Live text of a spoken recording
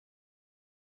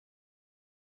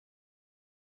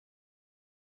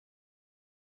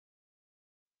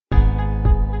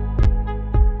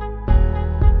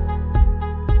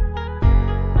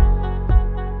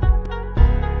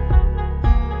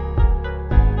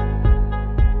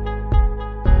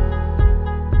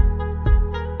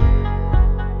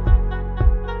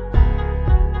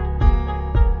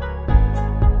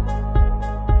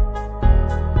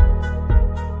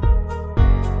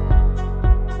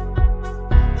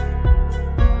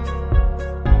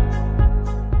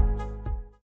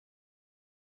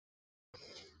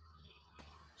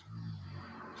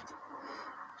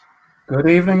Good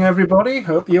evening, everybody.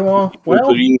 Hope you are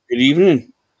well. Good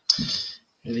evening.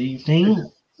 Good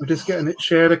evening. We're just getting it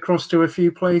shared across to a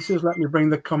few places. Let me bring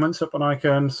the comments up and I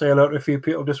can say hello to a few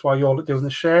people just while you're all doing the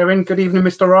sharing. Good evening,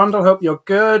 Mr. Randall. Hope you're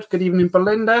good. Good evening,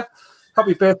 Belinda.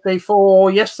 Happy birthday for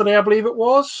yesterday, I believe it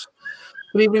was.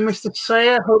 Good evening, Mr.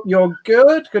 Sayer. Hope you're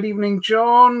good. Good evening,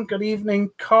 John. Good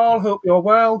evening, Carl. Hope you're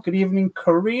well. Good evening,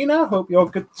 Karina. Hope you're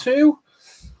good too.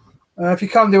 If you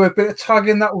can do a bit of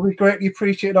tagging, that would be greatly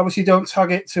appreciated. Obviously, don't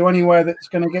tag it to anywhere that's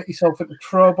going to get yourself into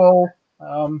trouble.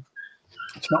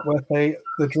 It's not worth the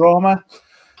drama.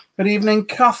 Good evening,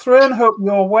 Catherine. Hope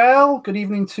you're well. Good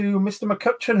evening to Mr.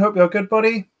 McCutcheon. Hope you're good,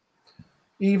 buddy.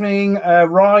 Evening,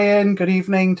 Ryan. Good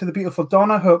evening to the beautiful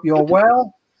Donna. Hope you're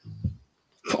well.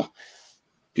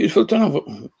 Beautiful Donna.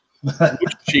 Would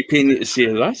she pay me to say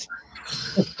that?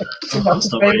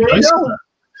 That's not very nice.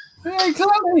 Yeah,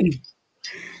 exactly.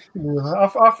 Yeah,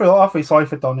 I feel sorry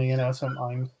for Donny, you know,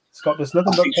 sometimes. Scott does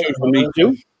nothing but sorry for me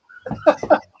too.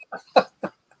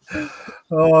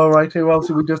 All right, who else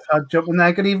have we just had jumping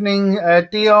there? Good evening,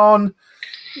 Dion.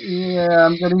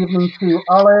 Yeah, good evening to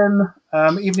Alan.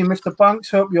 Evening, Mr.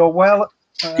 Banks. Hope you're well.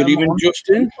 Good evening,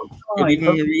 Justin. Good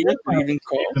evening, Marina. Good evening,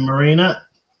 Carl. Good Marina.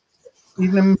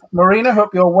 Evening, Marina.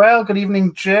 Hope you're well. Good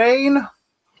evening, Jane.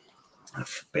 A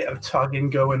bit of tagging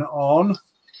going on.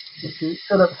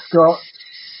 Shut up, Scott.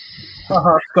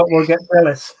 Scott will get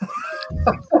jealous.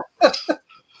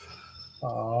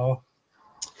 Oh.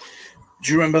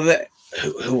 Do you remember that?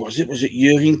 Who was it? Was it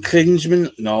Jurgen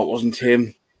Klinsmann? No, it wasn't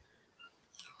him.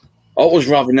 Oh, it was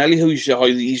Ravanelli who used to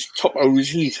hide these top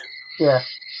originals. Yeah.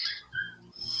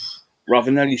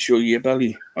 Ravanelli, show you your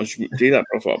belly. I should do that,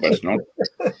 but I thought best not.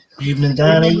 Evening,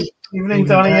 Danny. Evening,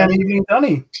 Danny, and evening,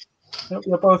 Danny. Hope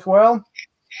you're both well.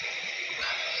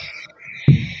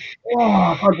 Oh,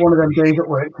 I've had one of them days at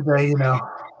work today, you know.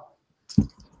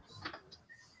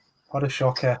 What a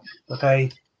shocker. But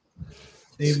hey,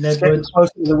 Evening, it's getting Edward.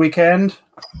 close to the weekend.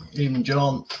 Evening,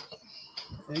 John.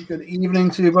 Good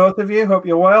evening to both of you. Hope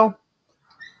you're well.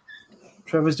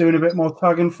 Trevor's doing a bit more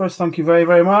tagging for us. Thank you very,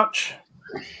 very much.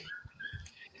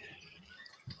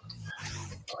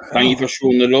 Thank you for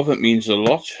showing the love. It means a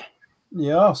lot.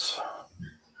 Yes.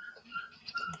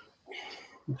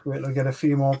 Just wait to get a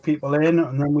few more people in,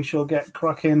 and then we shall get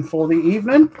cracking for the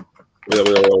evening. As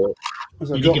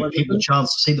I You drop give people everything. a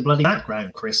chance to see the bloody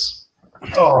background, Chris.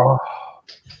 Oh,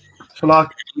 shall I?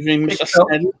 Good evening, kick Mr. us out?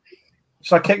 Sneddon.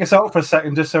 Shall I kick us out for a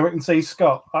second just so we can see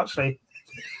Scott? Actually,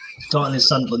 Starting in his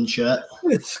Sunderland shirt.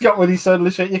 Scott with his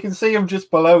Sunderland shirt. You can see him just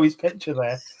below his picture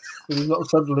there with his little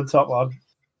Sunderland top on.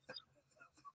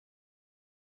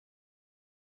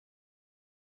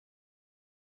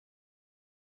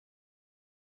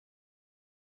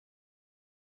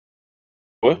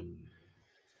 What?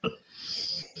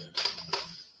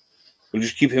 We'll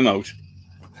just keep him out.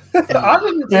 I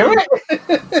didn't do it.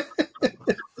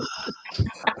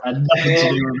 And nothing to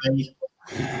do with me.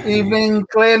 Evening,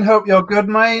 Glenn. Hope you're good,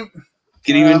 mate.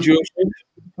 Good evening, Joseph.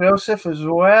 Joseph as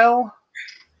well.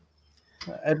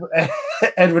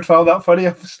 Edward found that funny,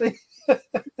 obviously.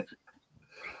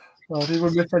 Well, did we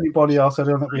miss anybody else? I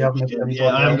don't think we have missed anybody.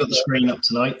 Yeah, I haven't got the screen up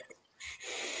tonight.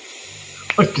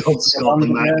 Oh, God, Scott, the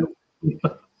man.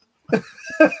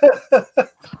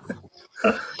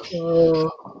 Oh,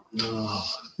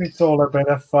 it's all a bit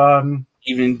of fun.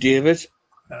 Evening, David.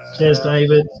 Cheers,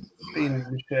 David. Been in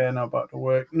the chair now, back to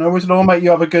work. No worries at all, mate.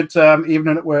 You have a good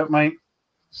evening at work, mate.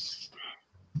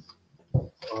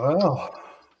 Well,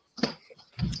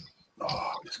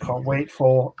 I just can't wait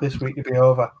for this week to be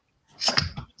over.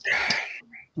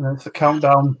 And it's the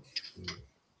countdown.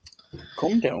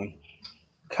 Calm down.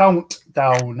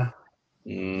 Countdown.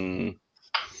 Mm.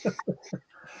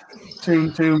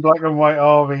 Toon, Black and White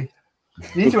Army.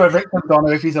 You need to evict him,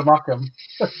 Donna, if he's a Mackham.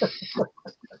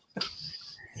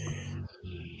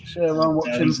 Share around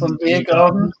watching from Beer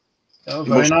Garden. Oh,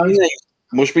 very nice.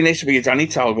 Must be nice to be a Danny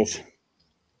Talbot.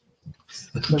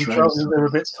 Them trousers are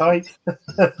a bit tight.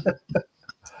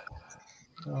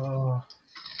 Oh,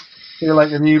 feel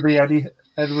like a newbie,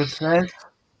 Edward says.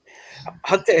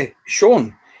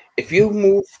 Sean, if you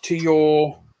move to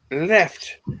your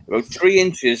left about 3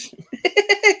 inches,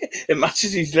 it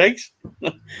matches his legs.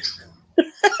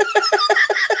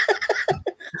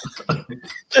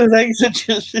 The legs are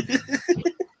just.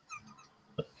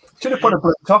 Should have put a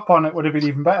blue top on. It would have been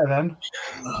even better then.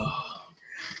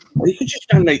 You could just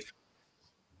stand like.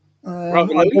 I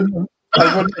wouldn't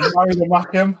marry the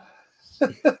Mackham.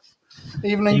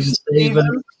 Evening,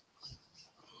 Stephen.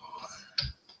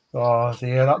 Oh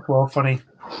dear, that's well funny.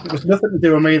 It was nothing to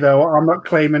do with me though. I'm not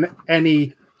claiming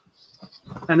anything,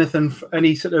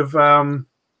 any sort of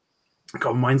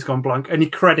God, mine's gone blank. Any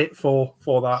credit for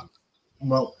that?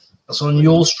 Well, that's on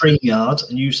your StreamYard,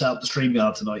 and you set up the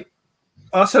StreamYard tonight.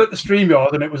 I set up the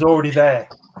StreamYard and it was already there.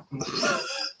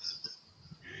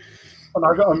 And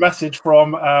I got a message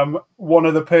from one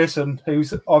other person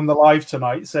who's on the live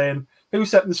tonight saying, "Who's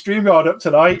setting the StreamYard up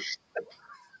tonight?"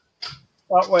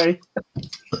 That way.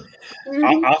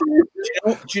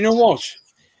 Do you know what?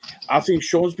 I think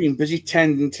Sean's been busy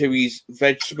tending to his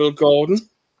vegetable garden.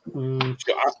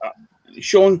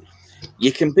 Sean,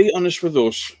 you can be honest with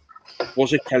us.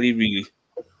 Was it Kelly really?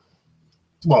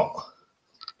 What?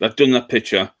 That done that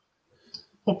picture?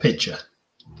 What picture?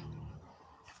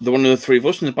 The one of the three of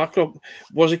us in the backdrop.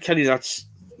 Was it Kelly that's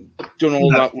done all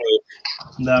that work?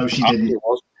 No, she didn't.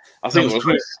 I think it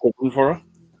was cooking for her.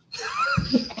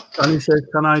 And he says,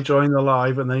 "Can I join the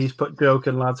live?" And then he's put,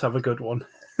 "Joking, lads, have a good one."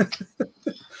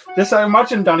 Just I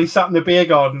imagine Danny sat in the beer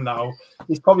garden now.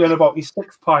 He's probably on about his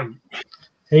 6th pint.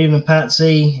 Even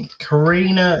Patsy,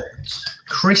 Karina,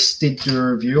 Chris did do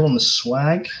a review on the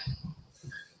swag.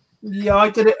 Yeah, I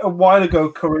did it a while ago,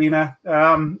 Karina.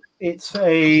 It's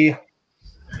a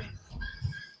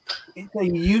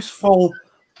useful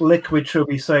liquid, should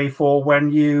we say, for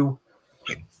when you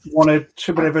want a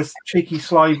bit of a cheeky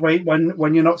slide vape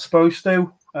when you're not supposed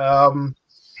to.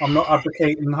 I'm not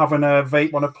advocating having a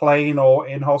vape on a plane or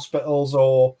in hospitals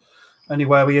or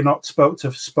anywhere where you're not supposed to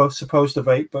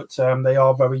vape, but they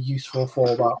are very useful for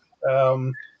that.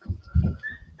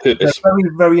 They're very,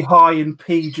 very high in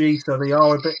PG, so they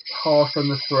are a bit harsh on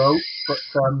the throat, but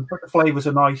the flavors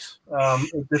are nice.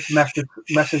 It just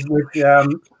messes with your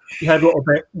head a little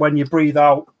bit when you breathe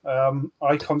out.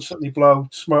 I constantly blow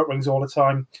smoke rings all the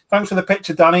time. Thanks for the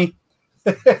picture, Danny.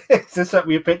 Just sent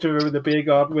me a picture of the beer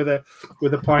garden with a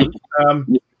pint.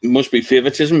 It must be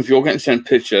favoritism if you're getting sent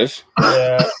pictures.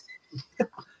 Yeah.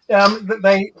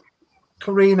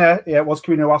 Karina, yeah, it was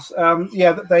Karina was.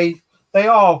 Yeah, that they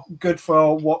are good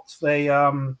for what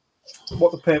the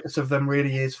purpose of them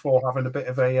really is, for having a bit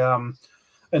of a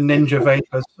ninja vape,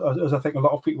 as I think a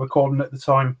lot of people were calling it at the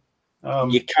time.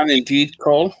 You can indeed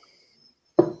call.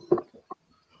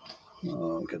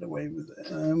 Get away with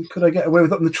it. Could I get away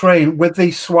with it on the train with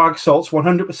these swag salts?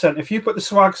 100%. If you put the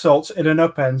swag salts in an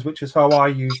upends, which is how I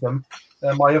use them,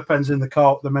 my upends in the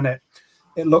car at the minute,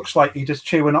 it looks like you're just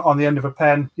chewing it on the end of a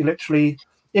pen. You literally,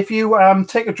 if you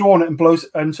take a draw on it and blows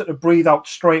and sort of breathe out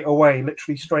straight away,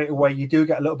 literally straight away, you do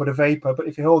get a little bit of vapor. But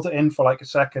if you hold it in for like a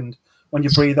second, when you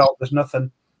breathe out, there's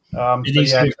nothing. It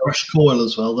needs to be fresh coil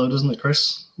as well, though, doesn't it,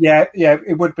 Chris? Yeah,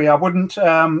 it would be. I wouldn't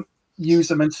use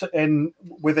them in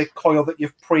with a coil that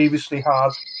you've previously had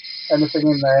anything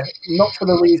in there. Not for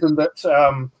the reason that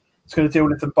it's going to do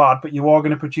anything bad, but you are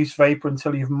going to produce vapor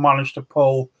until you've managed to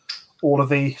pull all of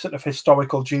the sort of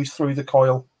historical juice through the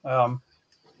coil.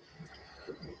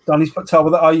 Danny's put tell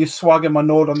me that I use swag in my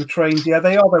Nord on the trains. Yeah,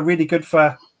 they are. They're really good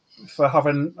for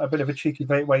having a bit of a cheeky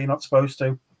vape where you're not supposed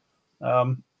to.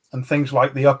 And things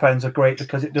like the upends are great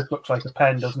because it just looks like a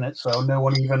pen, doesn't it? So no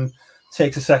one even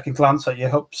takes a second glance at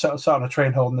you. Sat on a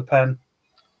train holding the pen.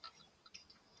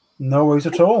 No worries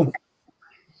at all.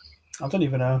 I don't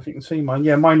even know if you can see mine.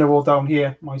 Yeah, mine are all down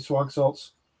here, my swag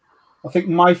salts. I think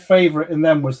my favourite in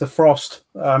them was the Frost.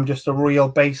 Just a real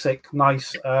basic,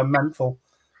 nice menthol.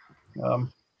 I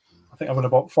think I've got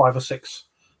about 5 or 6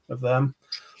 of them.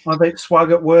 I vape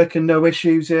swag at work and no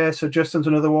issues. Yeah, so Justin's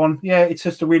another one. Yeah, it's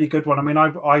just a really good one. I mean,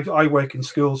 I work in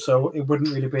school, so it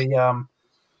wouldn't really be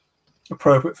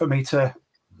appropriate for me to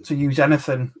use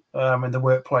anything in the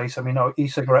workplace. I mean,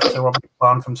 e-cigarettes are obviously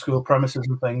banned from school premises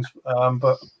and things,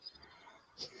 but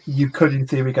you could, in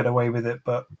theory, get away with it.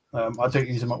 But I don't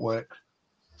use them at work.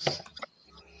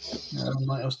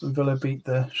 My Aston Villa beat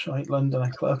the shite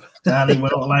London club. Danny, we're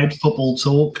not allowed football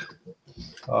talk.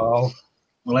 Oh.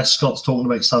 Unless Scott's talking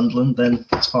about Sunderland, then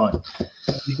it's fine.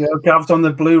 There you go. Gav's on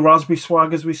the blue raspberry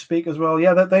swag as we speak as well.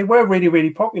 Yeah, they were really, really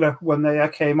popular when they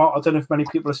came out. I don't know if many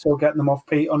people are still getting them off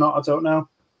Pete or not. I don't know.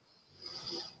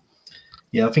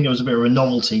 Yeah, I think it was a bit of a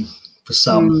novelty for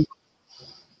some.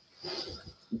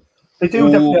 They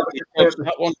do definitely have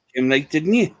that one came late,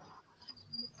 didn't you?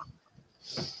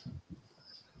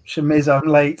 Shamiz, I'm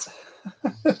late.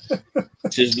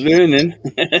 Just learning.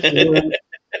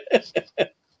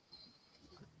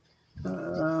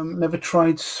 Never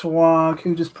tried swag.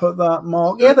 Who just put that?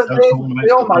 Mark. Yeah, they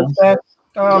all might there.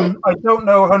 I don't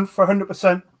know for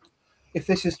 100% if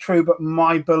this is true, but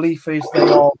my belief is they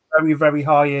are very, very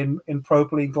high in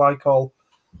propylene glycol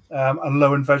and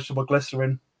low in vegetable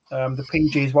glycerin. The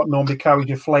PG is what normally carries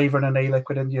your flavour in an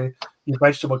e-liquid, and your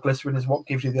vegetable glycerin is what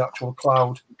gives you the actual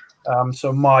cloud.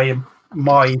 So my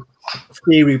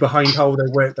theory behind how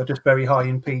they work. They're just very high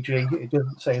in PG. It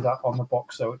doesn't say that on the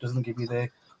box, so it doesn't give you the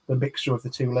mixture of the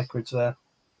two liquids there.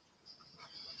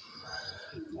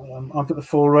 I've got the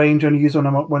full range. Only use when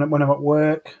I'm at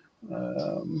work.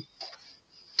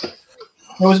 It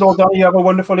was all done. You have a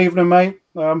wonderful evening, mate.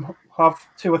 Have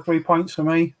 2 or 3 pints for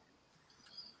me.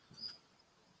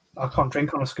 I can't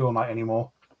drink on a school night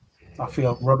anymore. I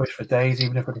feel rubbish for days,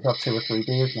 even if I just have 2 or 3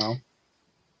 beers now.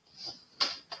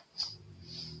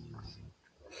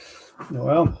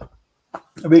 Well,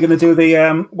 are we going to do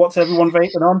the what's everyone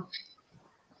vaping on?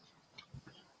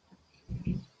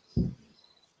 Do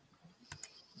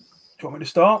you want me to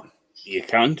start? You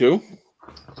can do.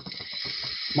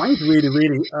 Mine's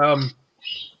really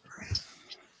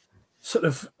sort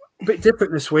of a bit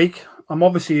different this week. I'm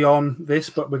obviously on this,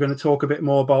 but we're going to talk a bit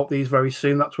more about these very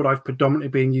soon. That's what I've predominantly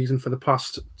been using for the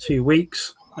past 2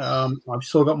 weeks. I've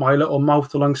still got my little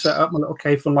mouth-to-lung setup, my little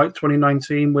K-Fun Light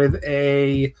 2019 with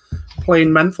a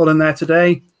plain menthol in there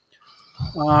today.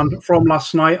 And from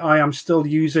last night, I am still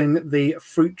using the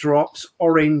Fruit Drops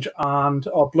orange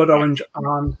or blood orange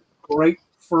and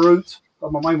grapefruit.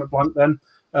 Got my mind went blank then.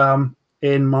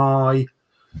 In my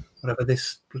whatever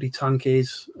this bloody tank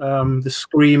is, the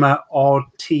Screamer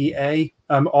RDA.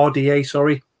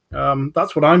 Sorry,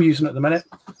 that's what I'm using at the minute.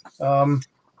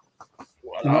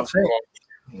 That's it.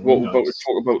 What we're about to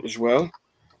talk about as well,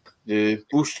 the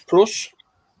Boost Plus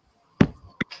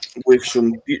with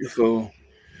some beautiful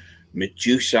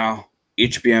Medusa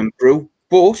HBM brew,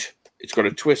 but it's got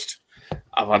a twist.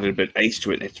 I've added a bit of ice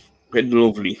to it. It's pretty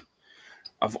lovely.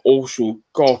 I've also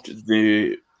got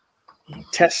the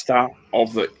tester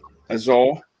of the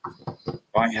Azor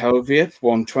by Vape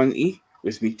 120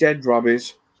 with me Dead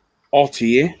Rabbit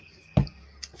RTA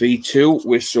V2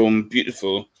 with some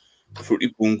beautiful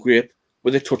fruity boom grape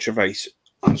with a touch of ice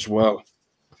as well.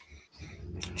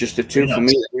 Just the two for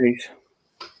me.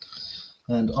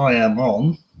 And I am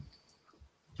on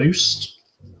Boost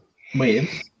with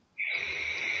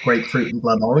grapefruit and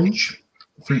blood orange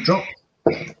fruit drop,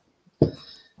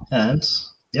 and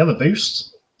the other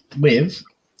Boost with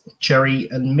cherry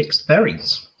and mixed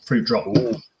berries fruit drop,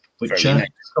 which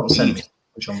Scott sent me,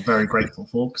 which I'm very grateful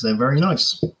for because they're very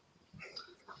nice.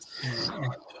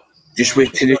 Just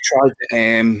wait till you try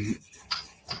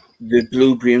the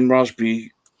blueberry and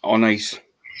raspberry on ice.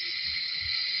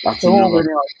 That's another. Really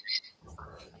nice.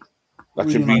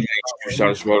 That's really a really nice juice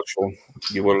as well, so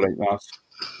you will like that.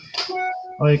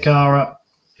 Hi, Cara.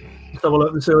 Let's have a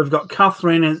look. So we've got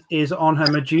Catherine is on her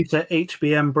Medusa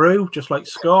HBM brew, just like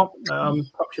Scott.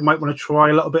 Perhaps you might want to try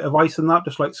a little bit of ice in that,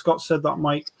 just like Scott said. That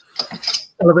might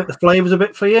elevate the flavors a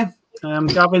bit for you.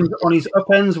 Gavin's on his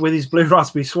upends with his blue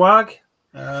raspberry swag.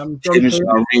 Tim's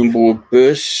our rainbow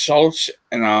burst salts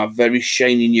and our very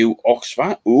shiny new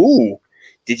Oxford. Ooh,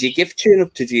 did you give turn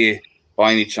up today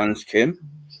by any chance, Kim?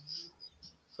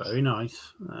 Very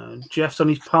nice. Jeff's on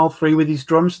his PAL 3 with his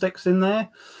drumsticks in there.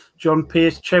 John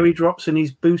Pierce cherry drops in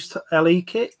his Boost LE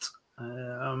kit.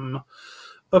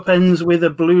 Upends with a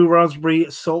blue raspberry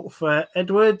salt for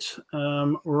Edward.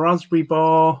 Raspberry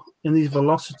bar in these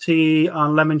Velocity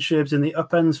and lemon sherbs in the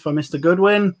upends for Mr.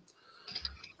 Goodwin.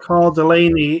 Carl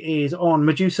Delaney is on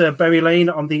Medusa Berry Lane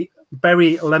on the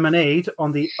Berry Lemonade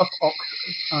on the Up-Ox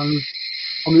and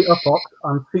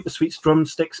Super Sweet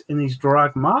drumsticks in these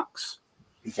Drag Max.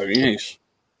 Very nice.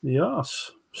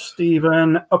 Yes.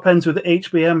 Stephen upends with the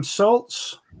HBM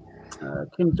salts.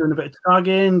 Kim's doing a bit of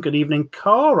tagging. Good evening,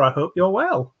 Cara. I hope you're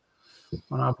well.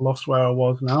 And I've lost where I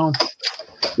was now.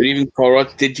 Good evening, Cara.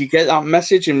 Did you get that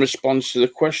message in response to the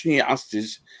question you asked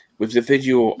us with the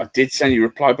video? I did send you a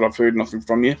reply, but I've heard nothing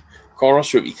from you, Cara,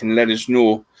 so you can let us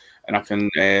know and I can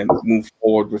move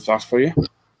forward with that for you.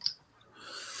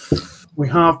 We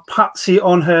have Patsy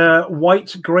on her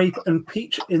white grape and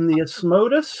peach in the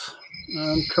Osmodus.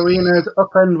 Karina's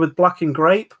upend with black and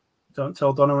grape. Don't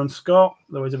tell Donna and Scott.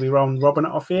 Otherwise, it'll be round robbing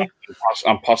it off you.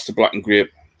 I'm past the black and grape.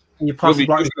 And you pass the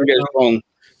black and grape. Wrong,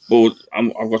 but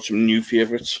I've got some new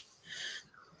favourites.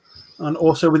 And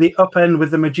also with the upend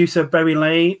with the Medusa berry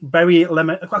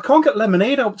lemon. I can't get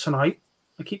lemonade out tonight.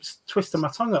 I keep twisting my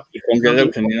tongue up. You can't get it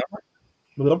out, can you?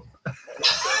 With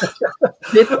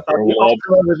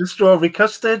the strawberry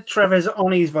custard. Trevor's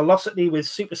on his Velocity with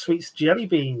Super Sweets jelly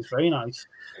beans. Very nice.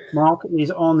 Mark is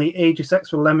on the Aegis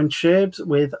X with lemon sherbs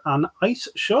with an ice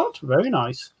shot. Very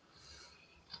nice.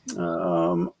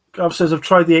 Gav says, I've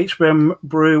tried the HBM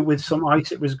brew with some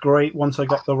ice. It was great once I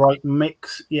got the right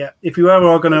mix. Yeah, if you ever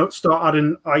are going to start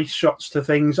adding ice shots to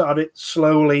things, add it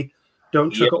slowly.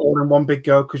 Don't chuck it all in one big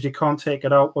go because you can't take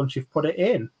it out once you've put it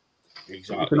in.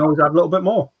 Exactly. You can always add a little bit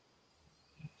more.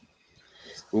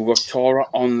 We've got Tora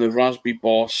on the Raspberry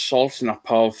Bar Salt and a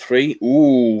PAL 3.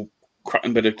 Ooh,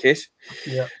 cracking bit of kit.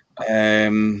 Yeah.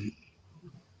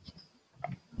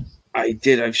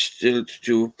 I've still to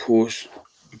do a post.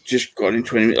 Just got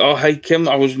into it. Oh, hey, Kim.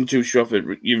 I wasn't too sure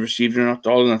if you received it or not,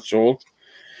 darling. That's all.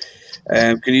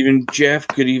 Good evening, Jeff.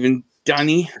 Good evening,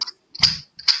 Danny.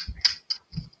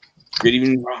 Good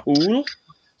evening, Rahul.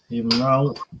 Even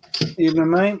Rahul. Evening,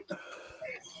 mate.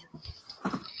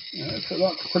 So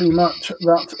that's pretty much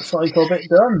that cycle bit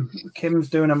done. Kim's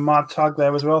doing a mad tag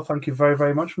there as well. Thank you very,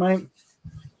 very much, mate.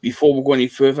 Before we go any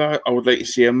further, I would like to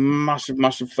say a massive,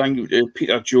 massive thank you to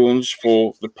Peter Jones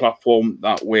for the platform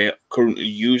that we're currently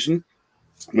using.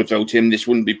 Without him, this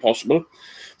wouldn't be possible.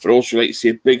 But also like to say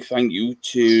a big thank you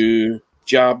to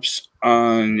Jabs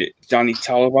and Danny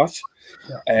Talbot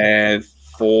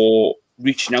for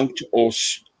reaching out to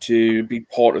us to be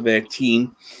part of their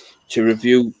team to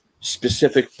review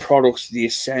specific products they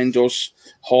send us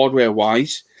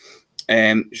hardware-wise.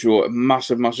 So a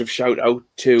massive, massive shout out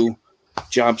to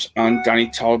Jabs and Danny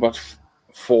Talbot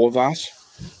for that.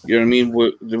 You know what I mean?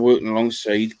 They're working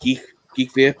alongside Geek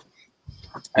Vape.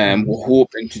 We're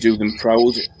hoping to do them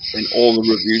proud in all the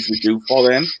reviews we do for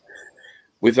them.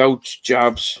 Without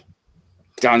Jabs,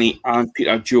 Danny, and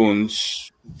Peter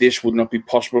Jones, this would not be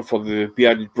possible for the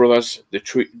Bearded Brothers, the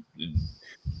trio,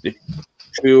 you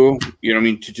know what I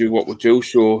mean, to do what we do.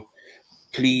 So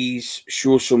please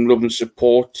show some love and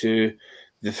support to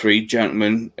the three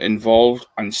gentlemen involved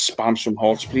and spam some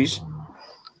hearts, please.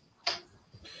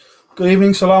 Good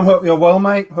evening, Salam. Hope you're well,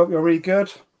 mate. Hope you're really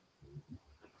good.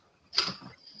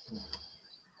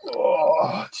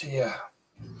 Oh, dear.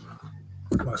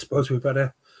 I suppose we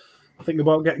better think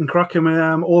about getting cracking with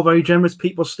all very generous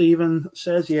people. Stephen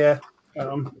says, yeah,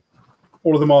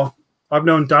 all of them are. I've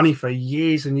known Danny for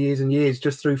years and years and years,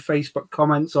 just through Facebook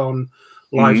comments on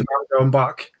lives going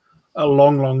back a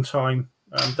long, long time.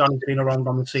 Danny's been around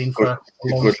on the scene for a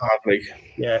long time.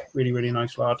 Yeah, really, really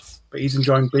nice lad. But he's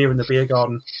enjoying beer in the beer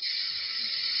garden.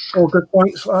 All good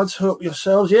points, lads. Hope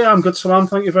yourselves. Yeah, I'm good, Salam.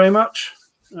 Thank you very much.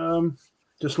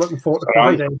 Just looking forward to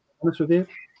Friday, to be honest with you.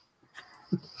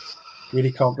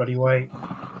 Really can't bloody wait.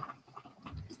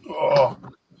 Oh.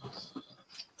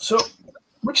 So,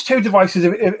 which two devices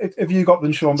have you got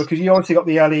then, Sean? Because you obviously got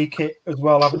the LE kit as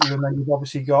well, haven't you? And then you've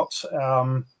obviously got,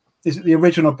 is it the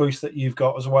original Boost that you've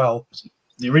got as well?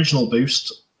 The original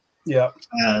Boost. Yeah.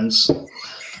 And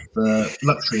the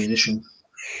Luxury Edition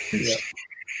Boost. Yeah.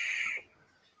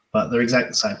 But they're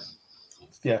exactly the same.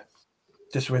 Yeah.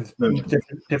 Just with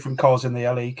different cars in the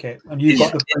LE kit. And you've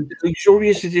got the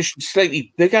Luxurious Edition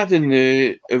slightly bigger than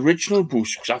the original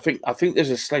Boost, because I think there's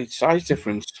a slight size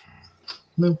difference.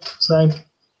 No, same.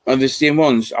 And the same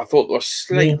ones. I thought they were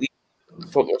slightly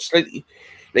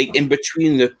like in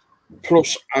between the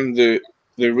Plus and the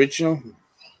original.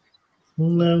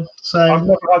 No, same. I've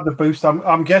never had the Boost.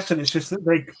 I'm guessing it's just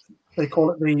that they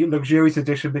call it the Luxurious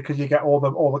Edition because you get all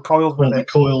the coils with it. The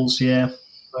coils, yeah.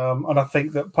 And I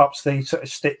think that perhaps the sort of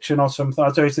stitching or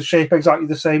something. So is the shape exactly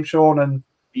the same, Sean? And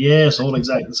yeah, it's all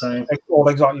exactly the same. All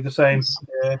exactly the same.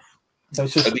 Yeah. So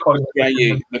it's just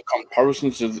the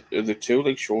comparisons of the two,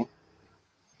 like Sean.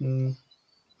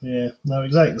 Yeah, no,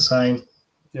 exactly the same.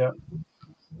 Yeah.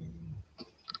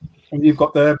 And you've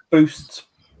got the Boost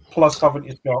Plus, haven't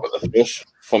you, Scott? The Plus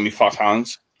for me fat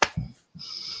hands.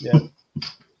 Yeah.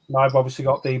 And I've obviously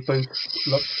got the Boost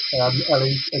LE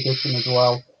edition as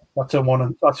well. That's the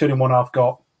only one I've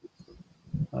got.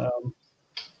 But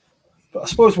I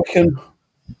suppose we can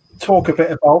talk a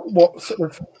bit about what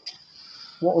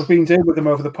we've been doing with them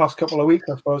over the past couple of weeks,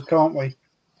 I suppose, can't we?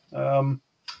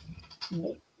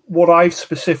 What I've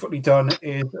specifically done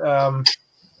is, I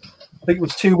think it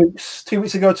was 2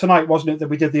 weeks ago tonight, wasn't it, that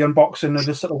we did the unboxing and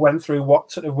just sort of went through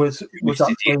what sort of was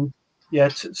actually,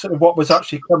 sort of what was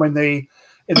actually coming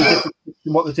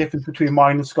what the difference between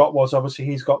mine and Scott was. Obviously,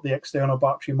 he's got the external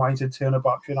battery, mine's internal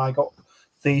battery, and I got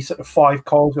the sort of 5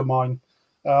 coils of mine.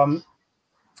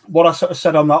 What I sort of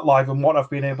said on that live and what I've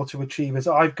been able to achieve is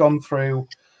I've gone through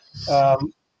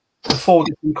the 4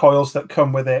 different coils that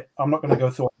come with it. I'm not going to go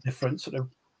through all the different sort of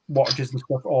wattages and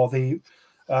stuff or the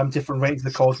different ratings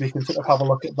of the coils. We can sort of have a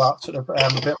look at that sort of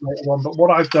a bit later on. But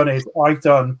what I've done is I've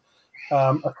done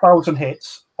 1,000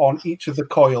 hits on each of the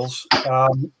coils,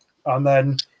 and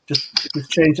then just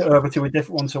change it over to a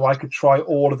different one so I could try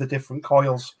all of the different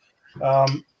coils.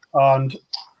 And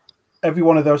every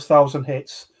one of those 1,000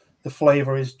 hits, the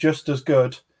flavor is just as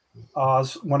good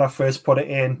as when I first put it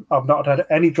in. I've not had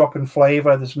any drop in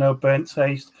flavor. There's no burnt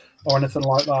taste or anything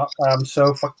like that.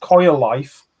 So for coil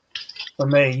life, for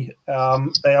me,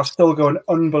 they are still going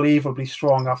unbelievably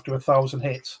strong after 1,000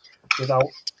 hits without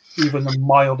even the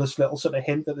mildest little sort of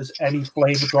hint that there's any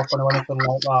flavour dropping or anything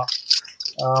like that.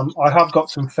 I have got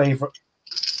some favourites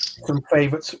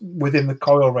within the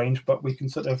coil range, but we can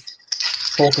sort of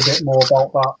talk a bit more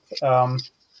about that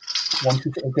once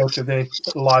we sort of go through the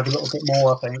live a little bit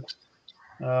more, I think.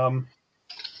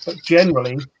 But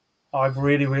generally, I've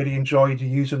really, really enjoyed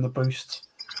using the Boost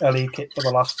LE kit for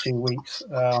the last 2 weeks.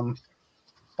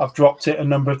 I've dropped it a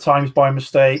number of times by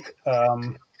mistake.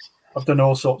 I've done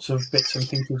all sorts of bits and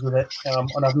pieces with it,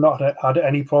 and I've not had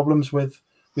any problems with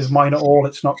mine at all.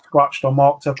 It's not scratched or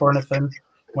marked up or anything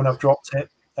when I've dropped it.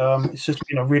 It's just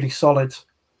been a really solid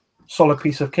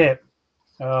piece of kit.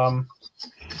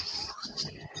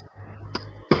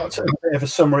 That's a bit of a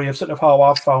summary of sort of how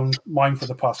I've found mine for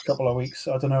the past couple of weeks.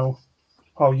 I don't know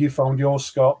how you found yours,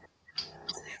 Scott.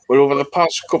 Well, over the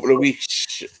past couple of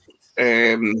weeks,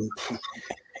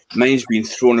 mine's been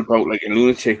thrown about like a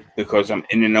lunatic because I'm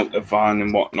in and out the van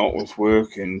and whatnot with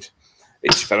work, and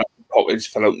it's fell out my pockets,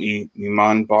 fell out my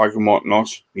man bag and whatnot,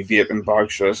 my vaping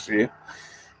bag, should I say.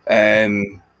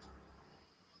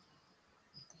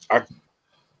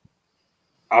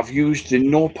 I've used the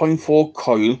 0.4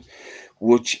 coil,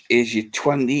 which is your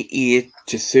 28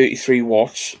 to 33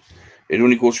 watts. It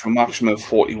only goes for a maximum of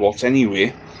 40 watts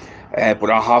anyway. But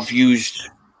I have used,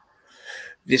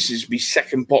 this is my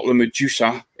second bottle of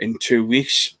Medusa in 2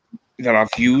 weeks that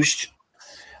I've used.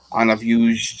 And I've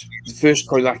used the first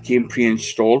coil that came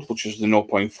pre-installed, which was the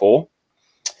 0.4.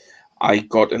 I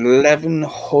got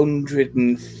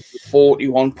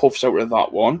 1,141 puffs out of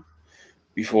that one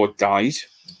before it died,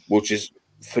 which is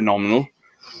phenomenal.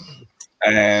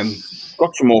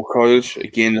 Got some more coils,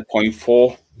 again the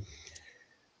 0.4.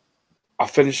 I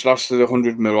finished last of the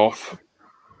 100mm off.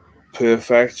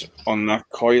 Perfect on that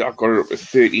coil. I got it up to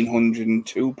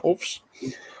 1,302 puffs.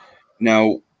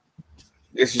 Now,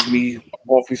 this is me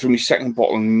halfway through my second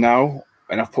bottle now,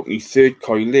 and I've put my third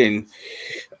coil in.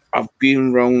 I've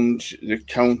been around the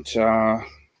counter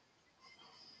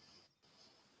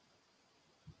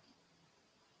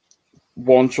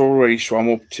once already, so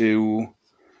I'm up to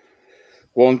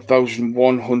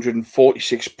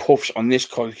 1,146 puffs on this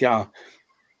coil here.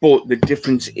 But the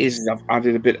difference is I've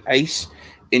added a bit of ice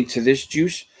into this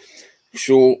juice.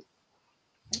 So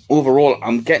overall,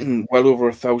 I'm getting well over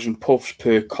 1,000 puffs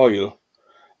per coil,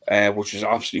 which is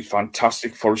absolutely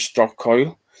fantastic for a stock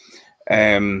coil.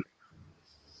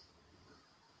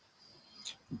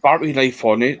 Battery life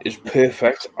on it is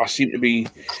perfect. I seem to be,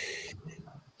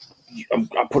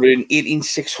 I put it in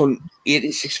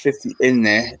 18650 in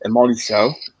there, a moly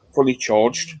cell, fully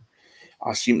charged.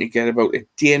 I seem to get about a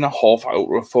day and a half out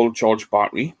of a full charge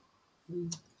battery,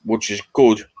 which is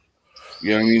good. You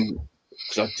know what I mean?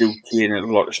 Because I do key in it a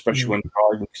lot, especially when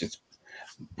driving, because it's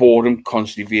boredom,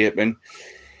 constantly vaping.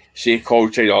 See a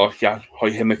call, say, oh, yeah, hi,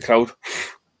 him a crowd.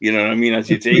 You know what I mean? As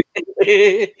you do.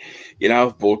 You know,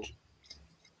 but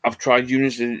I've tried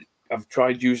using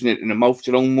it in a mouth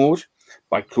to lung mode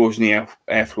by closing the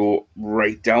airflow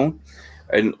right down,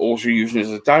 and also using it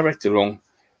as a direct to lung.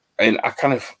 And I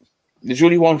kind of, there's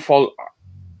only one fault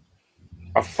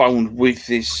I've found with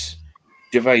this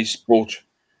device, but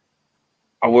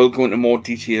I will go into more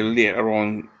detail later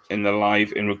on in the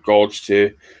live in regards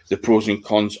to the pros and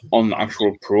cons on the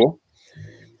actual Pro.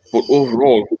 But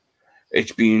overall,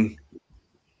 it's been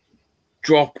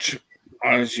dropped,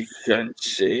 as you can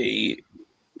see,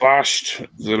 bashed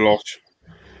the lot.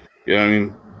 You know what I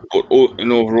mean? But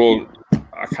and overall,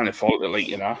 I kind of felt it like,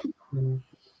 you know.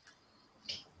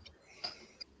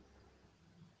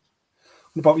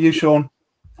 What about you, Sean?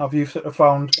 Have you sort of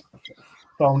found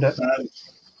it?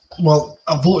 Well,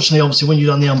 unfortunately, obviously, when you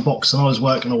done the unboxing, I was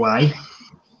working away.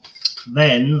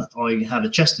 Then I had a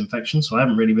chest infection, so I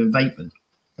haven't really been vaping.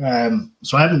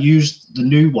 So I haven't used the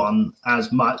new one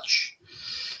as much,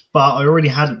 but I already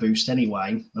had a Boost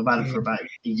anyway. I've had it for about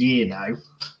a year now,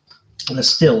 and it's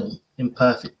still in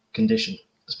perfect condition.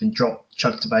 It's been dropped,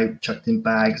 chucked about, chucked in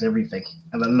bags, everything,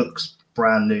 and it looks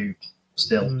brand new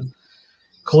still.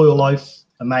 Coil life,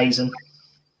 amazing.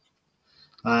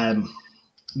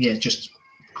 Yeah, just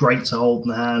great to hold in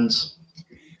the hands.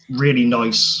 Really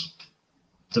nice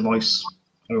device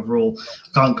overall. I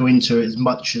can't go into it as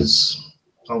much as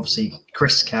obviously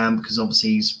Chris can, because obviously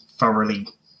he's thoroughly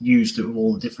used it with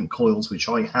all the different coils, which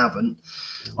I haven't.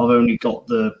 I've only got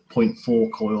the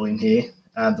 0.4 coil in here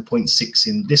and the 0.6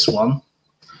 in this one.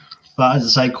 But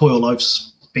as I say, coil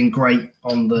life's been great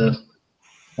on the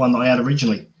one that I had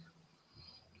originally.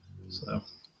 So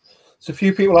a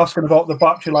few people asking about the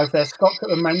battery life there. Scott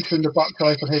could have mentioned the battery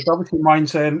life on his. Obviously,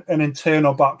 mine's an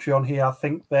internal battery on here. I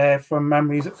think they're from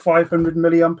memory. Is it 500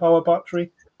 milliamp hour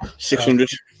battery? 600.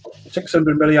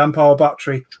 600 milliamp hour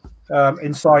battery.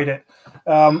 inside it.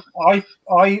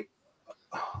 I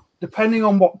depending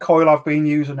on what coil I've been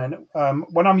using in,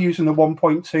 when I'm using the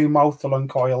 1.2 mouth to lung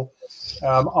coil,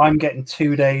 I'm getting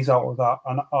 2 days out of that,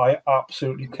 and I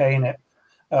absolutely cane it.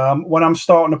 When I'm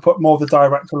starting to put more of the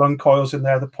direct to lung coils in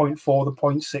there, the 0.4, the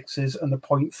 0.6s, and the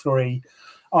 0.3,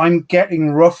 I'm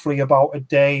getting roughly about a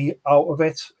day out of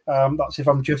it. That's if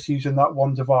I'm just using that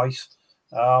one device.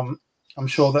 I'm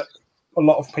sure that a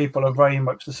lot of people are very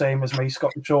much the same as me,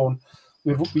 Scott and Sean.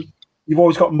 You've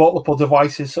always got multiple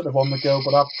devices sort of on the go,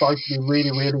 but I've tried to be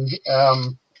really, really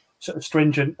sort of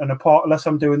stringent. And apart, unless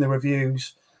I'm doing the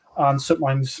reviews and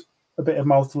sometimes a bit of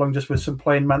mouth to lung just with some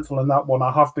plain menthol in that one,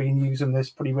 I have been using this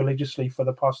pretty religiously for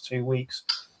the past 2 weeks.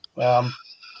 And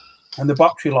the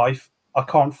battery life, I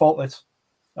can't fault it.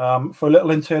 For a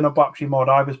little internal battery mod,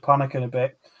 I was panicking a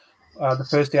bit. The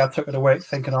first day I took it away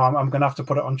thinking, I'm going to have to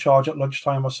put it on charge at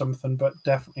lunchtime or something, but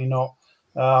definitely not.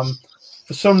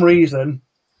 For some reason,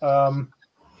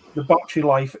 the battery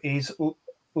life is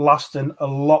lasting a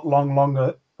lot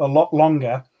longer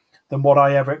than what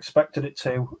I ever expected it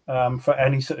to for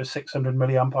any sort of 600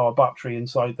 milliamp hour battery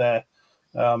inside there.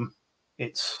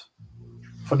 It's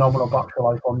phenomenal battery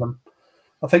life on them.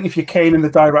 I think if you're caning the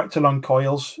direct to lung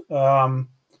coils and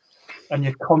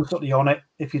you're constantly on it,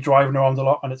 if you're driving around a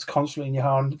lot and it's constantly in your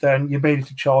hand, then you're able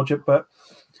to charge it. But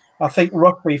I think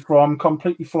roughly from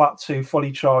completely flat to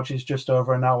fully charged is just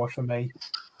over an hour for me.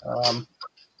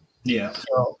 Yeah.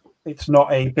 So it's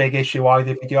not a big issue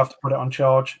either if you do have to put it on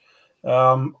charge.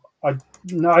 I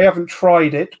haven't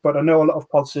tried it, but I know a lot of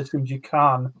pod systems you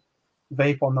can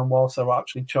vape on them whilst they're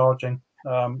actually charging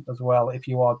as well if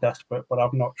you are desperate, but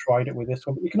I've not tried it with this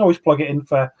one. But you can always plug it in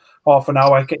for half an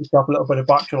hour, get yourself a little bit of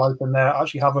battery life in there,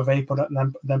 actually have a vape on it,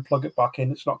 and then plug it back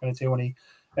in. It's not going to do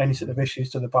any sort of issues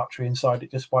to the battery inside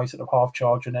it just by sort of half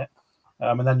charging it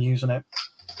and then using it.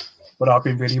 But I've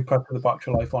been really impressed with the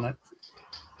battery life on it.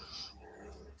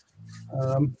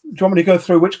 Do you want me to go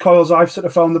through which coils I've sort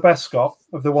of found the best, Scott,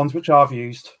 of the ones which I've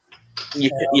used?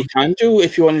 You can do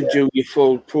if you want to do your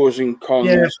full pros and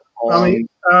cons.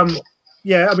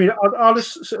 Yeah, I'll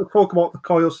just sort of talk about the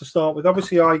coils to start with.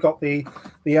 Obviously, I got the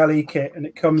LE kit, and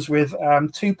it comes with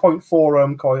 2.4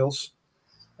 ohm coils,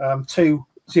 two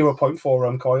 0.4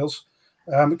 ohm coils.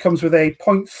 It comes with a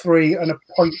 0.3 and a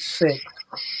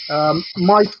 0.6.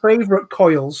 My favourite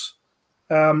coils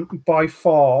by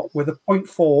far were the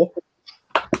 0.4.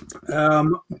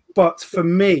 But for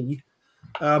me,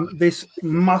 this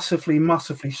massively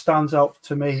stands out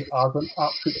to me as an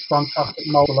absolutely fantastic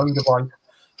mouth to lung device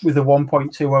with a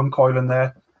 1.2 ohm coil in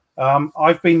there.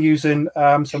 I've been using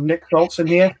some Nick salts in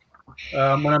here.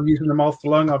 When I'm using the mouth to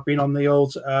lung, I've been on the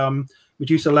old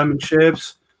reducer lemon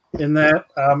sherbs in there.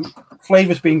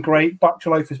 Flavor's been great,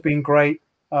 battery life has been great,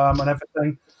 and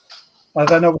everything. I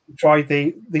then obviously tried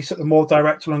the sort of more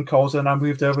direct lung coils, and I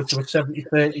moved over to a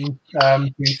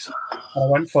 70-30 juice. I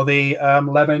went for the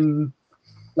lemon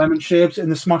sherbs in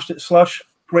the smashed it slush.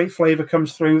 Great flavor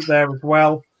comes through there as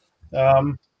well.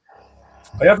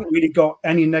 I haven't really got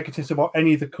any negatives about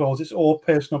any of the coils. It's all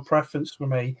personal preference for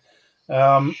me.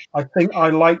 I think I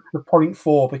like the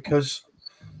 0.4 because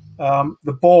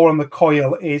the bore on the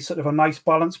coil is sort of a nice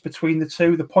balance between the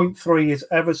two. The 0.3 is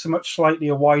ever so much slightly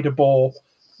a wider bore.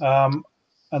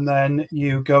 And then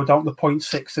you go down to the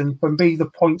 0.6, and for me, the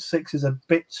 0.6 is a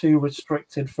bit too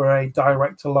restricted for a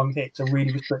direct to lung hit. It's a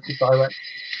really restricted direct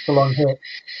to lung hit.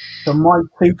 So my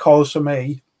two coils for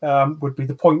me would be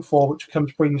the 0.4, which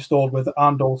comes pre-installed with,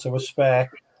 and also a spare.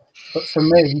 But for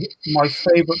me, my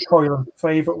favorite coil and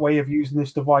favorite way of using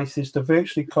this device is to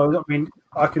virtually close. I mean,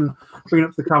 I can bring it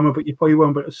up to the camera, but you probably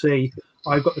won't be able to see.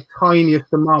 I've got the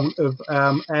tiniest amount of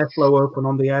airflow open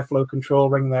on the airflow control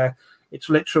ring there. It's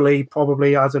literally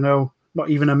probably, I don't know, not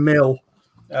even a mil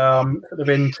sort of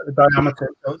in the diameter.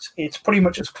 So it's pretty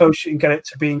much as close as you can get it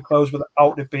to being closed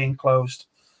without it being closed.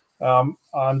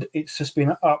 And it's just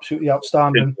been absolutely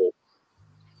outstanding.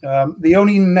 The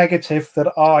only negative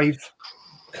that I've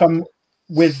come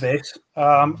with this,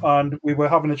 and we were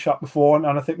having a chat before, and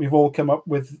I think we've all come up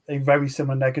with a very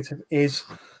similar negative, is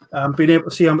being able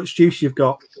to see how much juice you've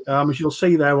got. As you'll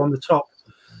see there on the top,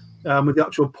 with the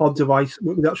actual pod device,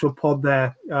 with the actual pod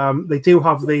there, they do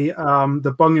have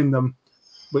the bung in them,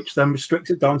 which then restricts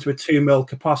it down to a 2 mil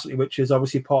capacity, which is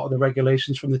obviously part of the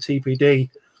regulations from the TPD,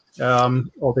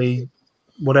 or the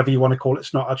whatever you want to call it.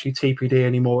 It's not actually TPD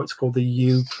anymore. It's called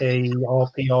the UK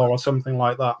RPR or something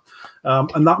like that.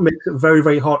 And that makes it very,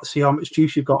 very hard to see how much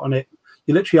juice you've got on it.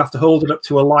 You literally have to hold it up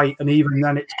to a light, and even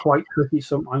then it's quite tricky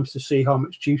sometimes to see how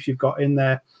much juice you've got in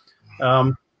there.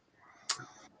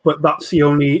 But that's the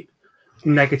only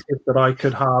negative that I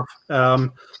could have.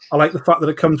 I like the fact that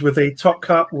it comes with a top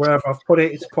cap. Wherever I've put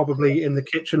it, it's probably in the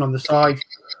kitchen on the side.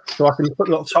 So I can put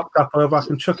a little top cap over, I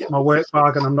can chuck it in my work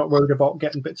bag, and I'm not worried about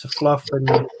getting bits of fluff and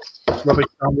rubbish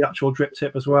down the actual drip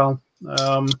tip as well.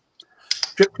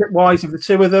 Drip tip wise, of the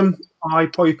two of them, I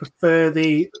probably prefer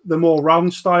the more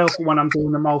round style for when I'm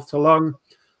doing the mouth to lung.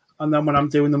 And then when I'm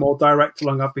doing the more direct to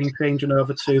lung, I've been changing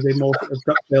over to the more sort of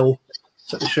duckbill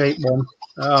sort of shape one.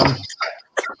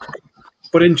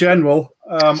 But in general,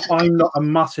 I'm not a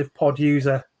massive pod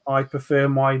user. I prefer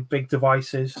my big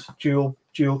devices, dual,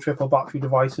 triple battery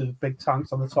devices, big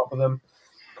tanks on the top of them,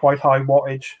 quite high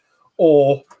wattage,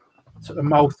 or sort of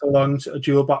mouth to lung sort of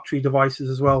dual battery devices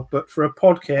as well. But for a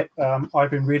pod kit,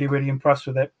 I've been really, really impressed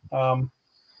with it.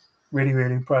 Really,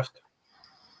 really impressed.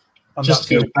 And just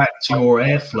to go back to your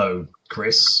airflow,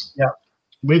 Chris. Yeah.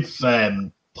 With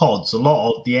pods, a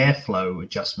lot of the airflow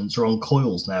adjustments are on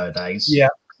coils nowadays. Yeah.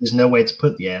 There's no way to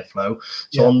put the airflow.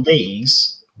 So on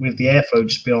these, with the airflow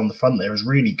just being on the front there is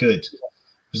really good.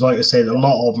 Because like I said, a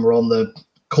lot of them are on the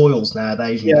coils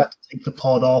nowadays. You have to take the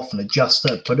pod off and adjust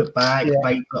it, put it back,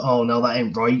 vape. Oh, no, that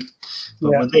ain't right.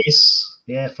 But with this,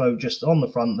 the airflow just on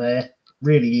the front there,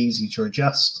 really easy to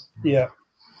adjust. Yeah.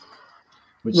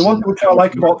 The one thing which I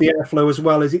like about the airflow as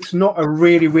well is it's not a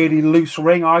really, really loose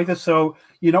ring either. So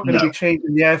you're not going to be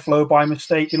changing the airflow by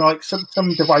mistake. You know, like some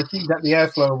devices, you can get the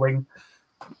airflow ring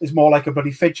is more like a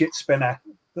bloody fidget spinner.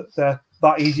 They're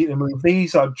that easy to move.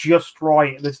 These are just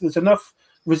right. There's enough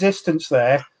resistance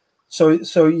there,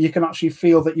 so you can actually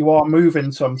feel that you are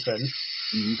moving something,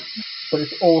 but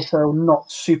it's also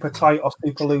not super tight or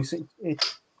super loose.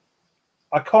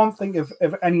 I can't think of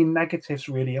any negatives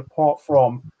really, apart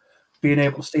from being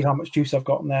able to see how much juice I've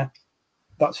got in there.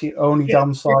 That's the only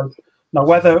downside. Now,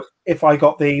 whether if I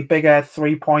got the bigger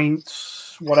 3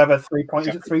 points, whatever, 3 point,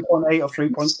 is it 3.8 or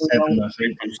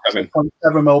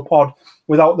 3.7 mil pod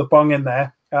without the bung in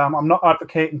there? I'm not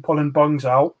advocating pulling bungs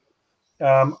out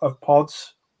of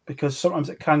pods because sometimes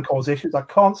it can cause issues. I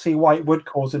can't see why it would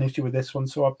cause an issue with this one,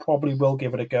 so I probably will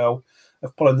give it a go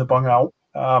of pulling the bung out,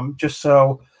 just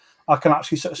so I can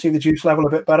actually sort of see the juice level a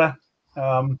bit better.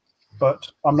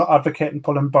 But I'm not advocating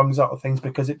pulling bungs out of things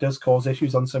because it does cause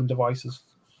issues on some devices.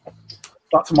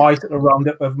 That's my sort of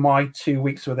roundup of my 2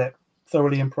 weeks with it.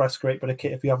 Thoroughly impressed. Great bit of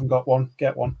kit. If you haven't got one,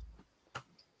 get one.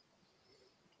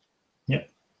 Yeah.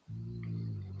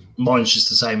 Mine's just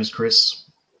the same as Chris.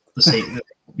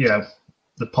 The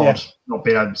pod, not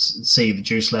being able to see the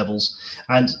juice levels.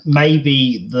 And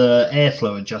maybe the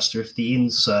airflow adjuster, if the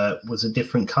insert was a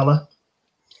different color.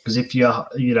 Because if you have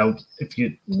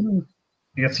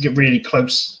to get really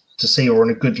close to see, or in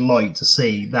a good light to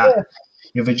see that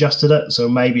you've adjusted it. So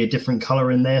maybe a different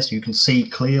color in there so you can see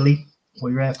clearly what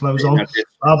your airflow's on.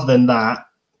 Other than that,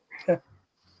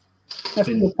 really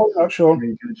good.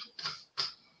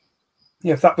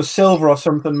 Yeah, if that was silver or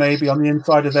something, maybe on the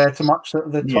inside of there to match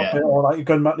the top bit, or like a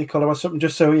gunmetal color or something,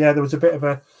 just so there was a bit of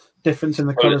a difference in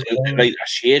the colors. Like a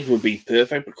shade would be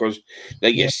perfect because,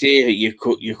 like you say, you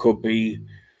could be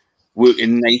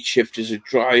working night shift as a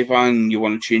driver and you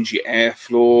want to change your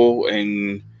airflow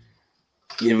and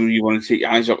you want to take your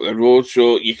eyes off the road,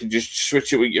 so you can just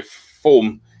switch it with your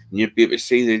thumb and you'll be able to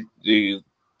see the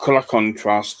color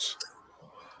contrasts.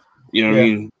 You know what I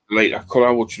mean? Like a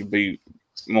color, which would be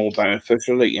more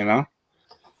beneficial, like, you know.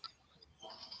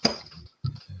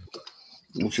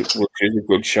 Which is a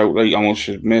good shout, like, I must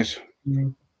admit.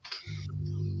 A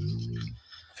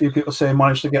few people say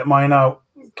managed to get mine out.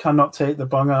 Cannot take the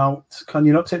bung out. Can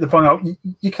you not take the bung out?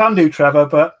 You can do, Trevor,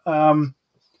 but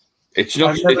it's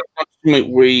not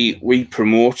something we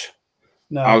promote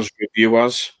as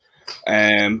reviewers,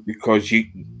 because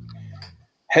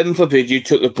heaven forbid you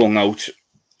took the bung out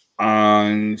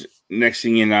and next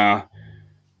thing you know,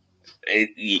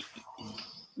 the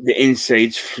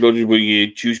inside's flooded with your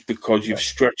juice because you've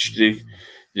stretched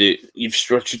you've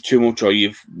stretched it too much, or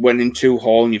you've went in too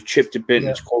hard and you've chipped a bit and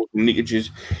it's causing leakages.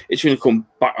 It's going to come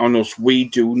back on us. We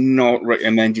do not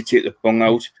recommend you take the bung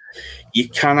out. You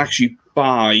can actually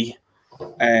buy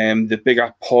the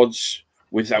bigger pods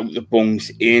without the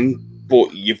bungs in,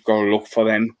 but you've got to look for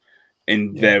them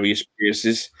in various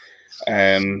places,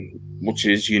 which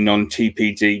is your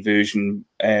non-TPD version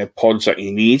pods that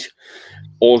you need.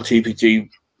 All TPD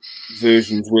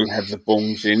versions will have the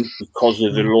bungs in because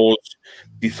of the laws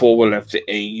before we left the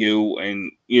EU,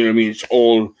 and you know what I mean, it's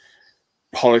all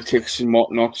politics and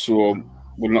whatnot, so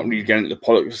we're not really getting into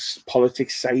the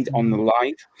politics side on the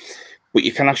live, but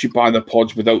you can actually buy the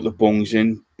pods without the bungs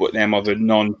in, but them are the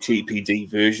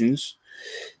non-TPD versions.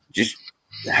 Just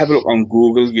have a look on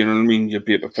Google, you know what I mean, you'll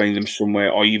be able to find them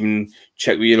somewhere, or even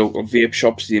check with your local vape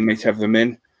shops, they might have them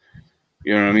in.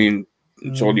 You know what I mean?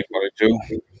 It's all you've got to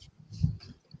do.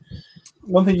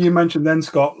 One thing you mentioned then,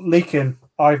 Scott, leaking.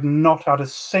 I've not had a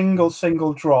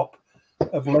single drop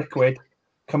of liquid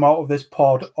come out of this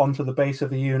pod onto the base of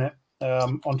the unit,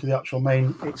 onto the actual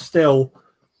main. It's still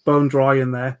bone dry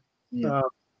in there. Yeah.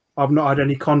 I've not had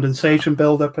any condensation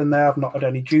build up in there. I've not had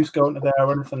any juice go into there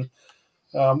or anything,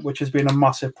 which has been a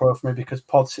massive pro for me because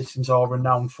pod systems are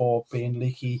renowned for being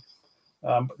leaky,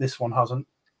 but this one hasn't.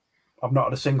 I've not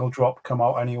had a single drop come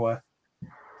out anywhere.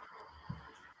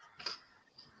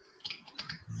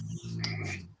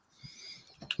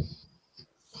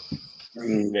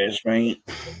 There's mate.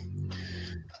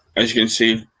 As you can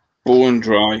see, bone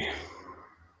dry.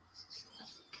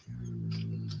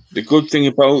 The good thing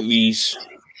about these,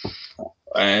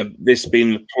 this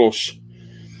being the plus,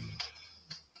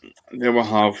 they will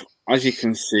have, as you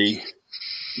can see,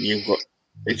 you've got,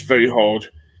 it's very hard.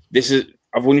 This is,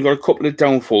 I've only got a couple of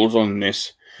downfalls on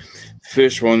this.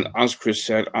 First one, as Chris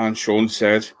said and Sean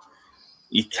said,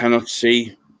 you cannot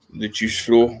see the juice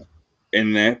flow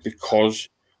in there because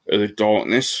of the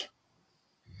darkness.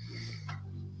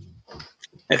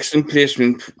 Excellent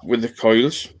placement with the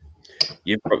coils.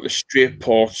 You've got the straight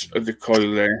parts of the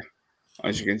coil there,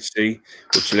 as you can see,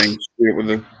 which links straight with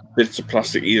the bits of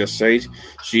plastic either side,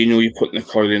 so you know you're putting the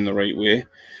coil in the right way.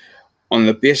 On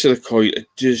the base of the coil, it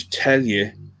does tell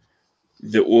you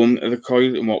the ohm of the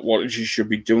coil and what wattage you should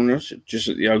be doing it, just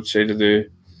at the outside of the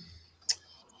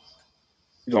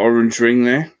orange ring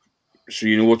there, so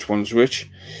you know which one's which.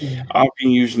 I've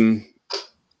been using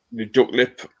the duck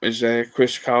lip, as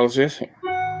Chris calls it.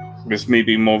 This may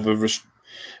be more of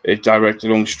a direct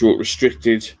along stroke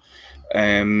restricted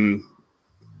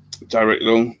direct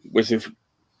along with the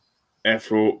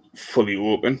airflow fully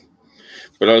open.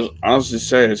 But as I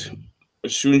said,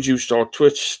 as soon as you start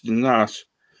twisting that,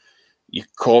 you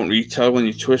can't really tell when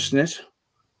you're twisting it.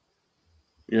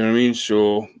 You know what I mean?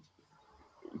 So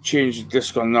change the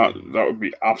disc on that. That would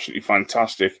be absolutely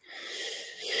fantastic.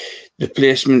 The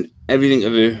placement, everything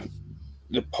of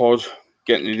the pod,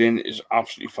 getting it in is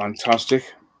absolutely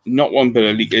fantastic. Not one bit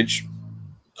of leakage,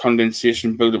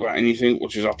 condensation buildup or anything,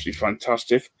 which is absolutely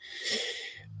fantastic.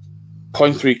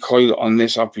 0.3 coil on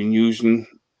this I've been using.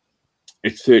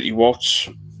 It's 30 watts.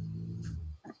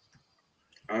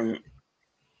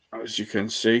 As you can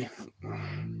see.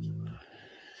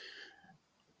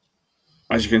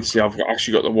 I've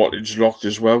actually got the wattage locked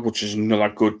as well, which is another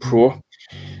good pro.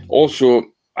 Also,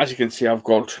 as you can see, I've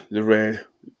got the red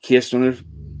case on it,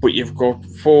 but you've got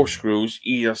 4 screws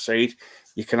either side.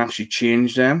 You can actually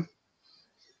change them.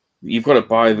 You've got to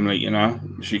buy them, like, you know,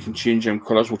 so you can change them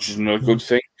colours, which is another good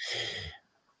thing.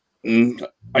 And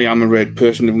I am a red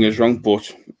person, don't get us wrong,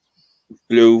 but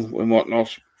blue and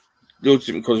whatnot, loads of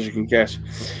different colours you can get.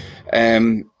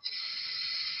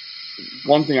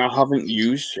 One thing I haven't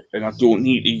used, and I don't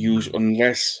need to use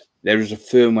unless there is a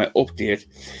firmware update,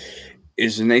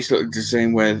 is a nice little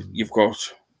design where you've got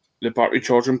the battery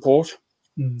charging port,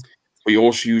 but you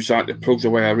also use that to plug the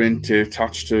wire in to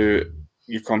attach to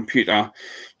your computer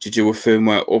to do a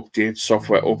firmware update,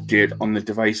 software update on the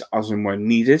device as and when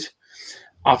needed.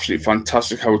 Absolutely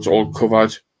fantastic how it's all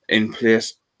covered in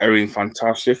place. Everything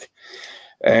fantastic.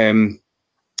 The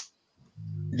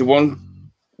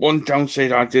one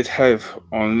downside I did have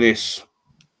on this,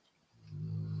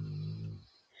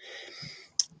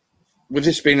 with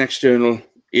this being external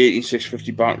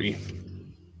 18650 battery,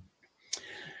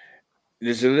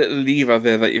 there's a little lever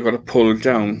there that you've got to pull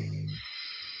down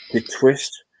to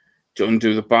twist to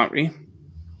undo the battery.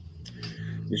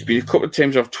 There's been a couple of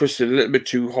times I've twisted a little bit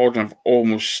too hard and I've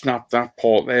almost snapped that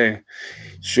part there.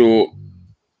 So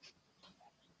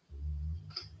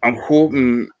I'm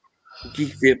hoping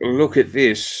Geek Vape will look at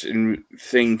this and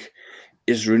think,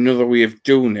 is there another way of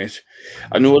doing it?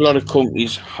 I know a lot of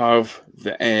companies have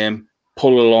the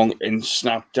pull along and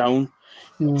snap down,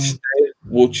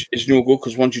 which is no good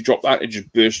because once you drop that, it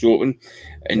just bursts open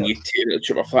and you take a little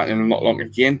chip off that and not long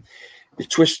again. The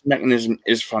twist mechanism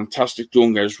is fantastic,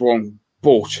 don't get us wrong,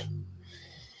 but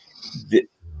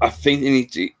I think they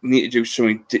need to do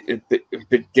something a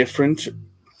bit different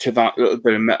to that little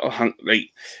bit of metal hang. Like,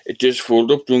 it does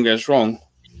fold up, don't get us wrong,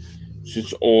 so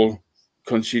it's all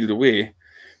concealed away,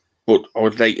 but I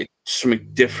would like it something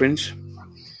different.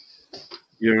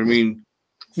 You know what I mean?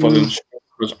 For them,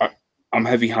 because I'm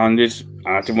heavy-handed and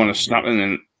I didn't want to snap it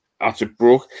and after it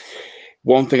broke.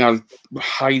 One thing I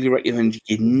highly recommend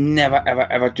you never, ever,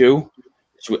 ever do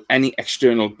is with any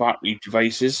external battery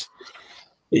devices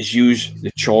is use the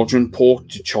charging port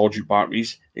to charge your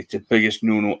batteries. It's the biggest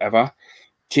no-no ever.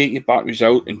 Take your batteries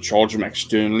out and charge them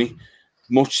externally.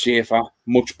 Much safer,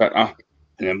 much better,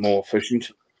 and more efficient.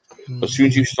 As soon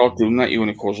as you start doing that, you're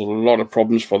going to cause a lot of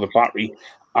problems for the battery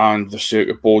and the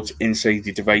circuit boards inside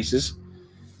the devices.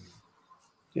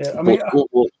 Yeah, I mean, but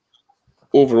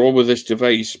overall with this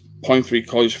device, 0.3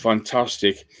 coil is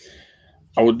fantastic.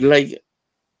 I would like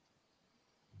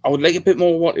a bit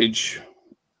more wattage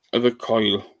of a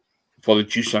coil for the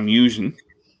juice I'm using,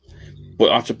 but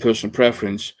that's a personal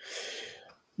preference.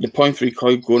 The 0.3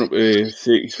 coil going up to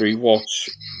 33 watts,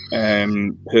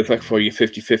 perfect for your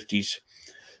 50/50s,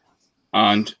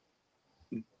 and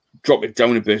drop it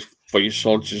down a bit for your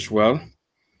solids as well.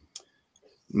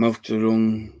 Mouth to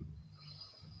lung,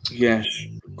 yes,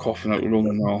 coughing out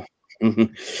lung now.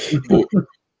 But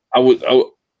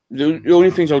the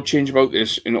only things I would change about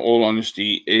this, in all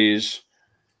honesty, is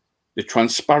the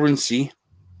transparency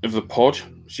of the pod,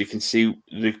 so you can see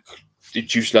the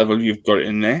juice level you've got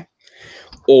in there,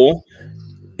 or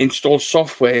install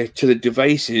software to the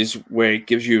devices where it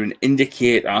gives you an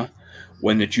indicator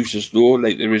when the juice is low,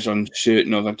 like there is on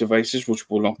certain other devices, which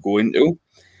we'll not go into.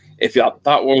 If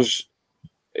that was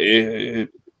a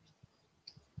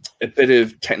bit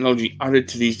of technology added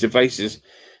to these devices,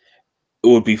 it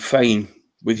would be fine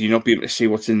with you not being able to see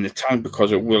what's in the tank,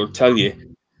 because it will tell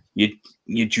you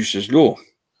your juice is low.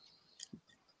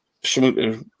 Something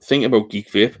to think about,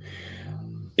 Geek Vape.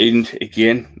 And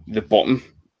again, the bottom,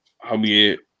 how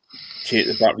you take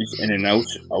the batteries in and out,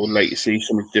 I would like to see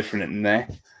something different in there.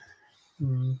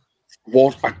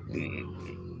 What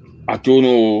I don't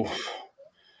know.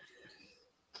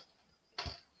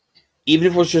 Even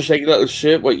if it was just like a little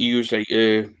shirt, what you use, like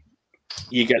you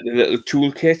get the little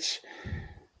tool kits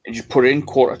and you put it in,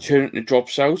 quarter turn it, and it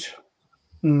drops out.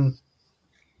 You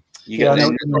get it's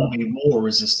got to be water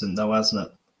resistant though, hasn't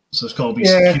it? So it's got to be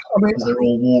secure, because they're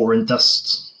all water and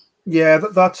dust. Yeah,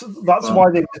 that's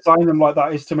why they designed them like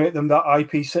that, is to make them that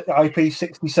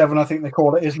IP67, I think they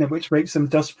call it, isn't it? Which makes them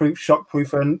dustproof,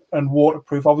 shockproof, and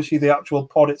waterproof. Obviously, the actual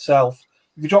pod itself,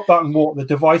 if you drop that in water, the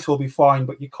device will be fine,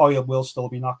 but your coil will still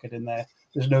be knackered in there.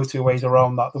 There's no two ways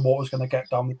around that. The water's going to get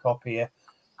down the top here.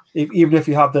 Even if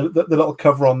you have the little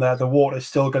cover on there, the water is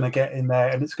still going to get in there,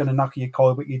 and it's going to knacker your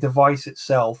coil, but your device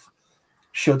itself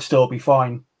should still be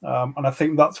fine. And I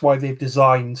think that's why they've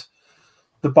designed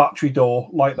the battery door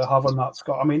like they have on that,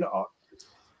 Scott. I mean,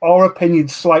 our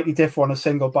opinion's slightly different on a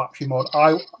single battery mod.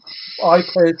 I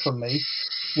personally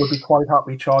would be quite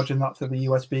happy charging that to the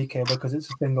USB cable because it's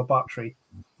a single battery.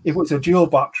 If it's a dual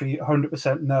battery,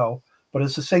 100% no. But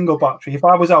it's a single battery. If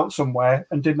I was out somewhere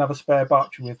and didn't have a spare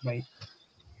battery with me,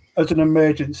 as an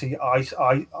emergency,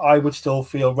 I would still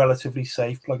feel relatively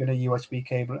safe plugging a USB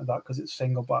cable into that because it's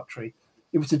single battery.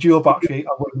 If it's a dual battery,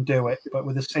 I wouldn't do it. But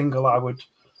with a single, I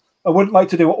wouldn't like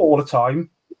to do it all the time.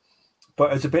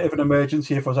 But as a bit of an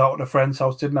emergency, if I was out at a friend's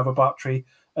house, didn't have a battery,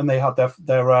 and they had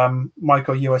their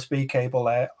micro USB cable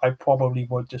there, I probably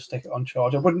would just stick it on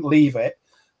charge. I wouldn't leave it.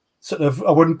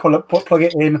 I wouldn't plug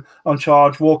it in on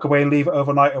charge, walk away and leave it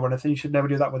overnight or anything. You should never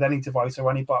do that with any device or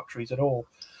any batteries at all.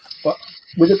 But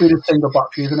with it being a single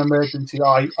battery as an emergency,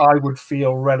 I would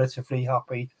feel relatively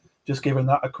happy just giving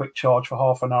that a quick charge for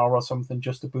half an hour or something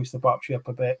just to boost the battery up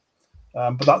a bit.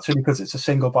 But that's only because it's a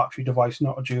single battery device,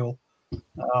 not a dual.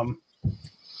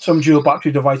 Some dual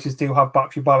battery devices do have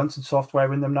battery balancing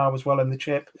software in them now as well in the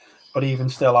chip, but even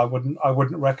still, I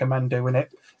wouldn't recommend doing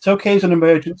it. It's okay as an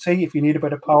emergency if you need a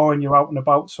bit of power and you're out and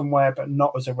about somewhere, but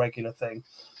not as a regular thing.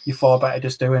 You're far better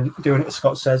just doing it as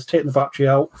Scott says, taking the battery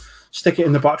out, stick it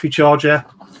in the battery charger,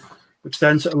 which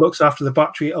then sort of looks after the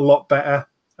battery a lot better.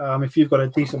 If you've got a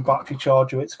decent battery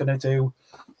charger, it's going to do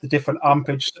the different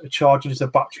ampage charges the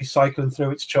battery cycling through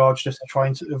its charge just to try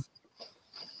and sort of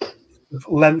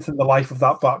lengthen the life of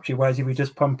that battery. Whereas if you're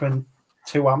just pumping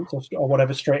 2 amps or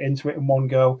whatever straight into it in one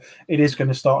go, it is going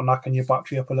to start knacking your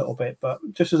battery up a little bit. But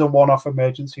just as a one-off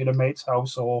emergency at a mate's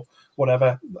house or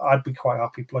whatever, I'd be quite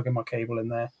happy plugging my cable in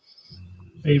there.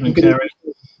 Even Kerry.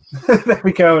 There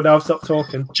we go. Now I've stopped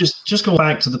talking. Just going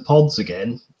back to the pods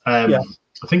again.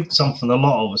 I think something a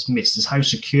lot of us miss is how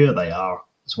secure they are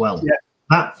as well. Yeah.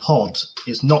 That pod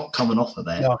is not coming off of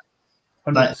there.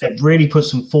 No, it really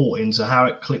puts some thought into how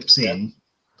it clips in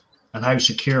and how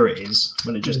secure it is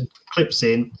when it just clips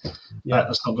in. Yeah,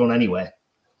 that's not going anywhere.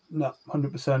 No,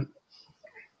 100%.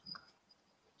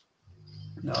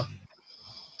 No.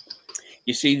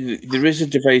 You see, there is a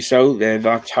device out there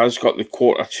that has got the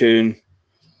quarter turn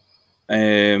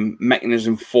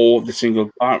mechanism for the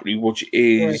single battery, which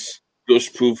is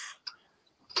dustproof,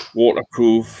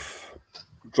 waterproof,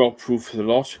 drop proof for the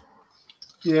lot.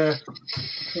 Yeah,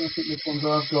 I think this one's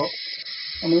I've got.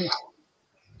 I mean,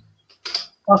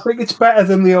 I think it's better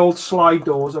than the old slide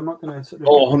doors. I'm not going to sort of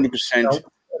 100%.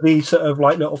 These sort of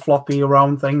like little floppy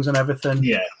around things and everything.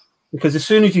 Yeah. because as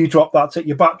soon as you drop that,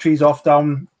 your battery's off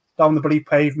down the bloody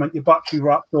pavement. Your battery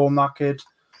wrapped all knackered.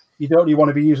 You don't really want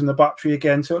to be using the battery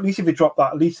again. So at least if you drop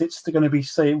that, at least it's going to be,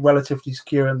 say, relatively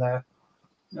secure in there.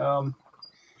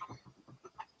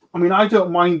 I mean, I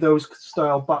don't mind those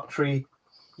style battery.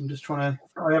 I'm just trying to.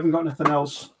 I haven't got anything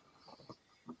else.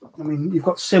 I mean, you've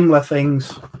got similar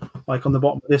things like on the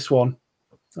bottom of this one.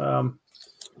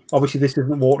 Obviously, this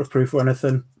isn't waterproof or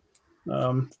anything.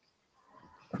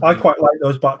 I quite like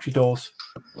those battery doors.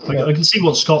 I can see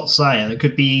what Scott's saying. It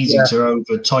could be easy to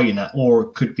over tighten it, or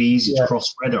it could be easy to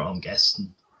cross thread it, I'm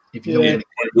guessing. If you don't get it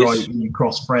quite right when you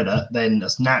cross thread it, then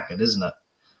that's knackered, isn't it?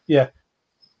 Yeah.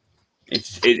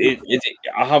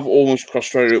 I have almost cross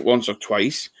threaded it once or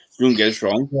twice. Don't get us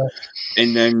wrong. Yeah.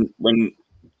 And then when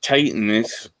tighten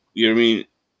it, you know what I mean?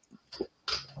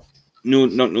 No,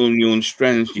 not knowing your own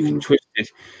strength, you can twist it.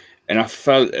 And I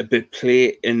felt a bit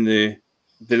play in the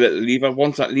little lever.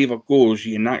 Once that lever goes,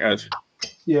 you're knackered.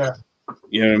 Yeah.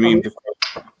 You know what I mean? Because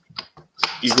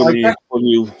you're going to need a full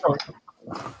new.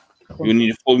 You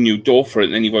need a full new door for it,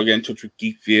 and then you've got to get in touch with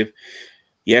Geek Vape.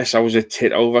 Yes, I was a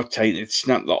tit over tight. It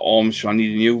snapped the arm, so I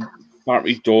need a new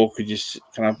battery door.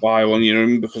 Can I buy one? You know what I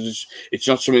mean? Because it's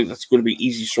not something that's going to be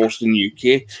easy sourced in the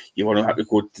UK. You want to have to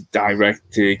go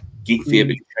direct to Geek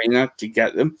Vape in China to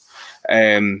get them.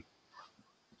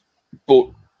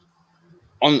 But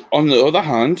on the other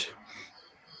hand,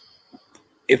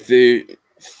 if they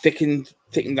thicken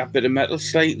that bit of metal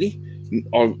slightly,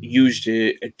 or used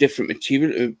a different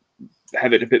material to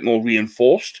have it a bit more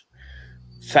reinforced,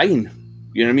 fine.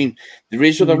 You know what I mean? There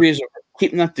is other ways of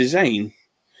keeping that design,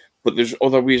 but there's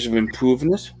other ways of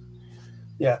improving it.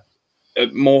 Yeah. A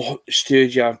more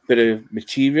sturdier bit of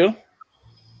material.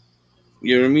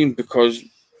 You know what I mean? Because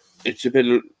it's a bit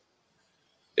of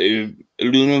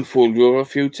aluminum folded over a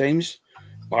few times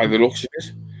by the looks of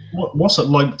it. What's it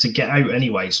like to get out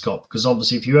anyway, Scott? Because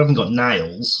obviously if you haven't got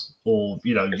nails or,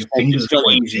 your fingers are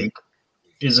quite big,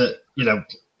 is it,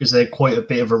 is there quite a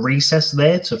bit of a recess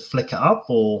there to flick it up,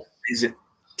 or is it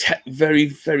very,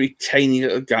 very tiny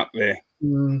little gap there?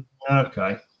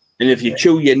 Okay. And if you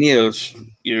chew your nails,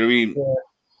 you know what I mean? Yeah.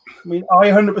 I mean, I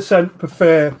 100%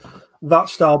 prefer that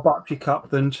style battery cap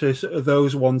than to sort of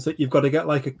those ones that you've got to get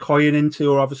like a coin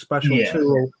into or have a special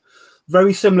tool.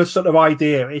 Very similar sort of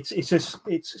idea. It's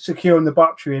securing the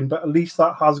battery in, but at least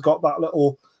that has got that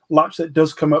little latch that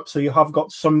does come up, so you have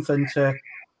got something to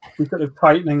sort of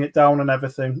tightening it down and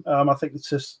everything. I think it's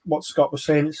just what Scott was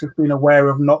saying. It's just being aware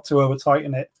of not to over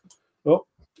tighten it. But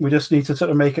we just need to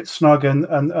sort of make it snug,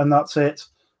 and that's it.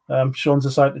 Sean's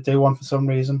decided to do one for some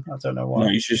reason. I don't know why. No,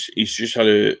 he's just had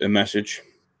a message.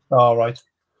 All right.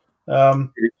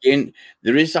 Again,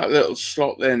 there is that little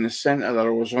slot there in the center that I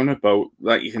was on about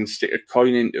that you can stick a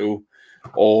coin into,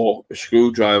 or a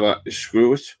screwdriver to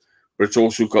screw it. But it's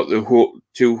also got the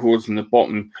two holes in the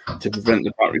bottom to prevent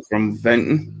the battery from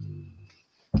venting.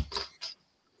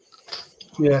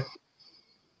 Yeah,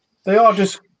 they are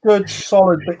just good,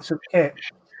 solid bits of kit.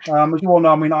 As you all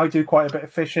know, I mean, I do quite a bit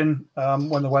of fishing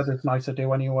when the weather's nice. I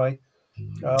do anyway.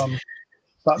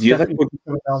 That's definitely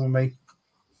coming down with me.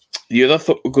 The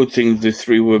other good thing the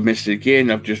three were missing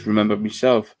again, I've just remembered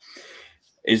myself,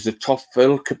 is the top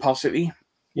fill capacity,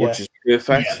 which is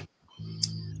perfect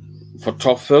for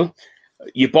top fill.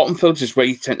 Your bottom fills is where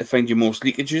you tend to find your most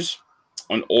leakages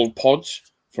on all pods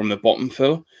from the bottom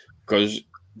fill, because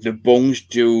the bungs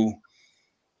do.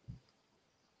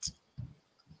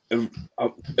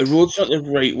 Erode's not the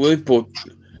right word, but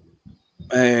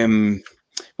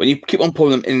when you keep on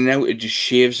pulling them in and out, it just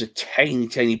shaves a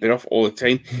tiny bit off all the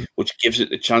time, which gives it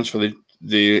the chance for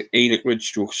the e-liquid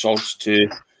stroke salts to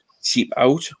seep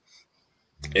out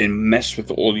and mess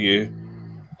with all your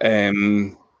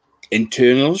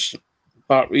internals,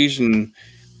 batteries and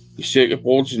your circuit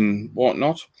boards and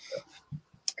whatnot.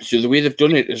 So the way they've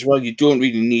done it as well, you don't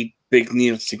really need big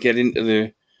nails to get into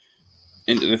the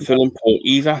filling port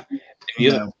either.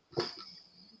 The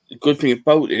good thing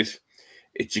about it,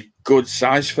 it's a good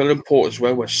size filling port as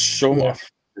well, where so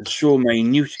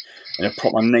minute and a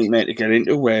proper nightmare to get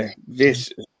into, where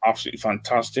this is absolutely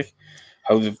fantastic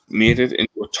how they've made it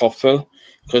into a top fill.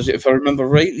 Because if I remember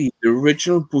rightly, the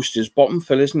original booster's bottom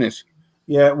fill, isn't it?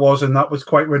 Yeah, it was, and that was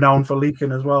quite renowned for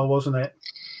leaking as well, wasn't it?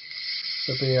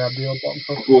 The old bottom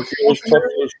fill.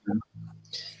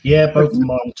 Yeah, both of them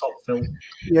are on top fill.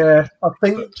 Yeah, I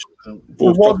think there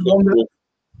was one that.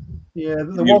 Yeah,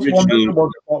 there was one that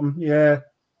was bottom. Yeah,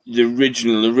 the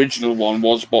original one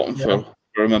was bottom fill. If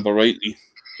I remember rightly.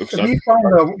 Have you found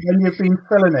though, when you've been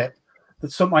filling it,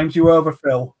 that sometimes you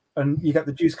overfill and you get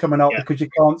the juice coming out because you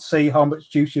can't see how much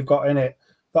juice you've got in it?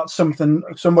 That's something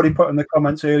somebody put in the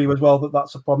comments earlier as well,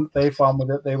 that's a problem they found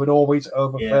with it. They would always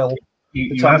overfill.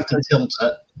 You have to tilt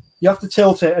it. You have to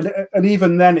tilt it, and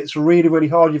even then, it's really, really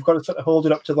hard. You've got to sort of hold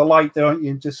it up to the light, don't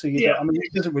you? Just so you don't. I mean,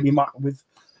 it doesn't really matter with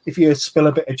if you spill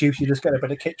a bit of juice, you just get a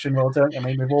bit of kitchen roll, don't you? I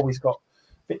mean, we've always got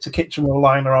bits of kitchen roll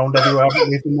lying around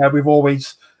everywhere. We've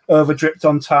always over dripped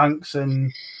on tanks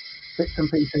and bits and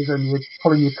pieces, and you're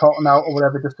pulling your cotton out or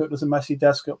whatever, just so it doesn't mess your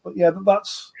desk up. But yeah,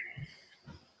 that's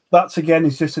again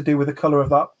is just to do with the color of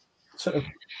that sort of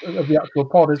the actual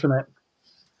pod, isn't it?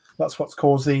 That's what's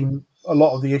causing a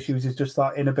lot of the issues, is just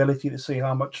that inability to see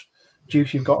how much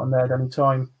juice you've got in there at any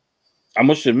time. I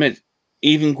must admit,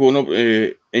 even going up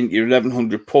into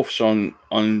 1100 puffs on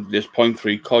this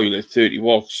 0.3 coil at 30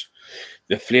 watts,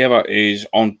 the flavour is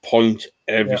on point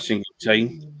every single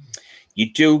time.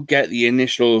 You do get the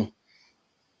initial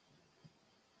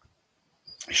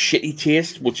shitty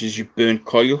taste, which is your burnt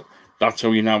coil. That's how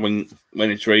you know when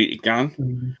it's ready to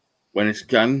gun. When it's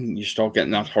gone, you start getting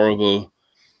that horrible,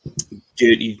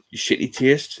 dirty, shitty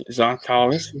taste, as I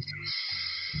call it.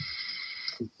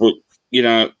 But, you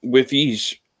know, with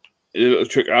these, a little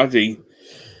trick I do,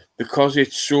 because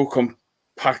it's so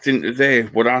compact into there,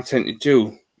 what I tend to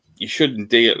do, you shouldn't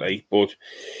do it, like, but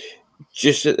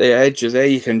just at the edge of there,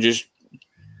 you can just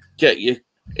get you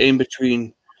in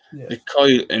between the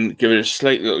coil and give it a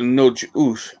slight little nudge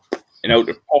out, and out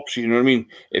it pops, you know what I mean?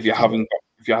 If you haven't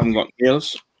got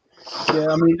nails. Yeah,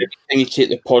 I mean, then you take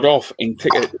the pod off and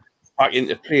click it back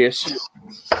into place.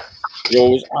 You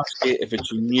always ask it if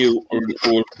it's a new or an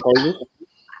old coil,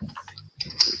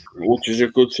 which is a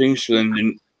good thing. So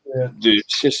then the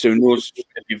system knows if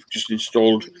you've just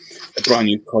installed a brand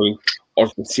new coil or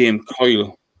the same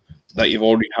coil that you've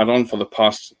already had on for the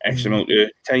past X amount of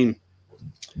time.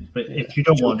 But if you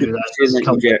don't want to do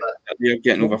that, you're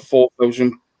getting over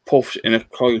 4,000 puffs in a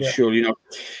coil. Surely, you know,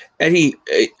 any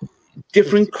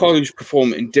different coils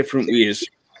perform in different ways.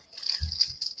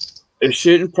 A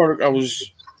certain product I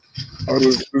was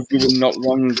reviewing not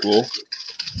long ago,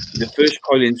 the first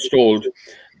coil installed,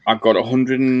 I got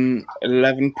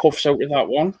 111 puffs out of that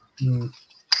one.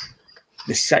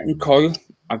 The second coil,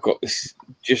 I got this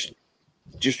just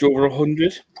over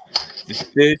 100. The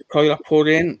third coil I put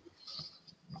in,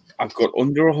 I got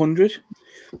under 100.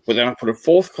 But then I put a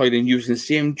fourth coil in using the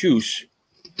same juice.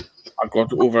 I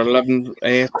got over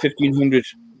 1,500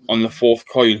 on the fourth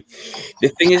coil. The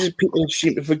thing is, people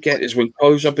seem to forget is when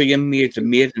coils are being made, they're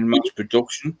made in mass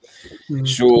production.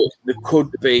 So there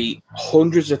could be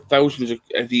hundreds of thousands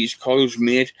of these coils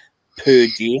made per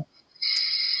day.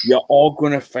 You're all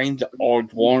going to find the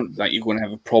odd one that you're going to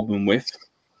have a problem with.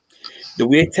 The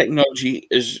way technology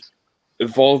is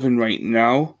evolving right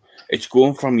now, it's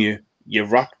going from your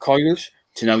wrap coils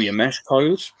to now your mesh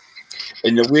coils.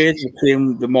 And the way they're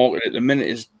playing the market at the minute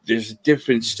is there's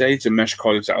different states of mesh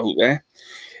coils out there.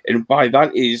 And by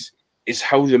that is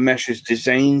how the mesh is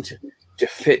designed to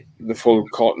fit the full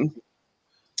cotton.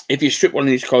 If you strip one of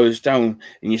these coils down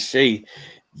and you see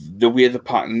the way the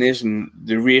pattern is and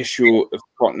the ratio of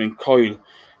cotton and coil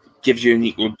gives you an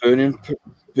equal burning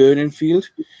field.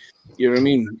 You know what I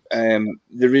mean?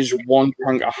 There is one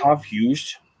tank I have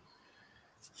used.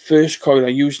 First coil I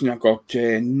used, and I got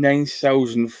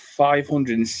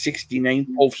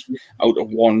 9,569 puffs out of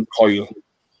one coil.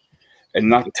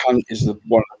 And that tank is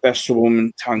one of the best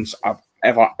supplement tanks I've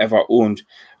ever owned.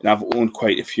 And I've owned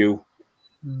quite a few.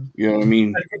 You know what I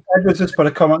mean? Edward's just put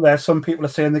a comment there. Some people are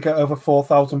saying they get over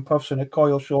 4,000 puffs in a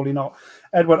coil. Surely not.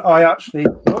 Edward, I actually,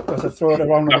 as I throw it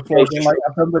around on the floor, like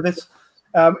I've done with this.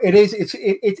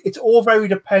 It's all very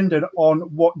dependent on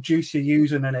what juice you're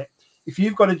using in it. If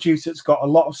you've got a juice that's got a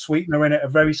lot of sweetener in it, a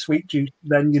very sweet juice,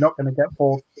 then you're not going to get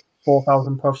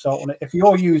 4,000 puffs out on it. If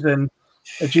you're using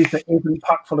a juice that isn't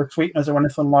packed full of sweeteners or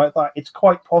anything like that, it's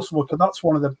quite possible, because that's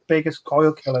one of the biggest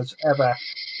coil killers ever,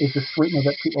 is the sweetener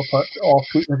that people put, or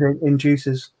sweeteners in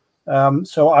juices.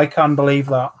 So I can believe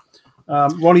that.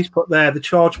 Ronnie's put there, the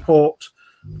charge port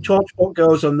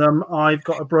goes on them. I've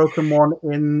got a broken one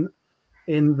in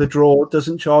the drawer,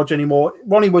 doesn't charge anymore.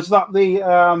 Ronnie, was that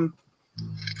the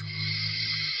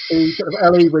sort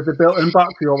of LE with the built-in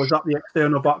battery, or was that the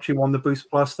external battery one, the Boost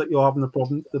Plus, that you're having the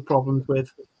problems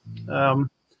with?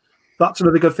 That's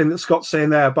another good thing that Scott's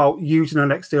saying there about using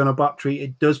an external battery.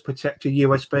 It does protect your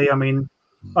USB. I mean,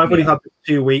 I've only had it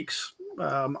 2 weeks.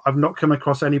 I've not come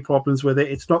across any problems with it.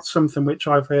 It's not something which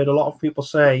I've heard a lot of people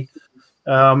say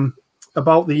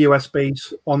about the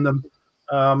USBs on them.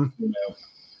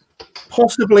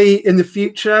 Possibly in the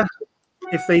future,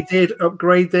 if they did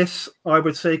upgrade this, I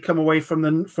would say come away from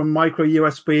micro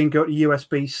USB and go to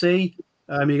USB-C.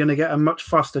 You're going to get a much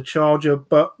faster charger.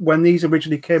 But when these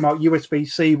originally came out,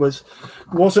 USB-C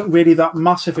wasn't really that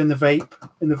massive in the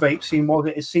vape scene, was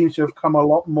it? It seems to have come a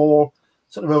lot more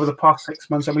sort of over the past 6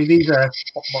 months. I mean, these are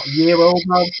about a year old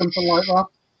now, something like that.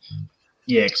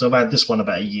 Yeah, because I've had this one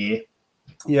about a year.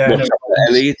 Yeah. What's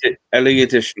LE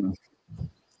edition?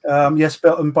 Yes,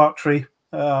 built-in battery.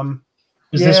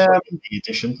 Is this the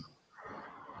edition?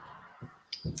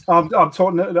 I'm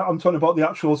talking about the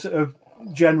actual sort of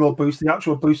general boost, the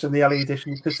actual boost in the LE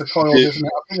edition, because the coil, isn't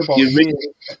it? I think about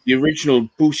the original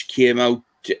boost came out.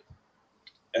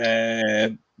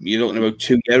 You're looking about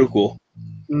 2 years ago.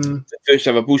 The first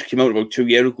ever boost came out about 2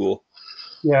 years ago.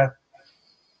 Yeah.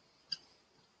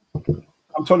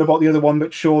 I'm talking about the other one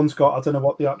that Sean's got. I don't know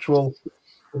what the actual.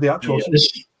 Yeah, this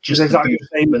is just exactly the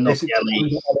same, but not the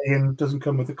LE, and doesn't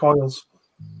come with the coils.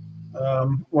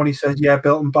 When he says, "Yeah,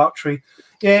 built-in battery,"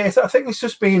 yeah, I think it's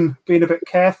just being a bit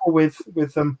careful with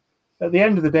them. At the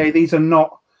end of the day, these are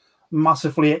not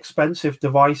massively expensive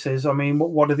devices. I mean,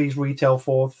 what do these retail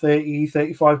for? 30,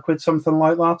 35 quid, something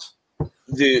like that.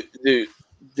 The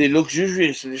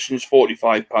luxurious edition is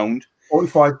 £45.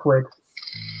 45 quid.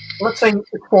 Let's say it's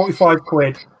 45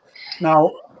 quid.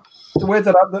 Now, the way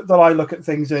that I look at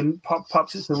things in,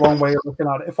 perhaps it's the wrong way of looking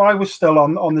at it. If I was still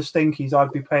on the stinkies,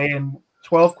 I'd be paying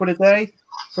 12 quid a day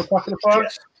for a packet of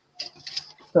bags. Yeah.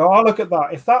 So I look at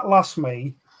that. If that lasts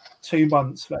me 2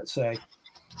 months, let's say,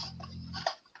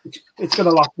 it's going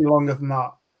to last me longer than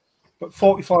that. But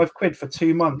 45 quid for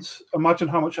 2 months, imagine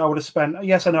how much I would have spent.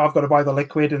 Yes, I know I've got to buy the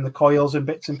liquid and the coils and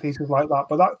bits and pieces like that.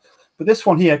 But this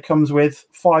one here comes with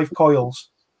 5 coils.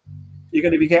 You're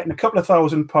going to be getting a couple of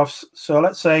thousand puffs. So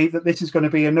let's say that this is going to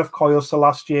be enough coils to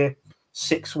last you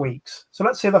 6 weeks. So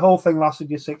let's say the whole thing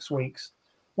lasted you 6 weeks.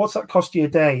 What's that cost you a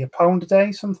day? £1 a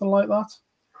day, something like that?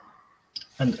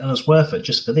 And it's worth it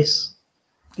just for this.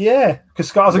 Yeah, because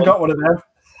Scott hasn't got one of them.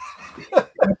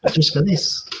 Just for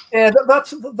this. Yeah,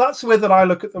 that's the way that I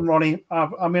look at them, Ronnie.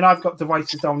 I mean, I've got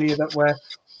devices down here that were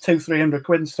 200-300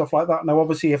 quid and stuff like that. Now,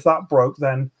 obviously, if that broke,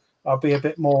 then I'll be a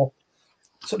bit more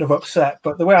sort of upset.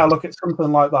 But the way I look at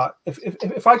something like that,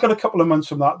 if I got a couple of months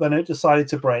from that, then it decided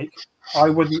to break, I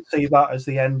wouldn't see that as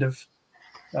the end of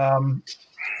the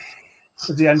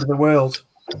world.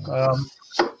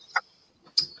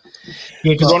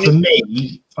 Yeah, because for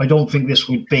me, I don't think this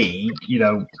would be,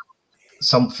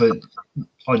 something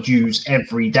I'd use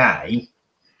every day.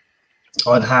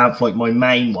 I'd have like my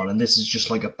main one, and this is just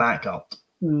like a backup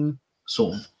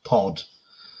sort of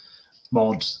mod.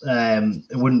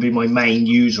 It wouldn't be my main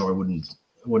user. I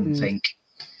wouldn't think.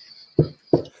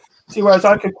 See, whereas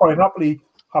I could quite happily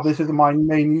have this as my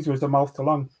main user as a mouth to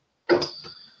lung.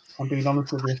 I'm being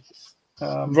honest with you.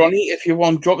 Ronnie, if you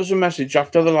want, drop us a message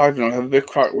after the live, and I'll have a bit of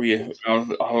crack with you.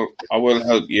 I will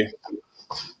help you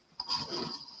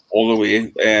all the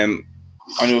way.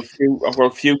 I know I've got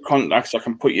a few contacts I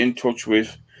can put you in touch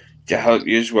with to help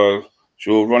you as well.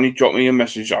 So, Ronnie, drop me a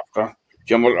message after.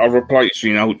 I'll reply to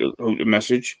you now how to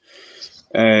message.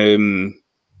 There's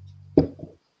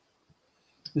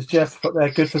Jeff put there,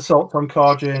 good for salt on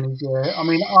car journeys. Yeah, I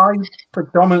mean, I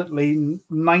predominantly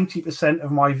 90%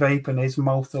 of my vaping is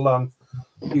mouth to lung,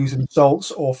 using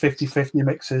salts or 50-50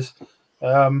 mixes,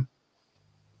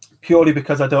 purely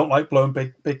because I don't like blowing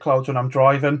big clouds when I'm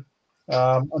driving,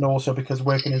 and also because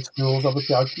working in schools,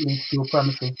 obviously I leave school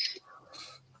premises.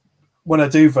 When I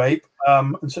do vape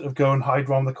and sort of go and hide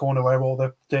around the corner where all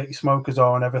the dirty smokers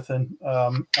are and everything,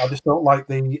 I just don't like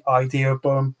the idea of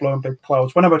blowing big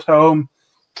clouds. When I'm at home,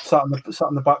 sat in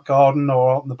the back garden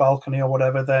or out on the balcony or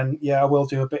whatever, then yeah, I will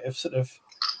do a bit of sort of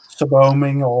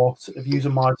sub-ohming or sort of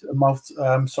using my mouth,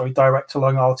 direct to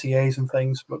lung RTAs and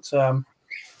things. But I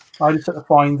just sort of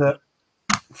find that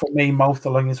for me, mouth to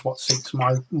lung is what suits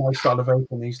my style of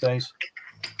vaping these days.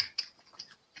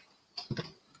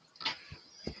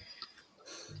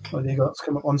 What do you got? It's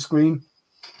come up on screen.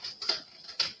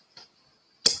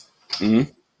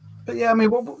 But yeah, I mean,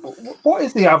 what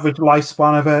is the average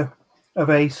lifespan of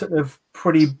a sort of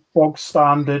pretty bog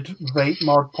standard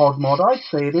vape pod mod? I'd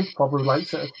say it is probably like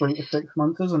sort of 3 to 6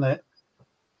 months, isn't it?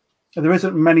 There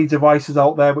isn't many devices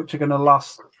out there which are going to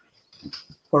last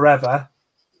forever.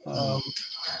 I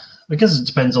guess it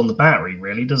depends on the battery,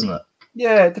 really, doesn't it?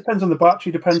 Yeah, it depends on the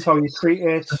battery. Depends how you treat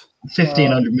it.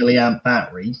 1500 milliamp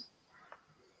battery.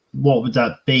 What would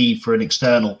that be for an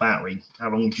external battery? How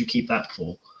long would you keep that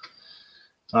for?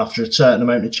 After a certain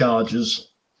amount of charges.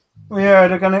 Well, yeah,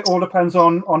 again, it all depends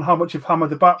on how much you've hammered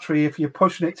the battery. If you're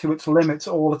pushing it to its limits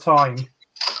all the time,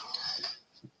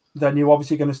 then you're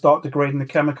obviously going to start degrading the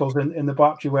chemicals in the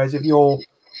battery. Whereas if you're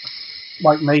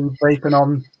like me vaping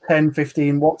on 10,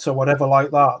 15 watts or whatever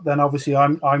like that, then obviously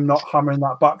I'm not hammering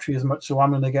that battery as much, so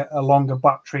I'm going to get a longer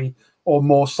battery or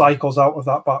more cycles out of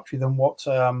that battery than what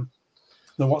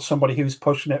somebody who's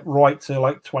pushing it right to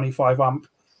like 25 amp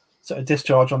sort of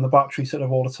discharge on the battery sort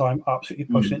of all the time, absolutely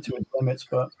pushing it to its limits.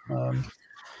 But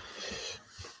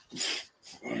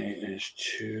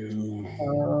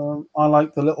I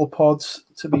like the little pods,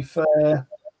 to be fair.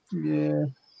 Yeah.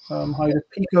 I had a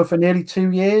Pico for nearly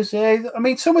 2 years. Yeah, I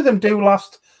mean, some of them do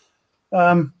last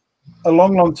a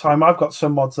long time. I've got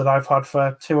some mods that I've had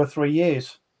for 2 or 3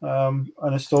 years, and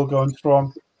are still going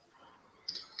strong.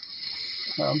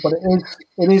 But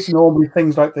it is normally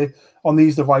things like on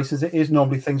these devices. It is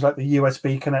normally things like the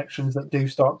USB connections that do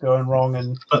start going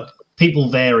wrong. But people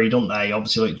vary, don't they?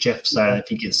 Obviously, like Jeff said,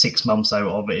 if you get 6 months out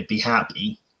of it, it'd be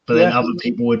happy. But then other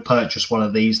people would purchase one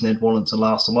of these and they'd want it to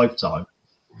last a lifetime.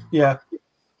 Yeah.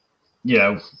 You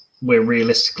know, where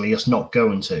realistically it's not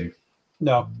going to.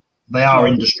 No. They are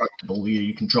indestructible.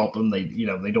 You can drop them. They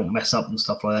don't mess up and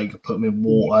stuff like that. You can put them in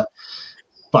water.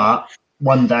 But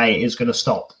one day it is going to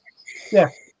stop. Yeah.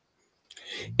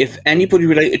 If anybody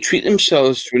would like to treat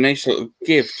themselves to a nice little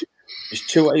gift, there's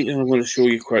 2 items I'm going to show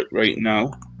you right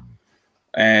now.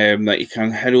 That you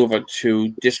can head over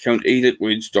to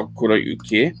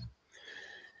discounteliquids.co.uk.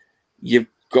 You've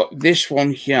got this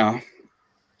one here,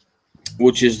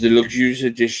 which is the luxurious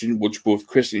edition, which both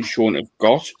Chris and Sean have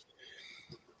got.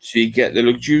 So you get the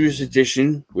luxurious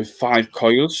edition with 5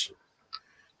 coils,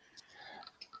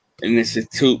 and it's a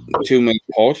 2 mil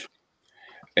pod.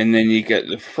 And then you get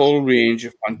the full range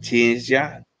of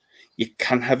Fantasia. You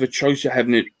can have a choice of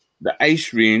having the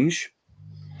ice range,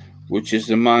 which is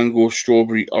the mango,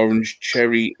 strawberry, orange,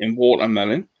 cherry, and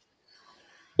watermelon.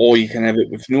 Or you can have it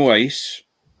with no ice,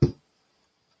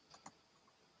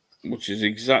 which is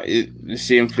exactly the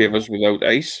same flavours without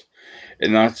ice.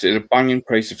 And that's at a banging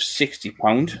price of £60.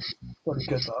 Pretty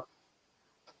good, that.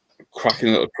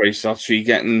 Cracking little price, that. So you're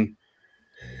getting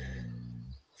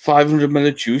 500 ml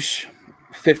of juice,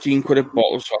 15 quid a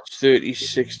bottle, so that's 30,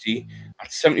 60.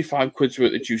 That's 75 quid's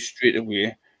worth of juice straight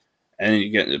away. And then you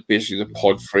get basically the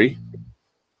pod free.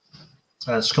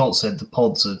 Scott said the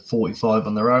pods are 45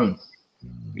 on their own.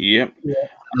 Yep. Yeah.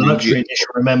 The luxury edition,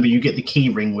 remember, you get the key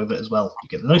ring with it as well. You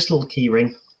get the nice little key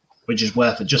ring, which is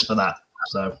worth it just for that.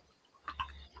 So,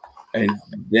 and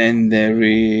then there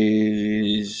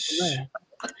is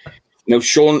now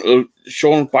Sean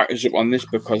back us up on this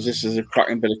because this is a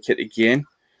cracking bit of kit again,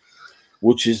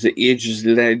 which is the Ages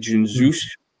Legend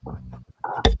Zeus.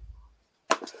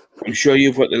 I'm sure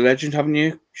you've got the Legend, haven't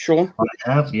you, Sean? I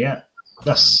have, yeah.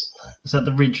 Is that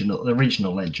the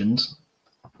original Legend?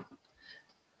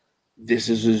 This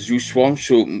is a Zeus one,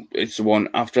 so it's the one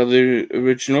after the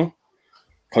original,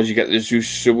 because you get the Zeus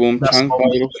Sublime tank.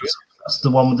 That's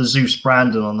the one with the Zeus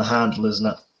branding on the handle, isn't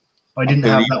it? I didn't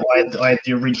have that one. I had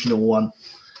the original one,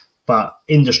 but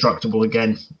indestructible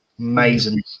again.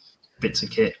 Amazing bits of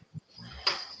kit.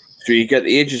 So you get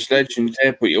the Ages Legend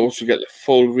there, but you also get the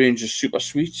full range of super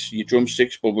sweets, your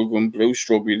drumsticks, bubblegum blue,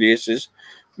 strawberry laces,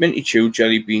 minty chew,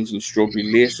 jelly beans, and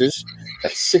strawberry laces.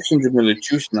 That's 600 ml of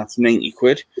juice, and that's 90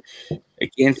 quid.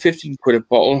 Again, 15 quid a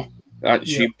bottle. So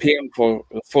you pay them for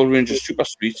the full range of super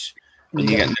sweets, and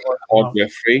you get the hardware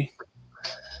free.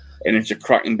 And it's a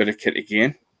cracking bit of kit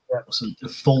again. Yeah, it's a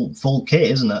full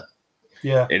kit, isn't it?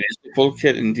 Yeah. It is the full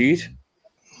kit indeed.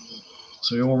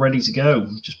 So you're all ready to go.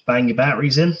 Just bang your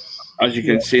batteries in. As you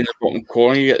can see in the bottom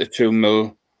corner, you get the 2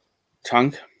 mil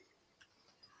tank.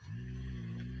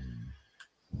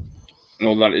 And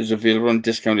all that is available on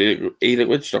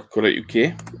discounteliquids.co.uk.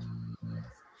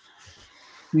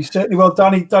 You certainly will,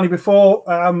 Danny. Before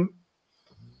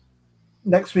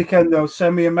next weekend, though,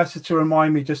 send me a message to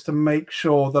remind me just to make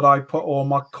sure that I put all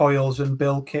my coils and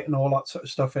build kit and all that sort of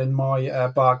stuff in my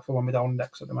bag for when we're down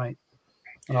next at the mate.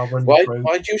 And I'll run you through.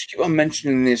 Why do you keep on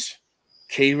mentioning this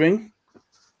key ring?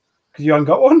 Because you haven't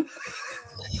got one?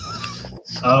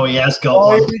 Oh, he has got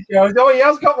one. He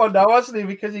has got one now, hasn't he?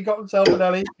 Because he got himself an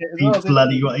LE kit as well.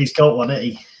 He's got one, hasn't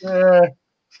he? Yeah.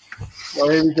 Well,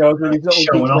 here we go. He's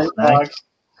showing off now.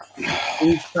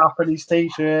 He's tapping his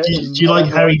t-shirt. Do you like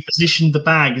how he positioned the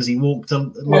bag as he walked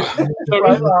on? Oh,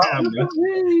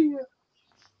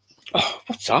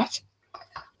 what's that?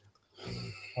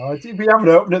 We haven't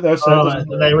opened it though. So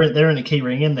they're in a key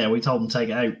ring in there. We told them to take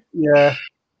it out. Yeah.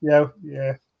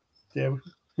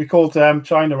 We called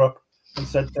China up and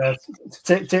said,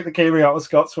 take the key ring out of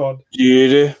Scott's one.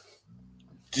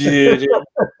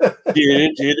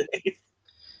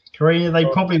 Karina, they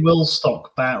probably will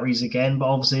stock batteries again, but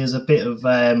obviously there's a bit of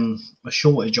a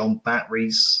shortage on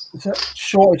batteries. There's a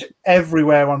shortage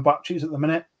everywhere on batteries at the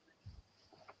minute.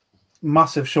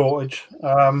 massive shortage.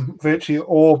 Virtually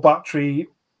all battery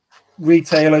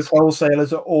retailers,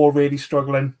 wholesalers are all really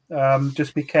struggling.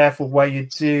 Just be careful where you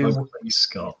do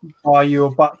buy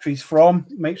your batteries from.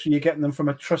 Make sure you're getting them from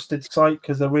a trusted site,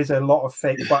 because there is a lot of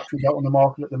fake batteries out on the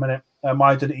market at the minute.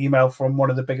 I did an email from one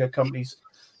of the bigger companies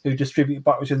who distribute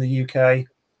batteries in the UK,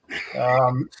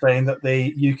 saying that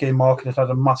the UK market has had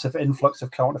a massive influx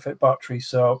of counterfeit batteries.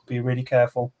 So be really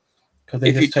careful, because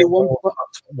they just take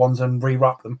ones and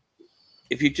rewrap them.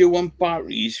 If you do want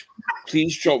batteries,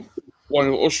 please drop one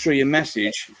of us through your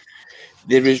message.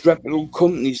 There is reputable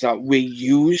companies that we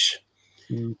use.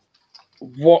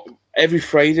 What every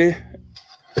Friday,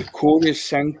 the code is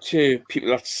sent to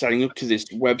people that sign up to this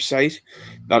website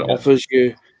that offers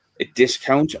you a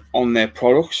discount on their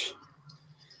products.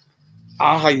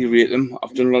 I highly rate them.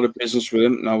 I've done a lot of business with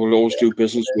them, and I will always do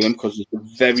business with them because it's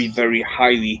a very, very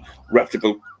highly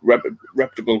reputable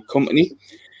company.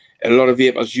 A lot of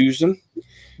vapers use them.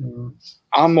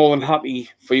 I'm more than happy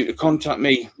for you to contact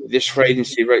me this Friday and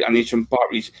say, right, I need some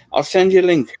batteries. I'll send you a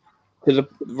link to the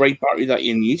right battery that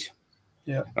you need.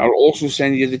 Yeah. I'll also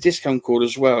send you the discount code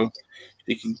as well.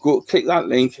 You can go click that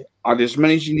link, add as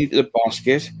many as you need to the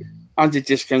basket, and the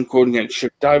discount code, and get it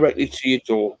shipped directly to your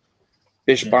door.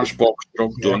 Bish bash box,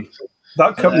 job done.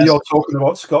 That company you're talking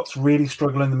about, Scott's really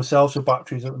struggling themselves with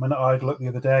batteries at the minute. I had a look the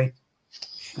other day.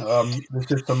 There's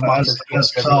just a massive.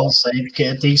 As Carl said,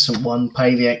 get a decent one,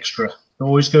 pay the extra.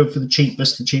 Always go for the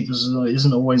cheapest. The cheapest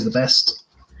isn't always the best.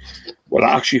 Well,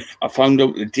 actually, I found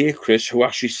out today, Chris, who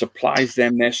actually supplies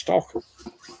them their stock.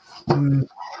 And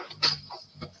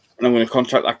I'm going to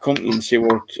contact that company and see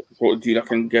what deal I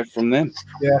can get from them.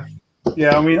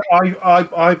 Yeah. I mean,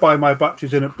 I buy my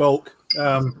batteries in at bulk,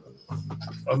 and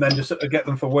then just get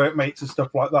them for workmates and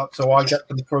stuff like that. So I get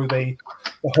them through the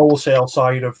wholesale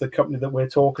side of the company that we're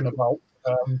talking about.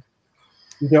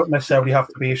 You don't necessarily have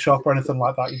to be a shop or anything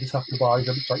like that. You just have to buy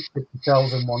them. It's like 50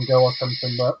 cells in one go or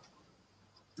something. But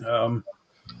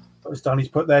as Danny's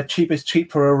put there, cheap is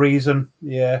cheap for a reason.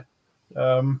 Yeah.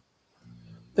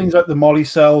 Things like the Molly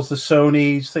cells, the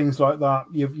Sonys, things like that,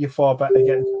 you're far better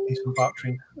getting a decent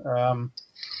battery.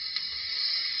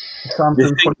 The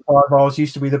Samsung 25 hours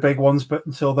used to be the big ones, but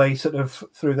until they sort of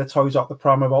threw their toes out the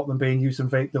pram about them being used in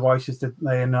vape devices, didn't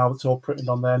they? And now it's all printed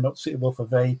on there, not suitable for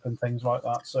vape and things like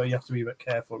that. So you have to be a bit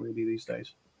careful, really, these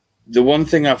days. The one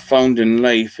thing I've found in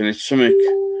life, and it's something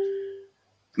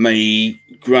my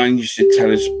gran used to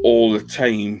tell us all the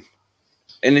time,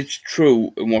 and it's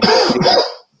true in what you say.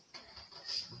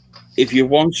 If you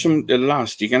want something to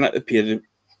last, you're gonna have to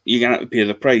pay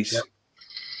the price. Yep.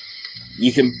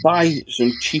 You can buy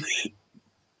some cheap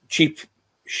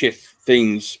shit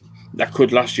things that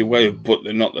could last you well, but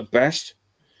they're not the best.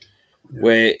 Yep.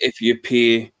 Where if you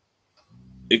pay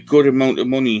a good amount of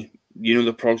money, you know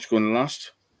the product's going to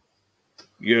last.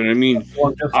 You know what I mean?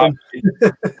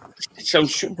 It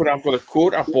sounds stupid, but I've got a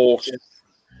quote I bought.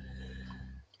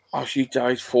 She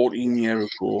died 14 years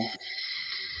ago.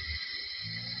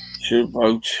 So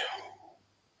about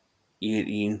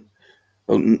 18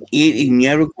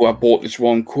 years ago, I bought this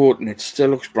one coat, and it still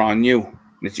looks brand new. And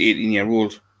it's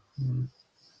 18-year-old.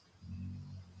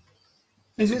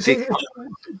 It's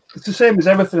the same as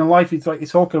everything in life. It's like you're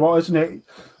talking about, isn't it?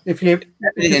 If you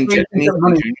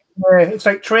it's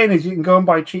like trainers. You can go and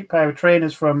buy a cheap pair of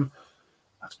trainers from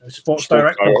Sports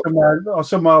Direct or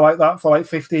somewhere like that for like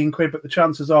 15 quid. But the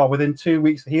chances are, within 2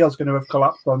 weeks, the heel's going to have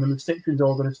collapsed on them, and the stitching's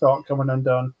all going to start coming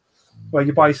undone. Where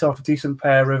you buy yourself a decent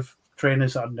pair of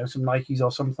trainers, I don't know, some Nikes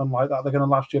or something like that, they're going to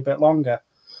last you a bit longer.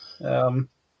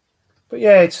 But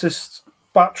yeah, it's just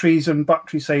batteries and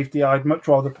battery safety. I'd much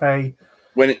rather pay.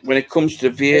 When it comes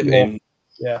to vaping,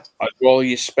 I'd rather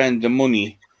you spend the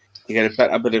money to get a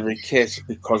better bit of a kit,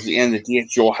 because at the end of the day,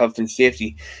 it's your health and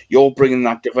safety. You're bringing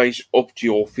that device up to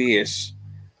your face,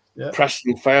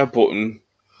 pressing the fire button.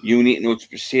 You need to know to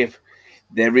be safe.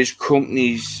 There is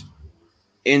companies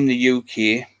in the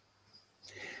UK,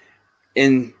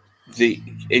 in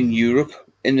Europe,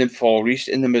 in the Far East,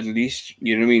 in the Middle East,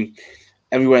 you know what I mean?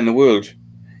 Everywhere in the world,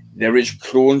 there is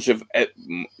clones of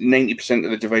 90%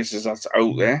 of the devices that's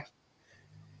out there.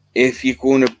 If you're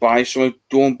going to buy something,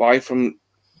 don't buy from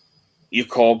your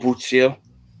car boot sale.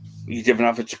 You don't know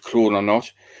if it's a clone or not.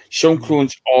 Some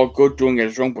clones are good, don't get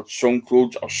us wrong, but some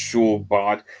clones are so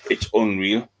bad, it's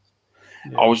unreal.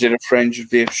 Yeah. I was at a friend's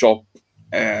vape shop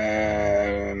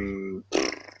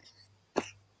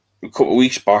a couple of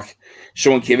weeks back.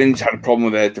 Someone came in and had a problem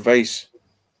with their device.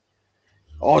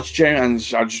 Oh, it's genuine.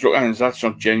 And I just looked at it and that's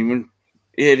not genuine.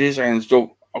 Yeah, it is. And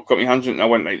I've got my hands on it and I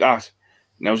went like that.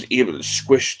 And I was able to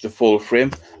squish the full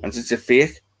frame. And it's a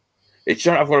fake. It's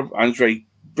not, I've got hands right.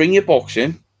 Bring your box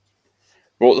in.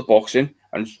 brought the box in,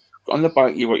 and on the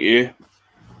back you got your,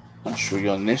 I'll show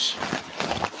you on this.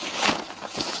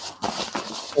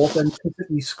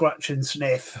 Authenticity scratch and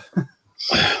sniff.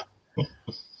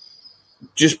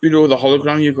 Just below the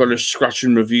hologram, you've got a scratch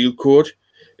and reveal code.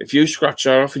 If you scratch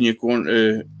that off and you're going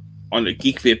to on the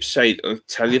Geek Vape site, it'll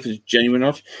tell you if it's genuine or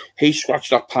not. He scratched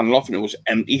that panel off and it was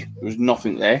empty. There was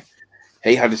nothing there.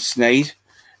 He had a snide,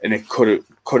 and it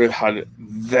could have had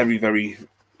very, very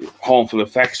harmful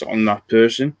effects on that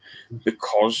person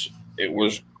because it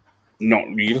was not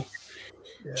real.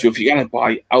 Yeah. So if you're going to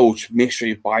buy out, make sure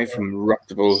you buy from a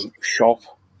reputable shop.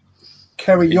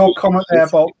 Kerry, your comment there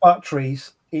about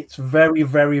batteries, it's very,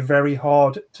 very, very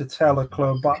hard to tell a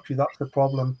clone battery. That's the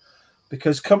problem,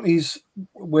 because companies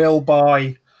will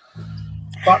buy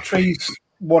batteries,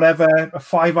 whatever, a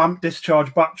 5-amp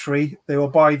discharge battery. They will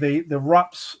buy the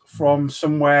wraps from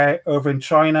somewhere over in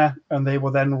China, and they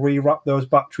will then rewrap those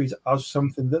batteries as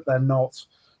something that they're not.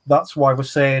 That's why we're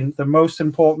saying the most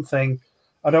important thing,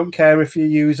 I don't care if you're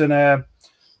using a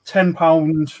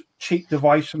 £10 cheap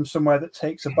device from somewhere that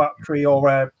takes a battery or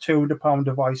a £200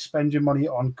 device, spend your money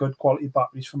on good quality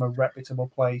batteries from a reputable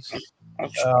place.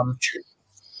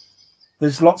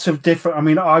 There's lots of different, I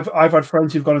mean, I've had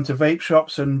friends who've gone into vape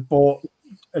shops and bought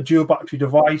a dual battery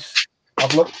device.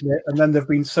 I've looked at it, and then they've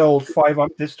been sold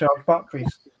 5-amp discharge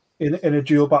batteries in a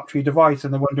dual battery device,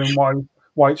 and they're wondering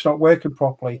why it's not working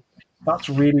properly. That's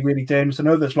really, really dangerous. I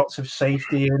know there's lots of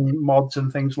safety and mods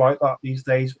and things like that these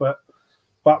days, but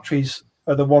batteries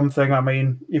are the one thing. I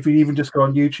mean, if you even just go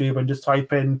on YouTube and just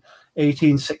type in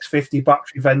 18650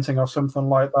 battery venting or something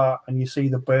like that, and you see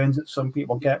the burns that some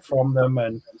people get from them,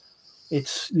 and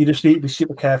you just need to be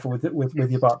super careful with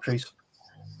your batteries.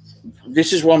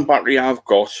 This is one battery I've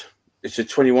got. It's a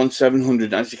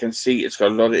 21700. As you can see, it's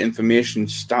got a lot of information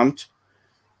stamped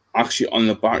actually on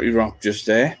the battery wrap just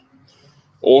there.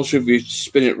 Also, if you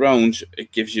spin it round,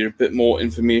 it gives you a bit more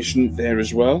information there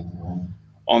as well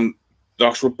on the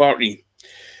actual battery.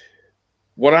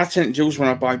 What I tend to do is when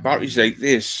I buy batteries like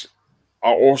this, I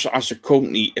also ask a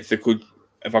company if I could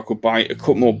buy a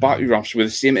couple more battery wraps with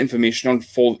the same information on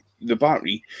for the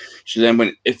battery. So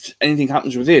then if anything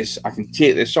happens with this, I can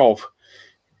take this off,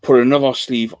 put another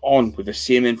sleeve on with the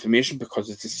same information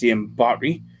because it's the same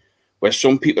battery. Where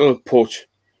some people have put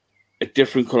a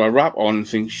different color wrap on and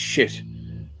think, shit,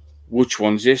 which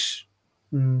one's this?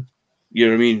 You know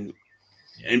what I mean?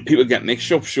 And people get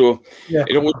mixed up. So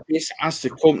it always asks the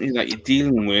company that you're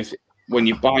dealing with, when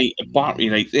you buy a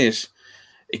battery like this,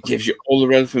 it gives you all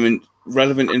the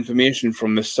relevant information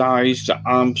from the size, the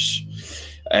amps,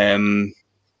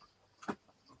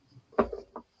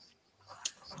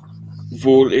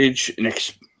 voltage, and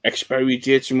expiry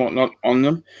dates and whatnot on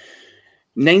them.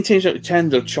 9 times out of 10,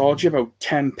 they'll charge you about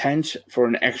 10 pence for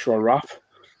an extra wrap.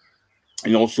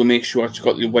 And also make sure it's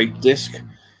got the white disc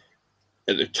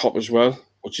at the top as well,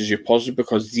 which is your positive,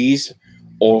 because these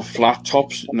are flat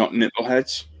tops, not nipple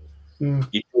heads.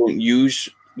 You don't use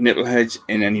nipple heads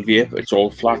in any vape. It's all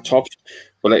flat tops.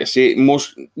 But like I say,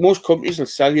 most companies will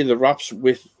sell you the wraps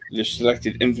with the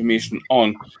selected information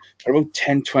on for about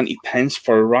 10-20 pence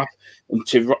for a wrap. And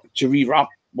to rewrap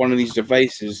one of these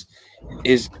devices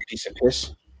is a piece of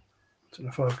piss. I don't know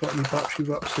if I've got any battery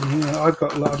wraps in here. I've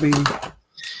got,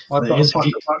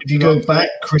 if you go back,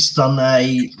 Chris done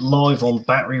a live on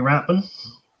battery wrapping.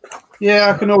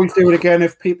 Yeah, I can always do it again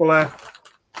if people are.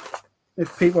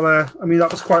 I mean,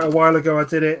 that was quite a while ago I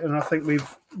did it, and I think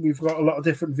we've got a lot of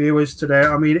different viewers today.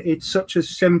 I mean, it's such a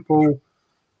simple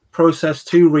process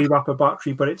to rewrap a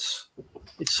battery, but it's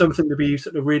something to be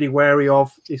sort of really wary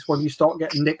of. Is when you start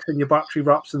getting nicks in your battery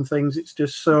wraps and things, it's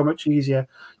just so much easier.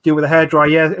 Do it with a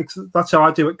hairdryer. Yeah, that's how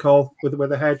I do it, Cole. With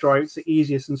a hairdryer, it's the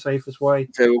easiest and safest way.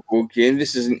 So again,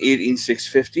 this is an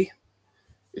 18650.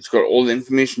 It's got all the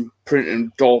information printed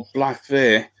in dark black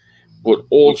there, but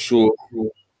also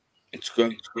it's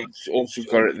also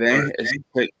got it there as a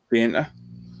quick painter.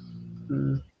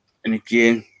 And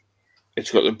again,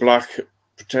 it's got the black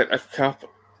protector cap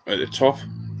at the top.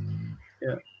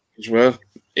 Yeah, as well.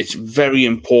 It's very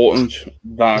important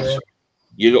that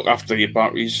you look after your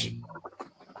batteries.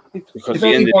 Because if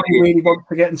anybody really wants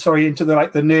to get into the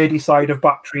nerdy side of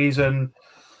batteries and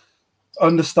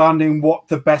understanding what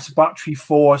the best battery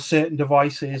for certain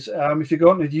devices, if you go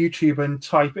onto YouTube and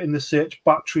type in the search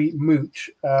battery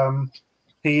mooch,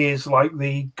 he is like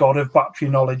the god of battery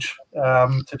knowledge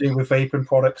to do with vaping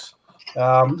products.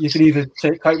 You can either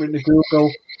type it into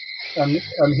Google and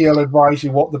he'll advise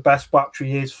you what the best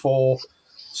battery is for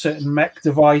certain mech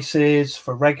devices,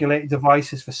 for regulated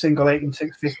devices, for single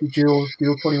 18650, dual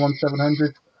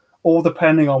 21700, all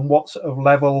depending on what sort of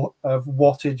level of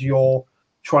wattage your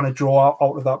trying to draw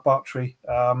out of that battery.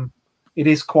 It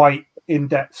is quite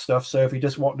in-depth stuff. So if you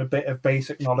just want a bit of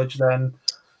basic knowledge, then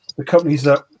the companies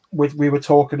that we were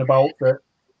talking about that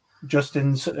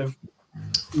Justin sort of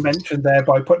mentioned there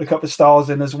by putting a couple of stars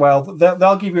in as well,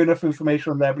 they'll give you enough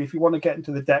information on there. But if you want to get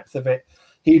into the depth of it,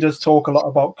 he does talk a lot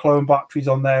about clone batteries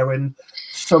on there in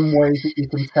some ways that you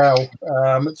can tell.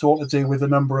 It's all to do with the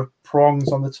number of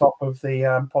prongs on the top of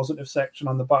the positive section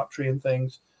on the battery and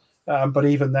things. But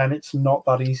even then, it's not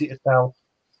that easy to tell.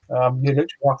 You literally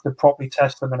have to properly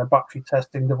test them in a battery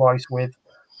testing device with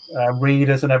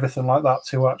readers and everything like that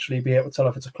to actually be able to tell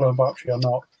if it's a clone battery or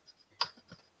not.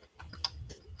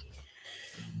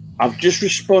 I've just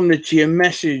responded to your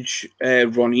message,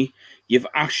 Ronnie. You've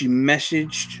actually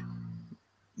messaged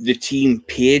the team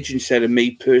page instead of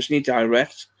me personally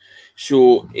direct.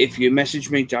 So if you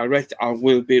message me direct, I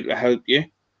will be able to help you.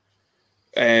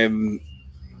 I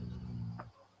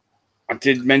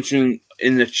did mention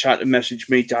in the chat to message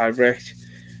me direct.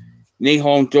 No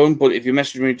harm done, but if you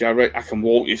message me direct, I can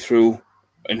walk you through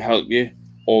and help you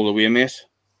all the way, mate.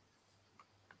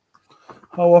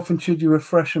 How often should you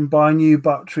refresh and buy new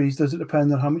batteries? Does it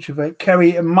depend on how much you vape?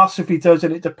 Kerry, it massively does,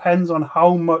 and it depends on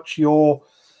how much you're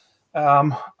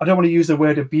I don't want to use the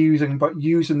word abusing, but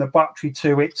using the battery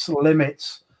to its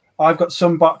limits. I've got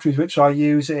some batteries which I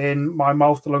use in my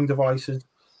mouth-to-lung devices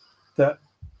that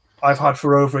I've had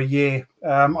for over a year.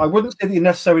 I wouldn't say that you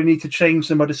necessarily need to change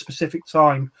them at a specific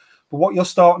time, but what you'll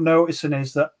start noticing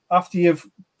is that after you've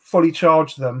fully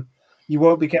charged them, you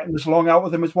won't be getting as long out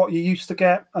of them as what you used to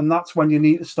get, and that's when you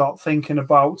need to start thinking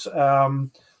about sort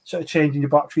of changing your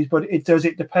batteries. But it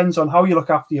depends on how you look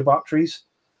after your batteries.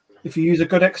 If you use a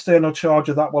good external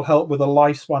charger, that will help with the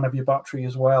lifespan of your battery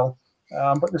as well.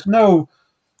 But there's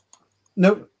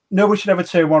nobody should ever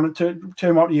turn around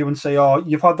to you and say, "Oh,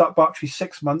 you've had that battery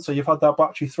 6 months, or you've had that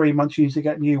battery 3 months. You need to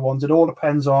get new ones." It all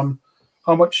depends on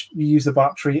how much you use the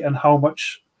battery and how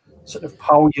much sort of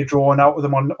power you're drawing out of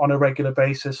them on a regular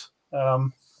basis.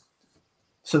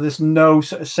 So there's no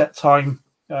sort of set time.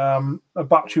 A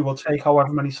battery will take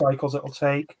however many cycles it will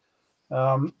take.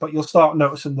 But you'll start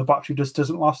noticing the battery just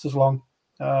doesn't last as long.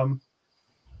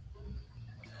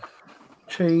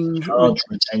 Change charge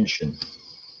retention.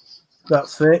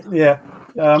 That's it. Yeah.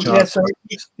 So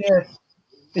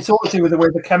it's all to do with the way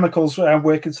the chemicals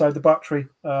work inside the battery.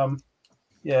 So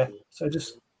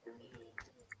just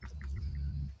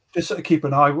sort of keep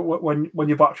an eye when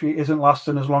your battery isn't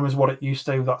lasting as long as what it used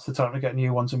to. That's the time to get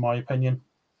new ones, in my opinion.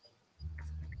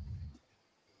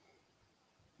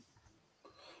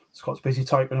 Scott's busy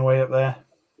typing away up there.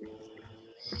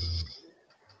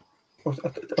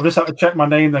 I've just had to check my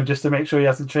name then just to make sure he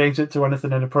hasn't changed it to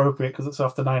anything inappropriate because it's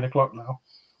after 9 o'clock now.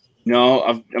 No,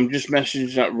 I'm just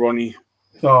messaging that Ronnie.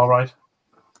 Oh, all right.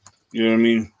 You know what I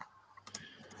mean?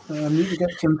 Need to get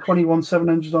some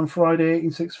 21-700s on Friday,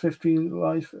 18650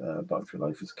 life. Battery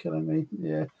life is killing me.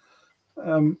 Yeah.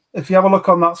 If you have a look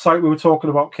on that site we were talking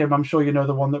about, Kim, I'm sure you know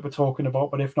the one that we're talking about,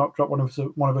 but if not, drop one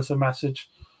of us a message.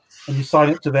 And you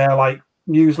sign up to their like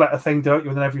newsletter thing, don't you?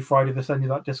 And then every Friday they send you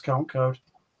that discount code.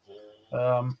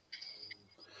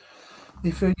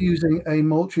 If you're using a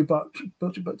multi-battery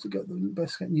to get them,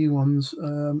 best get new ones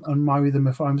and marry them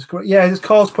if I'm correct. Yeah, as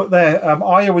Carl's put there,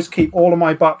 I always keep all of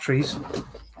my batteries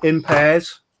in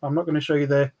pairs. I'm not going to show you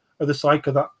the other side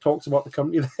because that talks about the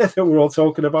company that we're all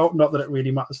talking about. Not that it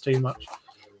really matters too much.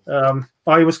 I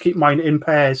always keep mine in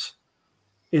pairs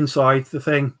inside the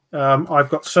thing. I've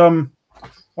got some.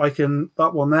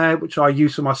 That one there, which I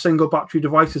use for my single battery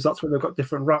devices. That's where they've got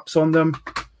different wraps on them.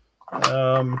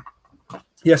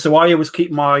 So I always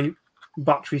keep my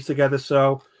batteries together.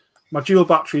 So my dual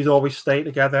batteries always stay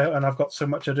together, and I've got so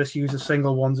much I just use the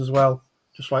single ones as well,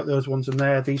 just like those ones in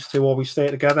there. These two always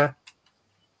stay together.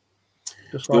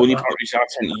 Just the only batteries I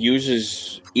tend to use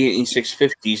is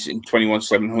 18650s and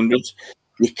 21700s.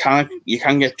 You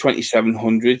can get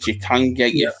 2700s. You can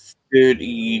get your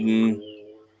 13360s.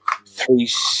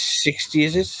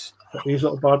 Is it? These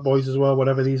little bad boys as well,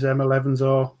 whatever these M11s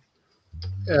are.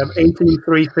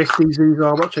 18350s these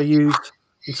are, which I use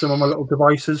in some of my little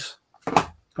devices.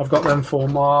 I've got them for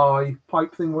my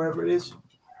pipe thing, wherever it is.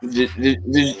 There's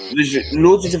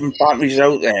loads of different batteries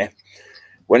out there.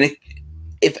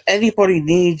 If anybody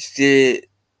needs a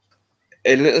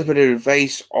little bit of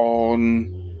advice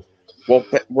on what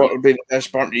would be the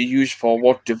best battery to use for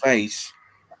what device,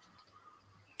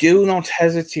 do not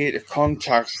hesitate to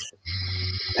contact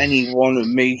any one of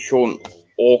me, Sean,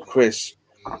 or Chris.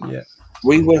 Yeah.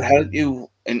 We will help you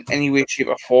in any way, shape,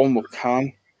 or form we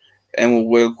can, and we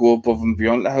will go above and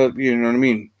beyond to help you. You know what I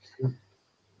mean?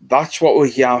 That's what we're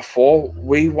here for.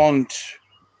 We want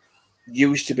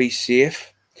you to be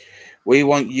safe. We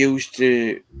want you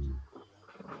to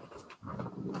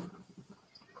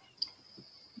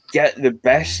get the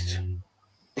best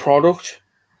product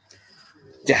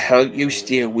to help you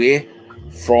stay away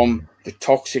from the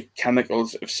toxic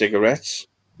chemicals of cigarettes.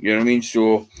 You know what I mean?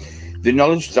 So the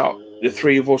knowledge that the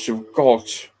three of us have got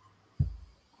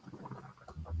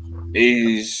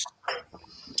is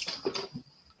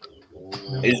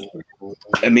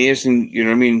amazing. You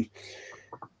know what I mean?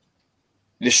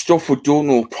 The stuff we don't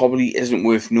know probably isn't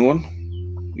worth knowing.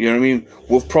 You know what I mean?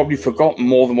 We've probably forgotten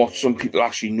more than what some people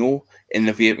actually know in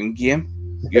the vaping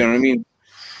game. You know what I mean?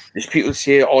 There's people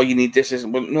say, "Oh, you need this."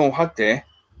 Well, no, had there.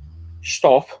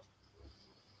 Stop.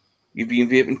 You've been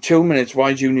vaping 2 minutes.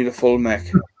 Why do you need a full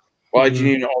mech? Why do you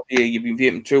need an all day? You've been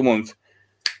vaping 2 months.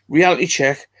 Reality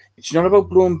check. It's not about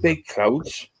blowing big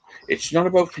clouds. It's not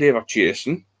about flavour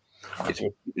chasing. It's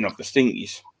about keeping up the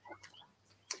stinkies.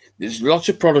 There's lots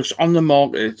of products on the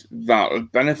market that will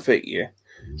benefit you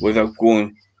without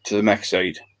going to the mech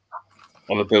side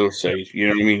or the build side. You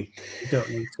know what I mean? You don't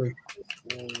need to.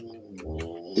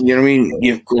 You know what I mean?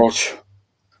 You've got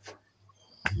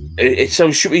it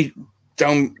should be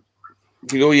down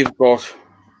below. You've got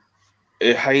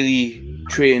a highly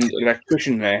trained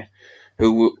electrician there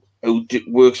who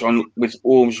works on with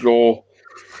Ohm's law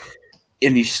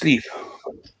in his sleep.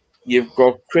 You've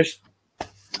got Chris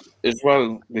as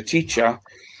well, the teacher,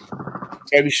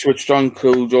 very switched on,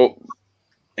 clued up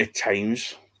at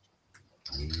times.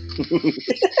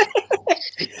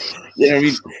 You know what I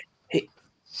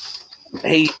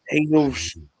mean? He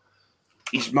loves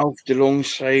his mouth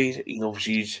alongside. He loves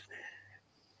his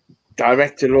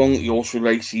direct along. He also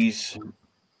likes his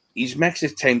mix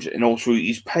at times and also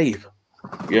his pipe.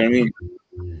 You know what I mean?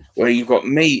 Where you've got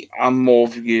me, I'm more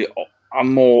RDA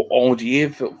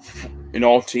and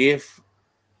RTA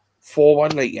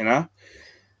forward, like, you know.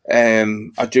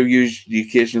 I do use the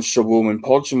occasional sub-ohm and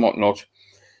pods and whatnot.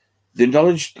 The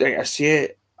knowledge, like I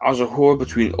say, as a whole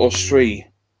between us three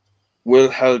will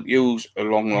help you a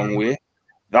long, long way.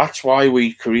 That's why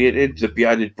we created the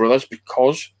Bearded Brothers,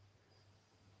 because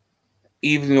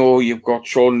even though you've got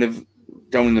Sean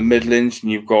down in the Midlands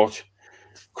and you've got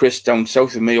Chris down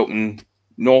south of me up in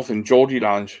north in Geordie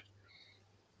land,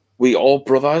 we all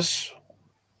brothers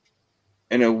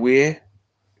in a way.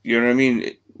 You know what I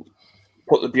mean?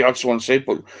 Put the Beards on side,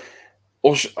 but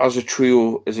us as a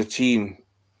trio, as a team,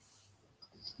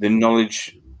 the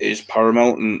knowledge is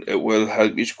paramount, and it will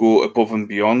help you go above and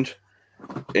beyond,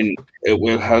 and it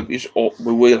will help you.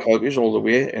 We will help you all the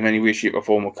way in any way, shape, or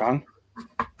form we can.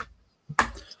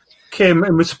 Kim,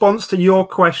 in response to your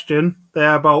question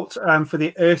there about for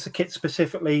the Ursa kit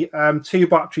specifically, 2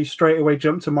 batteries straight away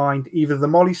jump to mind: either the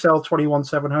Molicel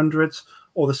 21700s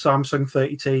or the Samsung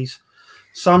 30Ts.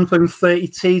 Samsung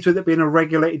 30Ts, with it being a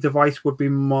regulated device, would be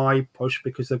my push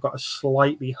because they've got a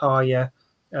slightly higher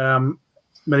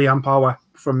milliamp hour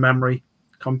from memory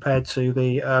compared to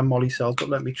the Molicel. But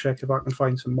let me check if I can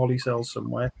find some Molicels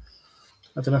somewhere.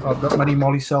 I don't know if I've got many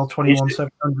Molicel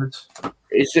 21700s.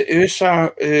 Is it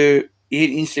Ursa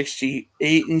 18650,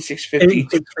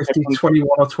 18650, 21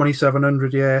 or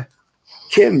 2700? Yeah.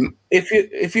 Kim,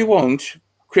 if you want,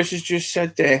 Chris has just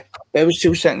said there. There was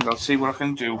 2 seconds. I'll see what I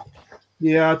can do.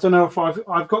 Yeah, I don't know if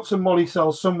I've got some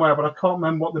Molicels somewhere, but I can't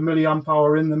remember what the milliamp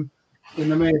hour in them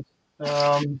is.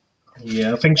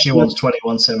 Yeah, I think she wants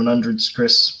 21700s,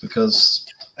 Chris, because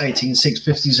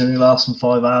 18650s only last them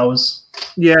 5 hours.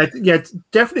 Yeah,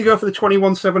 definitely go for the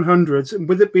 21700s. And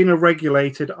with it being a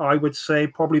regulated, I would say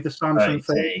probably the Samsung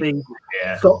 30.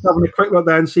 Yeah. Stop having a quick look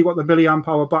there and see what the milliamp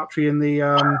hour battery in the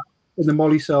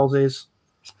Molicels is.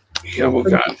 Yeah, we'll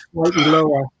get slightly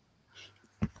lower.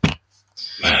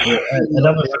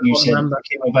 Another thing you said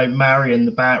about marrying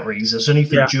the batteries, it's only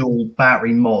for dual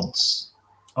battery mods.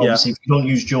 Obviously, if you don't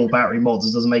use dual battery mods,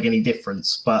 it doesn't make any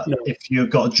difference. But if you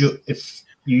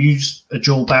use a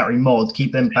dual battery mod,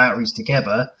 keep them batteries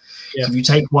together. So if you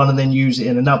take one and then use it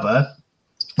in another,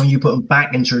 when you put them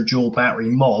back into a dual battery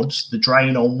mod, the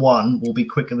drain on one will be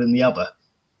quicker than the other.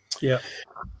 Yeah.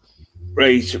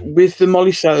 Right. With the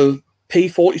Molicel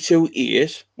P42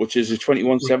 ears, which is a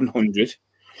 21700,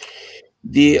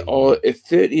 they are a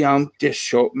 30 amp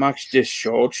max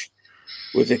discharge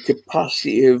with a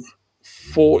capacity of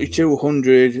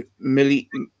 4200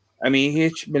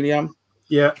 milliamp.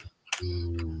 Yeah.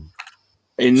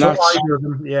 And so that's either of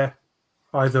them, either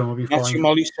of them will be fine. That's your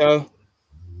Molicel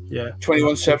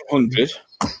 21700.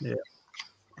 Yeah.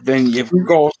 Then you've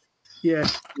got the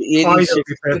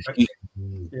 18650.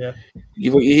 Yeah.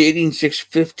 You've got your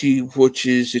 18650, which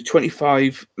is a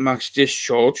 25 max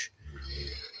discharge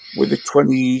with a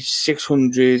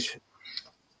 2600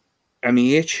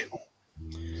 mAh.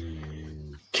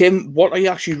 Kim, what are you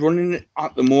actually running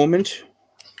at the moment?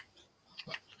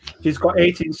 She's got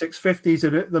 18650s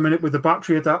in it at the minute with the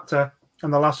battery adapter,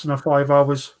 and they're lasting her 5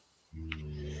 hours.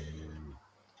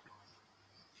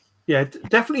 Yeah,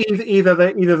 definitely either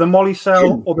the Molly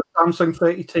cell or the Samsung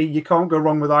 30T. You can't go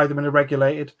wrong with either in a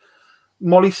regulated.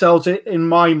 Molly cells, in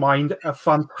my mind, are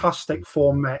fantastic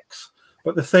for mechs,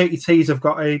 but the 30Ts have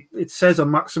got it says a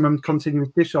maximum continuous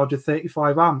discharge of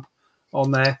 35 amp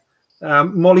on there.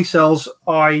 Molly cells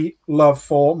I love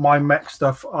for my mech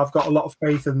stuff. I've got a lot of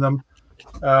faith in them.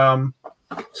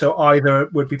 So either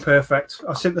would be perfect.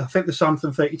 I think the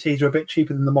Samsung 30Ts are a bit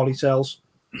cheaper than the Molly cells.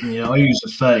 Yeah, I use a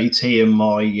 30T in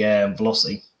my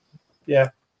Velocity. Yeah,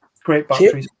 great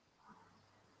batteries.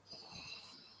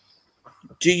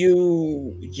 Do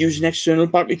you use an external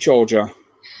battery charger?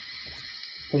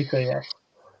 PPS.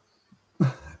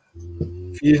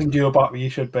 If you're using dual battery, you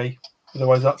should be.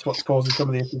 Otherwise, that's what's causing some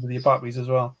of the issues with your batteries as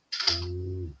well.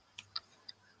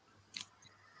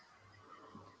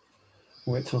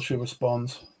 Wait till she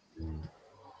responds.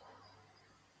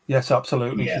 Yes,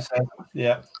 absolutely. Yeah. She said,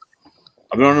 "Yeah."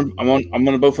 I'm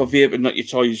on both for Vape and not your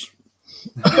toys.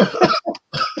 That's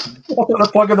what the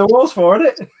plug in the walls for,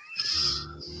 isn't it?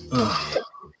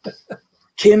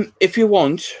 Kim, if you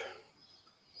want,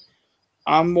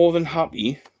 I'm more than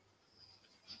happy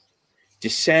to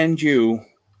send you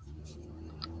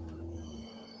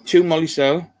 2 Molly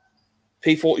cell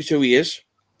P42 ears,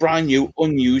 brand new,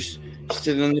 unused,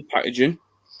 still in the packaging.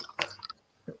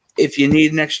 If you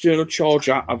need an external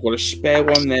charger, I've got a spare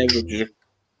one there, which is a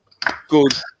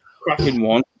good, cracking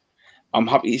one. I'm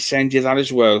happy to send you that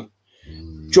as well.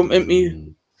 Jump in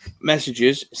me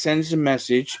messages, send us a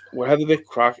message, whatever they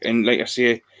crack, and like I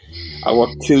say, I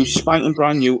got 2 spanking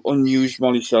brand new, unused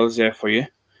Molly cells there for you,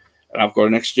 and I've got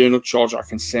an external charger I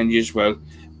can send you as well,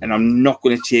 and I'm not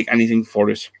going to take anything for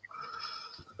it.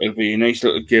 It'll be a nice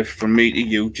little gift from me to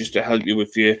you, just to help you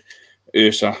with your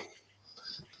Ursa.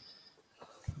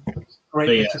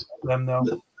 Great to them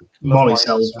though. Molly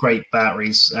cells, great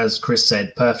batteries, as Chris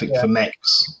said, perfect for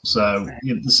mechs. So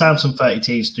the Samsung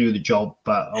 30Ts do the job,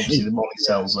 but obviously the Molly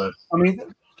cells are. I mean,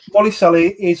 Molly cell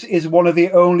is one of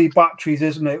the only batteries,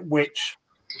 isn't it, which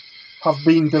have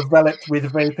been developed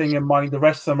with vaping in mind. The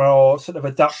rest of them are sort of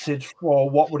adapted for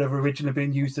what would have originally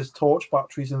been used as torch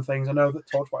batteries and things. I know that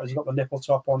torch batteries have got the nipple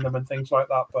top on them and things like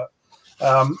that, but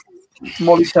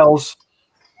Molly cells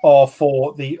are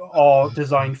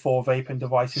designed for vaping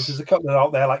devices. There's a couple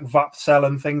out there like Vape cell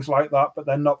and things like that, but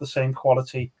they're not the same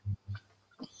quality.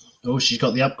 Oh, she's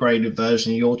got the upgraded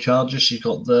version of your charger. She's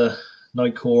got the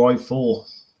Core i4.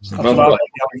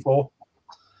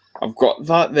 I've got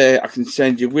that there. I can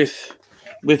send you with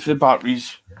the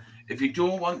batteries. If you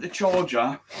don't want the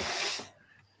charger,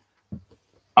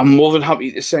 I'm more than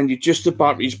happy to send you just the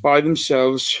batteries by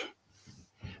themselves.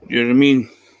 You know what I mean?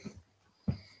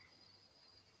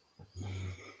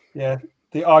 Yeah,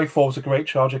 the i4 is a great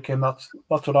charger, Kim. That's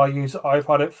what I use. I've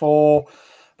had it for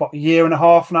about 1.5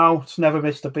 years now. It's never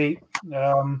missed a beat.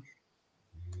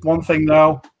 One thing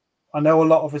though, I know a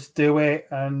lot of us do it,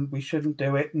 and we shouldn't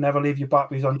do it. Never leave your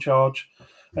batteries on charge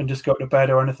and just go to bed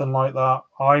or anything like that.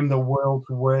 I'm the world's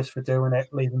worst for doing it,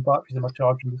 leaving batteries in my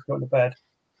charger and just going to bed.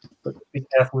 But be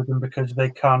careful with them because they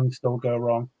can still go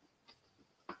wrong.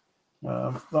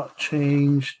 That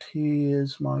changed.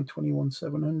 Here's my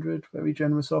 21700. Very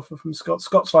generous offer from Scott.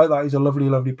 Scott's like that. He's a lovely,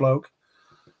 lovely bloke.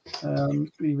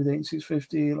 3 with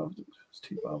 8650. It's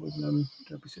too bad with them.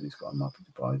 Debbie said he's got a happy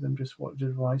to buy them. Just what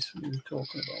advice he was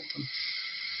talking about them.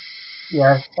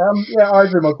 Yeah,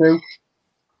 either of them will do.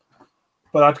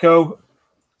 But I'd go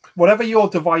whatever your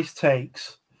device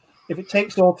takes. If it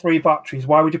takes all 3 batteries,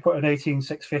 why would you put an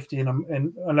 18650 in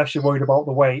them? Unless you're worried about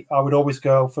the weight, I would always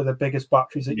go for the biggest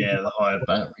batteries. The higher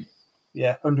battery.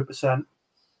 Yeah, 100%.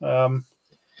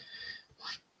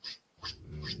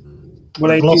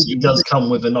 Velocity does come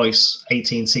with a nice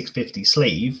 18650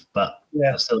 sleeve, but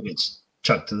that still gets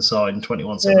chucked to the side in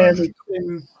 21700.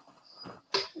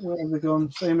 Where have they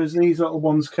gone? Same as these little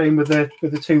ones came with the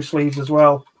 2 sleeves as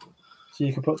well, so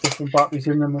you can put different batteries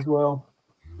in them as well.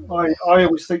 I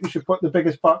always think you should put the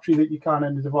biggest battery that you can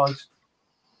in the device,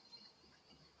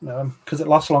 because it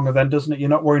lasts longer then, doesn't it? You're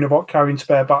not worrying about carrying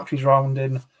spare batteries around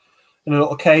in a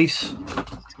little case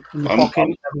in your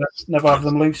pocket. Never have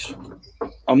them loose.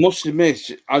 I must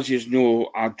admit, as you know,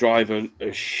 I drive a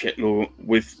shitload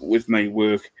with my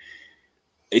work.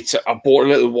 I bought a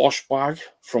little wash bag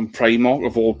from Primark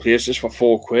of all places for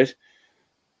 £4.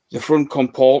 The front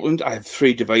compartment, I have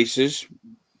 3 devices: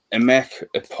 a mech,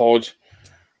 a pod,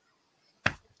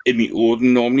 in my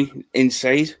Odin normally.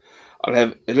 Inside, I'll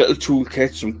have a little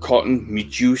toolkit, some cotton, my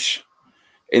juice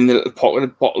in the little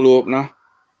pocket, bottle opener,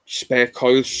 spare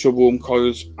coils, sub-ohm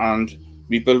coils, and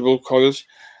rebuildable coils,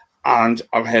 and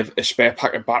I'll have a spare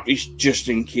pack of batteries just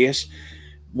in case.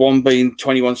 One being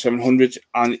 21700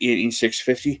 and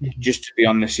 18650, just to be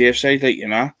on the safe side, like, you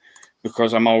know,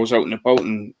 because I'm always out and about,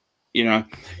 and you know,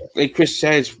 like Chris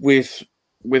says, with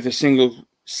a single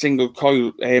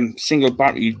coil, single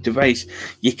battery device,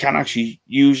 you can actually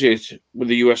use it with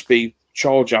a USB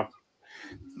charger.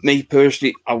 Me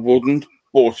personally, I wouldn't,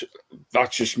 but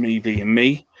that's just me being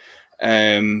me.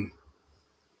 But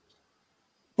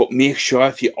make sure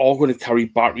if you are going to carry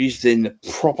batteries, then the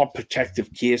proper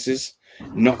protective cases,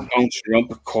 not bouncing around,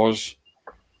 because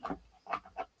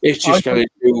it's just going to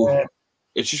do.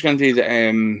 It's just going to do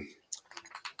the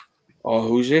oh,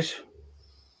 who's it?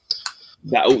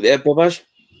 That out there, brothers.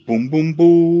 Boom, boom,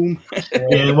 boom.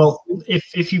 Yeah, well,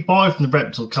 if you buy from the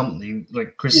reputable company,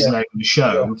 like Chris is now going to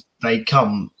show, they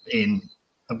come in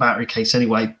a battery case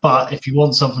anyway. But if you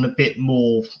want something a bit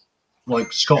more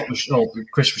like Scott was, or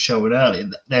Chris was showing earlier,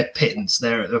 they're pittance.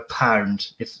 They're a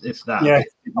pound, if that. Yeah,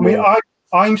 I mean,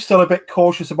 I'm still a bit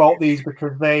cautious about these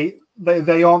because they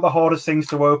aren't the hardest things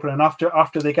to open, and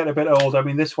after they get a bit older, I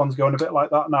mean, this one's going a bit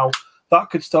like that now. That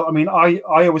could still, I mean, I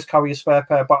always carry a spare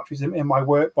pair of batteries in my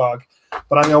work bag,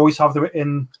 but I always have them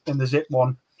in the zip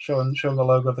one, showing the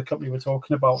logo of the company we're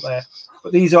talking about there.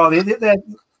 But these are they're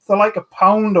like a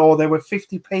pound, or they were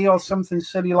 50p or something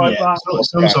silly like that.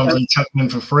 Sometimes they chuck them in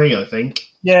for free, I think.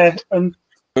 Yeah, and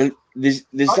there's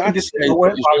that just in the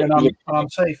work bag and I'm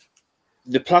safe.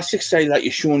 The plastic style that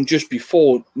you're showing just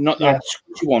before, not that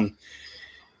squishy one.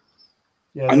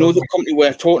 Yeah, I know the company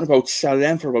we're talking about sell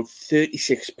them for about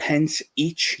 36 pence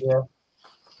each. Yeah.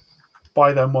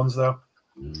 Buy them ones though.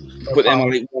 But them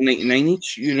are like $1.99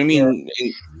 each. You know what I mean?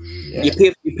 Yeah.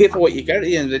 You pay for what you get at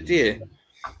the end of the day.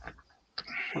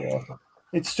 Yeah.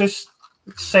 It's just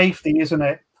safety, isn't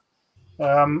it?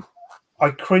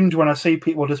 I cringe when I see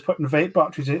people just putting vape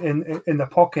batteries in their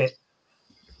pocket.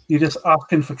 You're just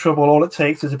asking for trouble. All it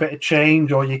takes is a bit of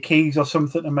change or your keys or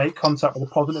something to make contact with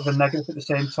a positive and negative at the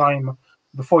same time.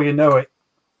 Before you know it,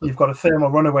 you've got a thermal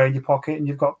runaway in your pocket and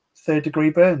you've got third-degree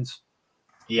burns.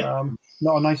 Yeah,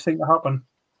 not a nice thing to happen.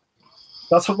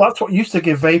 That's what used to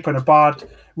give vaping a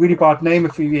really bad name a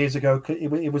few years ago.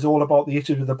 It was all about the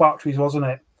issues with the batteries, wasn't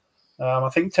it? I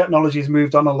think technology has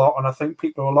moved on a lot, and I think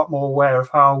people are a lot more aware of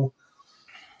how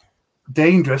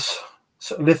dangerous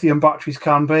lithium batteries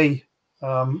can be.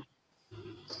 Some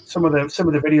of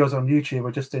the videos on YouTube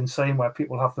are just insane, where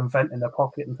people have them vent in their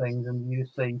pocket and things, and you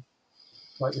just see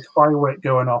like this firework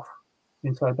going off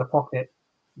inside the pocket.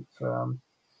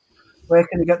 Where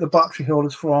can you get the battery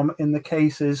holders from in the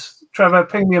cases? Trevor,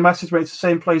 ping me a message, mate. It's the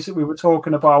same place that we were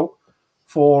talking about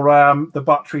for the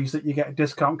batteries, that you get a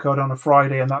discount code on a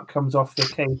Friday, and that comes off the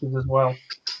cases as well.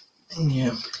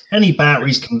 Yeah, any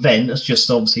batteries can vent. That's just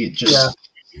obviously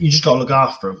you just got to look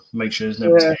after them. Make sure there's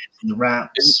no tears in the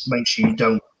wraps. Make sure you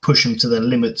don't push them to their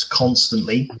limits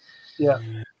constantly. Yeah.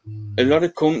 A lot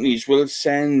of companies will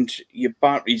send your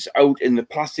batteries out in the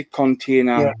plastic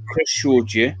container Chris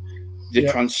showed you, the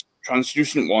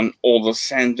translucent one, or they'll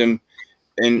send them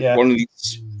in one of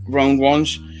these round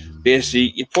ones.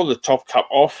 Basically, you pull the top cap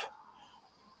off,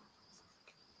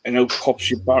 and out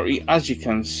pops your battery. As you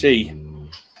can see,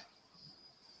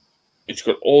 it's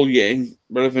got all your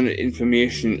relevant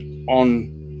information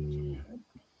on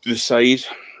the side.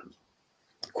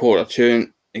 Quarter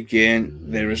turn again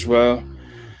there as well.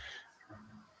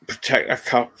 Protector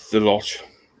cap, the lot.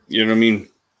 You know what I mean?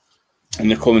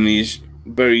 And they come in these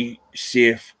very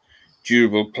safe,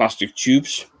 durable plastic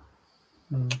tubes.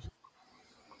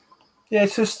 Yeah,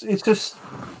 it's a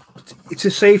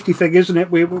safety thing, isn't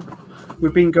it?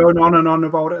 We've been going on and on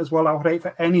about it as well. I would hate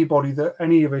for anybody that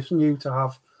any of us knew to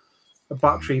have a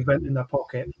battery vent in their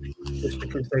pocket just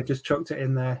because they just chucked it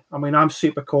in there. I mean, I'm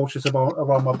super cautious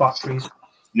around my batteries.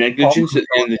 Negligence at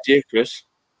the end of the day, Chris.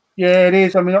 Yeah, it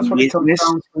is. I mean, that's what it comes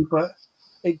down to. But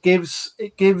it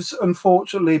gives,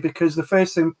 unfortunately, because the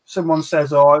first thing someone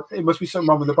says, "Oh, it must be something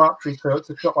wrong with the battery to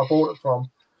the shop I bought it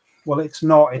from." Well, it's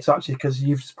not. It's actually because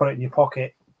you've just put it in your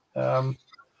pocket.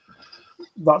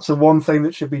 That's the one thing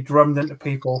that should be drummed into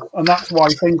people, and that's why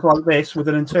things like this with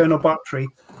an internal battery,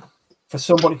 for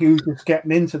somebody who's just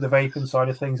getting into the vaping side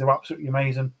of things, are absolutely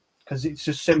amazing, because it's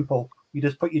just simple. You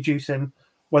just put your juice in.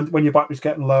 When your battery's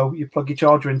getting low, you plug your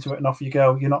charger into it and off you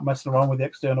go. You're not messing around with the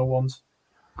external ones.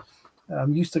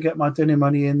 Used to get my dinner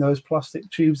money in those plastic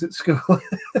tubes at school.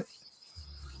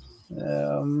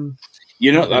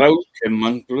 You're not that old, Tim,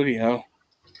 man. Bloody hell.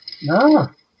 No.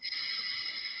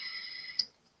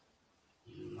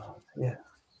 Yeah.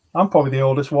 I'm probably the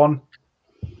oldest one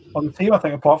on the team, I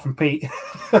think, apart from Pete.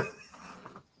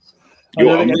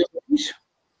 You're on the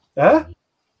Huh?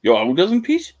 You're older than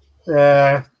Pete?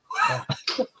 Yeah.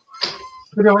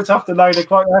 You know, it's after 9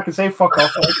 o'clock. I can say fuck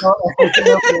off.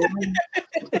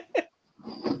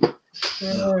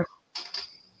 Yeah.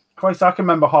 Christ, I can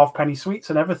remember halfpenny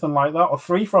sweets and everything like that, or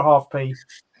 3 for a half p.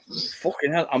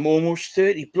 Fucking hell, I'm almost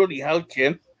 30. Bloody hell,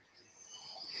 Kim.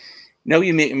 Now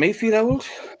you're making me feel old.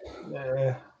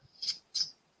 Yeah.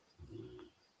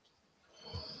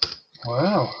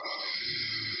 Wow.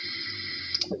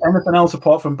 Anything else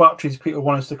apart from batteries people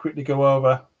want us to quickly go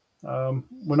over?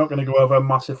 We're not going to go over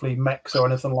massively mechs or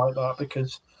anything like that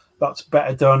because that's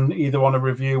better done either on a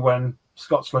review when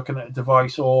Scott's looking at a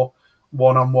device or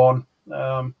one-on-one.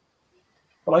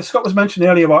 But like Scott was mentioning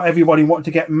earlier about everybody wanting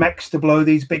to get mechs to blow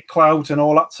these big clouds and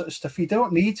all that sort of stuff. You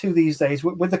don't need to these days.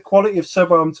 With the quality of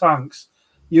sub-ohm tanks,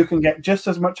 you can get just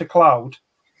as much a cloud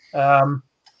from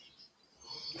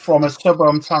a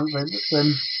sub-ohm tank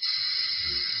than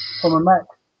from a mech.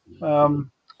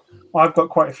 I've got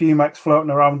quite a few mechs floating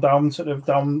around down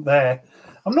there.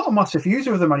 I'm not a massive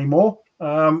user of them anymore.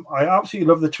 I absolutely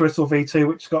love the Tristle V2,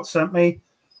 which Scott sent me.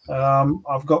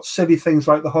 I've got silly things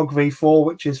like the Hog V4,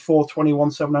 which is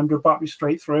 421-700 battery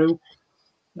straight through.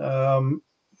 But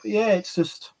yeah, it's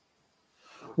just,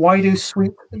 why do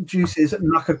sweet juices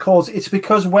knack a cause? It's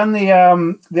because when the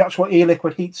actual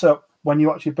e-liquid heats up, when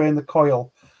you actually burn the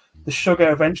coil, the sugar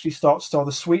eventually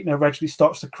the sweetener eventually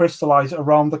starts to crystallize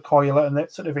around the coil, and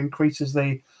it sort of increases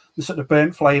the sort of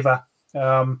burnt flavor.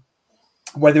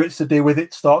 Whether it's to do with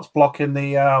it starts blocking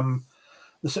the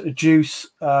sort of juice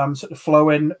sort of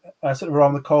flowing sort of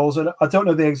around the coals. And I don't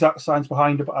know the exact science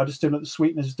behind it, but I just do know the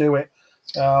sweeteners do it.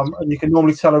 And you can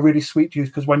normally tell a really sweet juice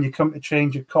because when you come to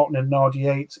change your cotton and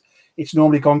RD8, it's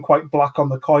normally gone quite black on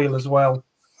the coil as well.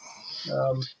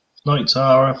 Night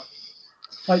Tara.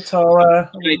 Night Tara.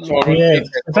 Yeah,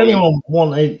 if anyone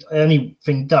wanted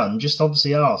anything done, just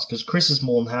obviously ask, because Chris is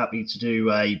more than happy to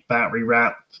do a battery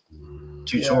wrap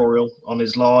tutorial on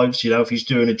his lives. You know, if he's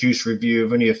doing a juice review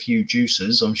of only a few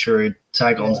juices, I'm sure he'd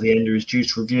tag on to the end of his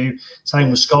juice review.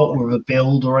 Same with Scott with a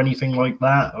build or anything like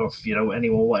that, or if, you know,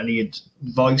 anyone want any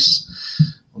advice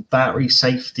on battery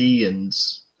safety and,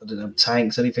 I don't know,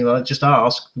 tanks, anything like that, just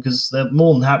ask, because they're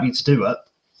more than happy to do it.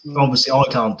 Obviously I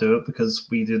can't do it because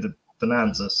we do the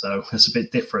Bonanza, so it's a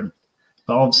bit different,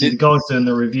 but obviously the guys doing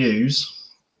the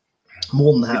reviews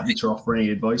more than happy to offer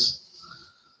any advice.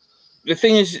 The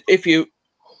thing is, if you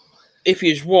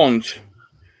want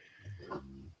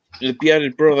the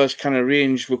Bearded Brothers kind of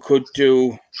range, we could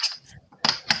do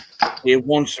a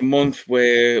once a month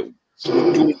where we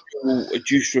don't do a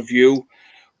juice review,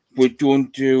 we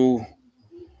don't do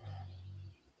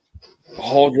a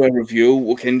hardware review,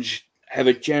 we can have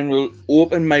a general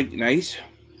open mic night.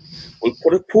 We'll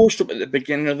put a post up at the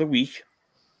beginning of the week.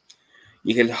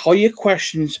 You can hire your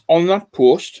questions on that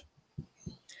post.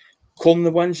 Come the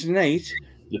Wednesday night,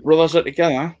 the brothers are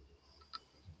together.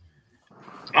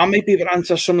 I may be able to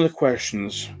answer some of the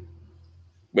questions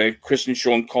where Chris and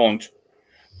Sean can't.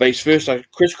 Vice versa,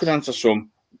 Chris could answer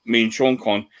some, me and Sean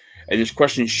can't. And there's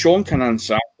questions Sean can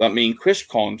answer that me and Chris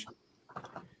can't.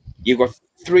 You've got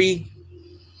 3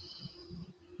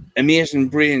 amazing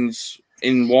brains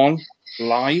in one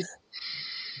live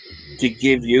to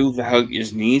give you the help you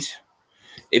need.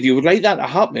 If you would like that to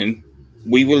happen,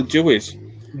 we will do it.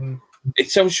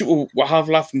 It sounds we'll have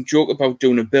laugh and joke about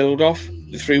doing a build off.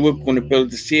 The 3 were going to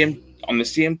build on the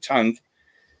same tank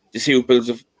to see who builds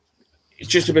it's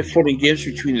just a bit fun and games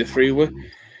between the 3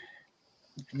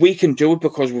 we can do it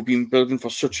because we've been building for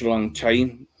such a long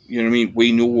time. You know what I mean?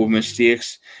 We know our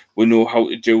mistakes. We know how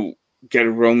to get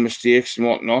around mistakes and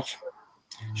whatnot.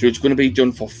 So it's going to be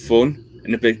done for fun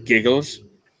and a bit giggles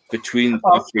between the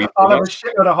 3. I'll have a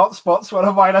shit on the hotspots when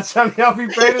I might. I tell you, I'll be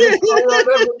burning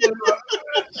the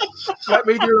Let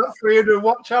me do that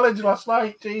 300-watt challenge last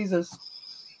night. Jesus.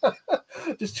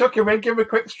 Just chuck him in, give him a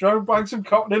quick stroke, bang some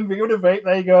cotton in, view the vape.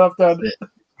 There you go, I've done it.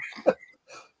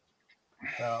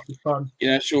 That'll be fun.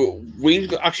 You know, so we'll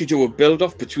actually do a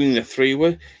build-off between the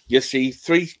 3. You'll see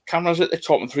 3 cameras at the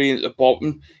top and 3 at the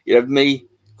bottom. You have me,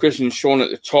 Chris and Sean at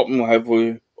the top, and we'll have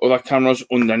other cameras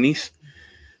underneath.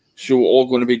 So we're all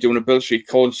going to be doing a build, so you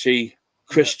can't see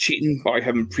Chris cheating by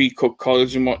having pre-cooked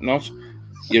coils and whatnot.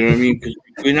 You know what I mean? Because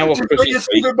we know what Just Chris put your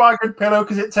sleeping bag and pillow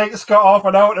because it takes Scott half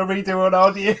an hour to redo an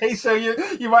RDA, so you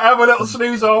might have a little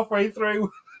snooze halfway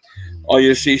through. Or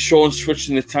you see Sean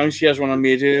switching the tanks. He has one I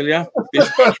made earlier. You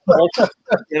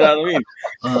know what I mean?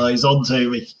 He's on to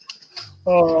me.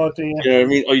 Oh dear. You know what I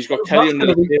mean? Or he's got Kelly on the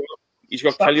table. He's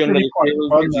got Kelly on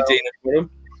the table.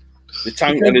 The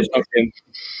tank and it's not him.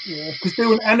 Yeah, because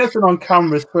doing anything on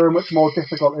camera is so much more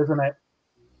difficult, isn't it?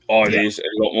 Oh, it is a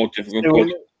lot more difficult.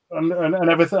 and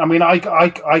everything. I mean, I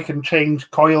can change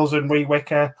coils and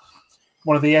rewicker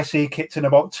one of the SE kits in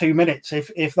about 2 minutes,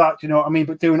 if that, you know what I mean?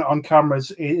 But doing it on cameras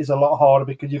is a lot harder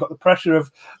because you've got the pressure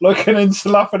of looking and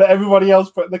laughing at everybody else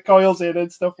putting the coils in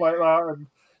and stuff like that. And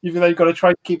you've got to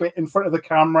try to keep it in front of the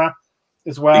camera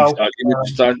as well.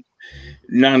 Exactly.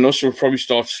 None of us will probably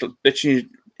start bitching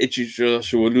at each other,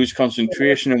 so we'll lose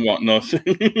concentration and whatnot. I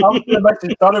was going to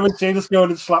mention Donovan just going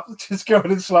and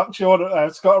slap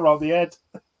Sean Scott around the head.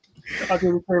 I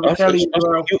do the same with Kelly as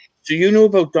well. Do you know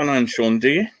about Donna and Sean, do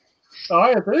you? Oh,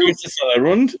 I do. It's just that I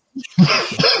run.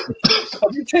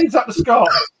 Have you changed that to Scott?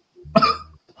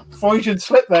 Before you should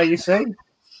slip there, you see.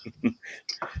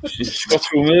 She's got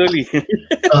home early.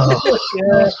 Oh,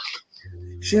 yeah.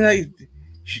 See, like,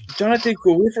 Donna did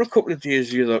go away for a couple of days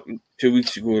 2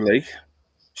 weeks ago, like.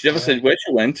 She never said where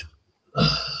she went.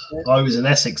 I was in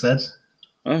Essex then.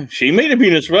 Oh, she might have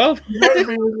been as well. She might have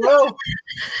been as well.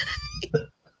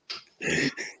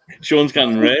 Sean's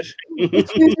getting red.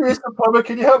 Excuse me, Mr. Plumber,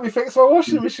 can you help me fix my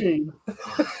washing machine?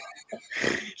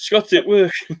 Scott's at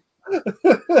work.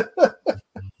 That's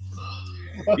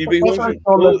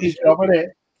all his job, isn't it?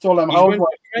 It's all them housework.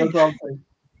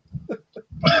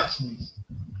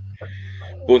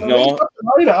 But no.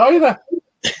 Either.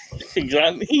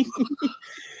 Exactly.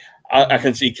 I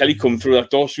can see Kelly come through that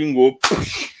door soon. Go.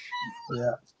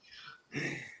 Yeah.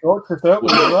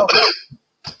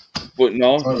 But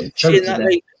no, seeing that,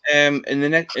 like, in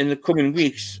the coming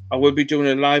weeks, I will be doing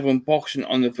a live unboxing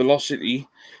on the Velocity.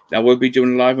 I will be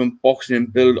doing a live unboxing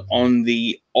and build on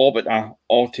the Orbiter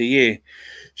RTA.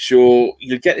 So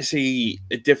you'll get to see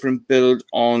a different build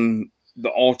on the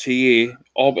RTA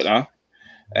Orbiter,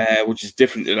 which is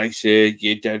different to, like, say,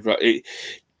 your Dead Right.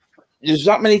 There's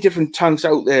that many different tanks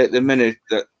out there at the minute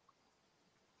that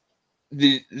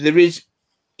there is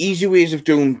easy ways of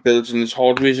doing builds and there's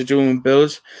hard ways of doing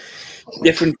builds.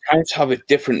 Different tanks have a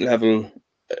different level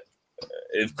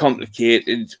of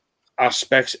complicated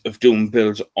aspects of doing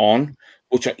builds on,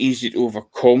 which are easy to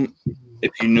overcome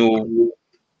if you know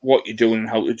what you're doing and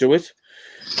how to do it.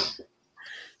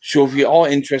 So if you are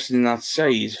interested in that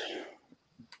side,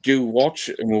 do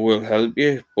watch and we will help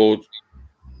you, but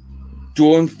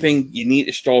don't think you need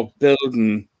to start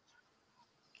building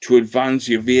to advance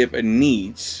your vaping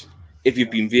needs if you've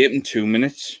been vaping 2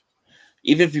 minutes.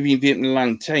 Even if you've been vaping a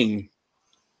long time,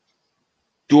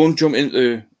 don't jump into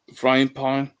the frying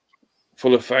pan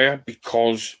full of fire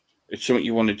because it's something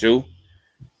you want to do.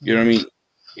 You know what I mean?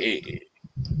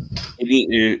 You need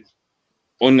to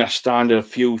understand a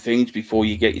few things before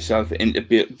you get yourself into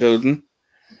building.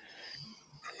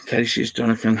 Okay, she's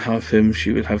done. I can have him.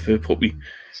 She would have her puppy.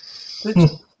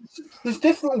 There's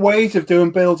different ways of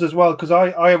doing builds as well, because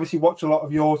I obviously watch a lot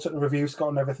of your sort of reviews, Scott,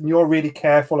 and everything. You're really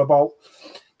careful about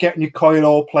getting your coil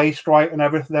all placed right and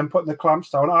everything, then putting the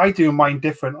clamps down. I do mine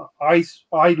different. I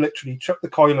literally chuck the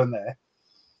coil in there,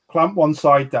 clamp one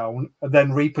side down, and then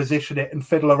reposition it and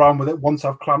fiddle around with it once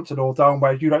I've clamped it all down,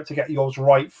 whereas you like to get yours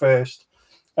right first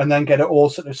and then get it all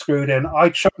sort of screwed in. I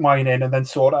chuck mine in and then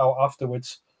sort it out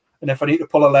afterwards. And if I need to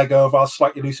pull a leg over, I'll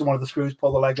slightly loosen one of the screws,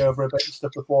 pull the leg over a bit and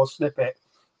stuff before I snip it.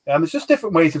 There's just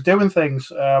different ways of doing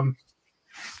things.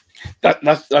 That's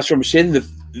what I'm saying.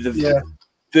 The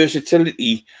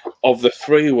versatility of the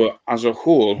freeware as a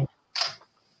whole,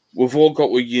 we've all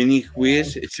got our unique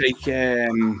ways. It's like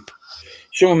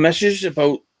someone messaged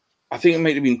about, I think it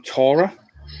might have been Tora,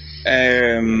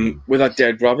 with that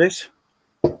Dead Rabbit.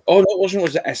 Oh, no, it wasn't. It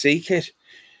was the SE kit.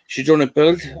 She'd done a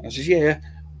build. I said, yeah.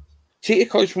 Take your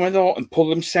coils from there and pull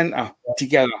them center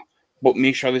together, but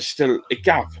make sure there's still a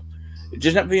gap. It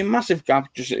doesn't have to be a massive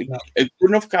gap, just a good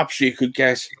enough gap so you could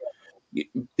get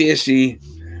basically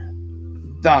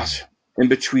that in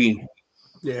between.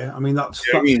 Yeah, I mean, that's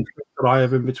what I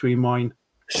have in between mine.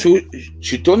 So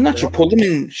she done that, she pulled them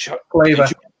in. Flavor.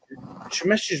 She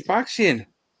messaged back saying,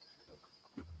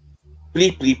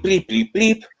 bleep, bleep, bleep, bleep,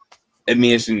 bleep.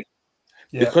 Amazing.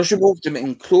 Yeah. Because she moved them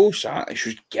in closer, she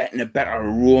was getting a better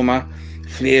aroma,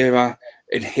 flavour,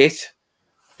 and hit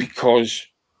because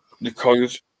the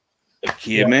coils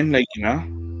came in, like, you know.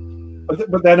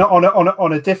 But then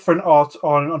on a different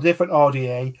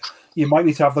RDA, you might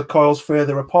need to have the coils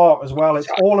further apart as well. It's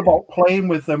all about playing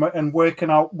with them and working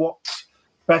out what's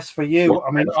best for you.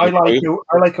 I mean, I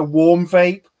like a warm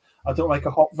vape. I don't like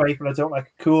a hot vape, and I don't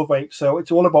like a cool vape. So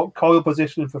it's all about coil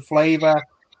positioning for flavour,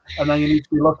 and then you need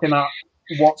to be looking at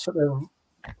what sort of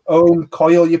own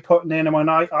coil you're putting in. I mean,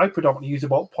 I predominantly use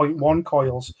about 0.1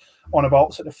 coils on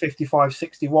about sort of 55,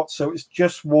 60 watts. So it's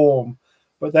just warm,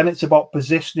 but then it's about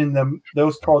positioning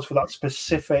those coils for that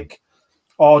specific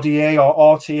RDA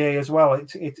or RTA as well.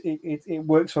 It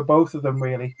works for both of them,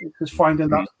 really. It's just finding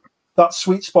that that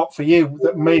sweet spot for you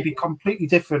that may be completely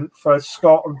different for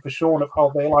Scott and for Sean of how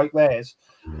they like theirs.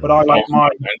 But I like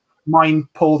mine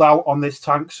pulled out on this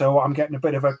tank, so I'm getting a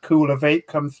bit of a cooler vape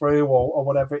come through or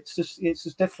whatever. It's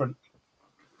just different.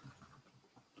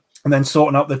 And then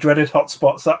sorting out the dreaded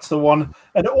hotspots, that's the one.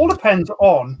 And it all depends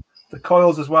on the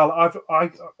coils as well.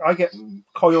 I get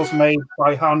coils made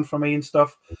by hand for me and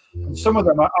stuff. And some of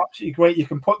them are absolutely great. You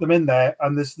can put them in there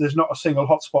and there's not a single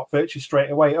hotspot virtually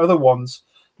straight away. Other ones,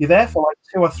 you're there for like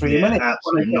 2 or 3 minutes.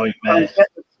 Absolute nightmare. Get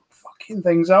the fucking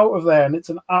things out of there, and it's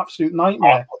an absolute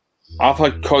nightmare. I've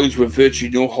had coils with virtually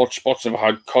no hotspots. I've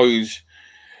had coils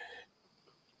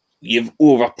you've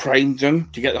overprimed them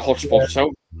to get the hotspots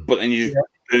out, but then you just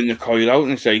burn the coil out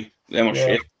and say, "They're my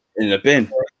shit in the bin."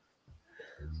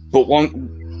 But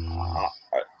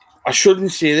I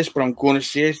shouldn't say this, but I'm going to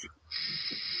say it.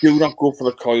 Do not go for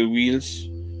the coil wheels.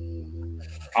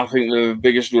 I think they're the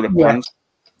biggest load of pants.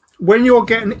 When you're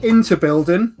getting into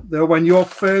building, though, when you're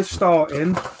first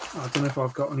starting, I don't know if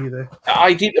I've got any there.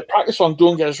 I did the practice on,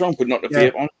 don't get us wrong, but not the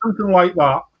vape on. Something like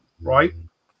that, right?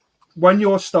 When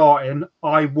you're starting,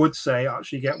 I would say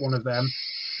actually get one of them,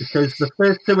 because the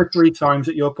first 2 or 3 times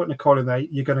that you're putting a coil in there,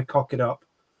 you're going to cock it up.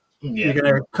 You're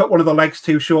going to cut one of the legs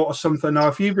too short or something. Now,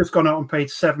 if you've just gone out and paid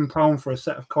 £7 for a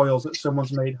set of coils that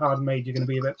someone's made handmade, you're going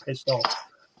to be a bit pissed off.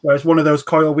 Whereas one of those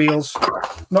coil wheels,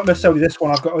 not necessarily this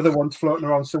one, I've got other ones floating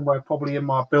around somewhere, probably in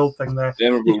my build thing there.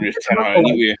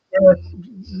 Anyway.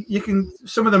 You can.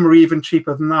 Some of them are even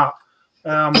cheaper than that.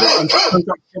 And sometimes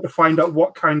you have to find out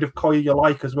what kind of coil you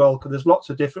like as well, because there's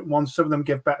lots of different ones. Some of them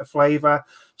give better flavour.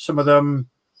 Some of them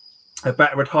are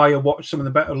better at higher wattage. Some of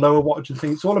them better lower wattage and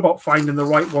things. It's all about finding the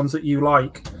right ones that you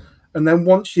like. And then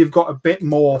once you've got a bit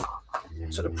more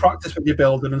sort of practice with your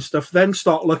building and stuff, then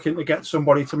start looking to get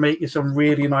somebody to make you some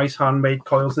really nice handmade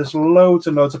coils. There's loads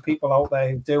and loads of people out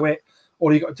there who do it.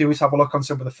 All you got to do is have a look on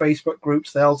some of the Facebook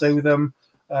groups. They'll do them.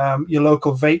 Your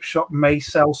local vape shop may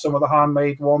sell some of the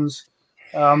handmade ones.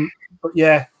 But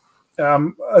yeah,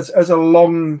 as a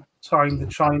long time, the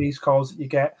Chinese coils that you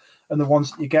get and the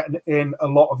ones that you get in a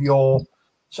lot of your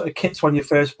sort of kits when you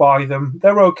first buy them,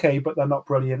 they're okay, but they're not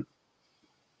brilliant.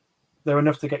 They're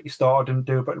enough to get you started and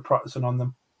do a bit of practicing on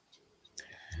them.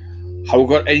 Have we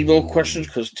got any more questions?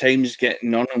 Because time is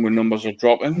getting on and my numbers are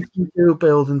dropping. If you do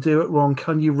build and do it wrong,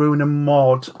 can you ruin a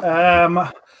mod?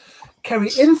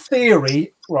 Kerry, in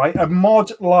theory, right, a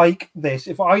mod like this,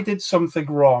 if I did something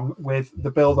wrong with the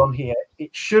build on here,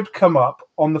 it should come up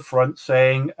on the front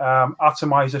saying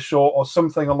atomizer short or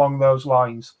something along those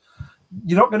lines.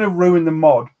 You're not going to ruin the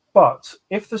mod. But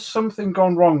if there's something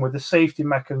gone wrong with the safety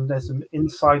mechanism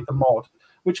inside the mod,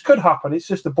 which could happen, it's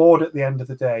just a board at the end of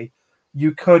the day,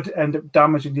 you could end up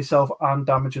damaging yourself and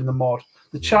damaging the mod.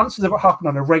 The chances of it happening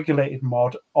on a regulated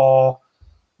mod are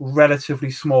relatively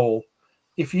small.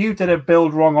 If you did a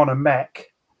build wrong on a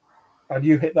mech and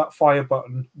you hit that fire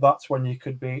button, that's when you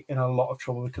could be in a lot of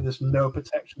trouble because there's no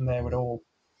protection there at all.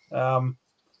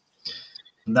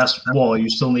 And that's why you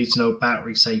still need to know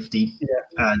battery safety,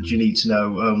 and you need to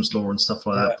know Ohm's law and stuff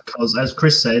like that. Because, as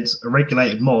Chris said, a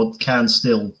regulated mod can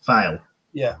still fail.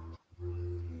 Yeah.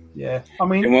 I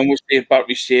mean, and when we say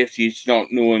battery safety, it's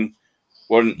not knowing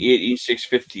what an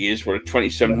 18650 is, what a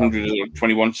 2700 is, or a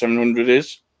 21700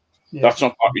 is. Yeah. That's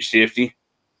not battery safety.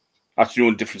 That's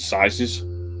knowing different sizes.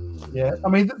 Yeah, I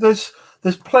mean, there's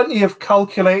plenty of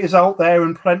calculators out there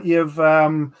and plenty of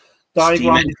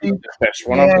diagrams. The best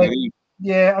one, I believe.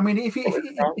 Yeah, I mean, if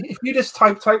you just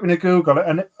type in a Google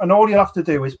and all you have to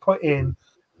do is put in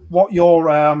what your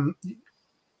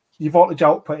voltage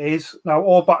output is. Now,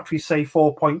 all batteries say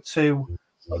 4.2,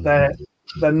 but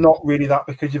they're not really that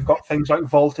because you've got things like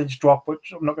voltage drop,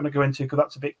 which I'm not going to go into because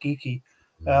that's a bit geeky.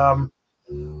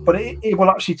 But it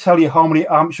will actually tell you how many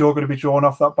amps you're going to be drawing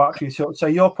off that battery. So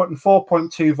you're putting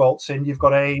 4.2 volts in. You've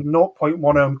got a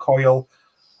 0.1 ohm coil.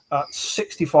 At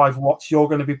 65 watts, you're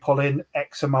going to be pulling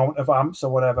X amount of amps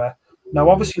or whatever. Now,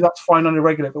 obviously, that's fine on a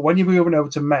regular, but when you're moving over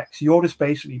to mechs, you're just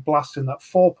basically blasting that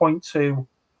 4.2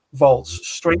 volts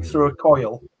straight through a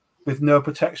coil with no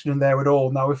protection in there at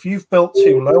all. Now, if you've built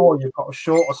too low or you've got a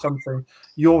short or something,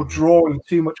 you're drawing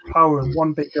too much power in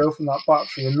one big go from that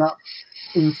battery, and that,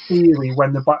 in theory,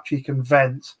 when the battery can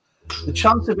vent, the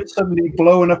chance of it suddenly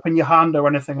blowing up in your hand or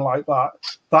anything like that,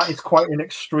 that is quite an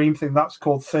extreme thing. That's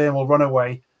called thermal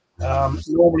runaway.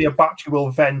 Normally a battery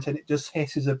will vent and it just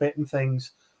hisses a bit and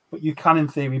things, but you can in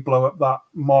theory blow up that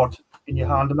mod in your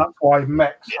hand, and that's why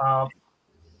mechs have,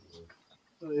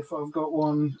 if I've got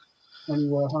one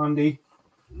anywhere handy,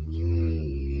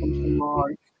 something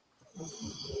like,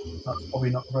 that's probably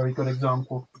not a very good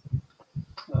example.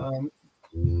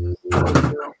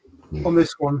 on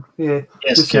this one here.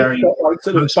 Yes, Kerry. Like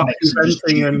sort of battery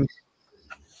venting and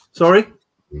sorry.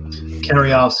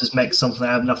 Kerry asked, "Is mech something that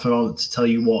have nothing on it to tell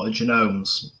you what are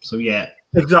genomes?" So yeah,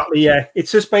 exactly. Yeah,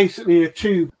 it's just basically a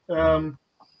tube. I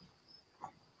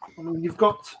mean, you've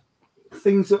got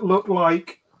things that look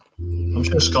like. I'm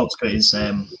sure Scott's got his.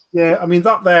 Yeah, I mean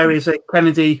that there is a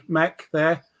Kennedy mech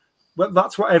there, but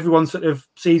that's what everyone sort of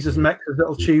sees as mechs, as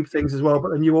little tube things as well. But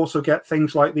then you also get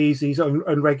things like these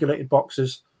unregulated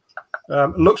boxes.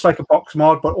 It looks like a box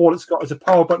mod, but all it's got is a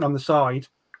power button on the side,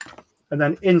 and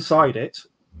then inside it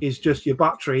is just your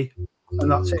battery,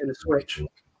 and that's it in a switch.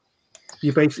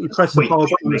 You basically press the power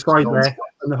button on the side there,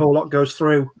 and the whole lot goes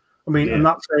through. I mean, and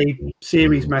that's a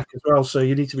series mech as well, so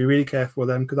you need to be really careful with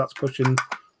them because that's pushing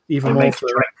even more through.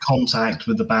 Direct contact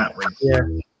with the battery. Yeah.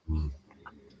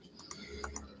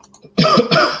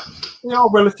 They are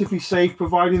relatively safe,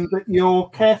 providing that you're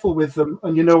careful with them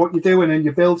and you know what you're doing and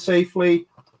you build safely.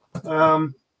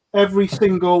 Every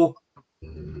single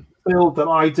build that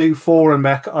I do for a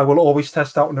mech, I will always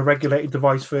test out on a regulated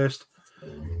device first.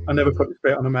 I never put it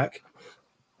straight on a mech.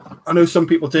 I know some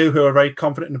people do who are very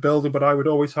confident in the building, but I would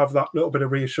always have that little bit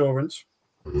of reassurance.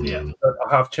 Yeah, that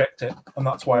I have checked it, and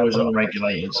that's why always on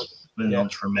regulated when on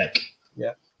for a mech.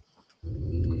 Yeah.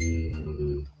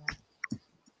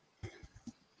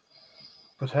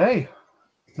 But hey,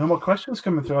 no more questions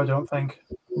coming through, I don't think.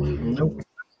 Nope.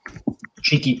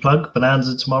 Cheeky plug,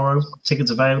 Bonanza tomorrow. Tickets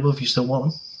available if you still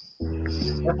want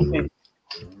them.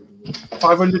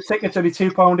 500 tickets, only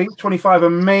 £2 each, 25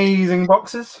 amazing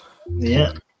boxes.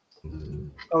 Yeah.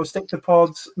 I'll stick to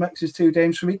pods. Mechs is too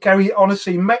dangerous for me. Kerry,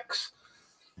 honestly, mechs,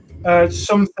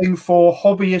 something for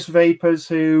hobbyist vapors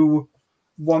who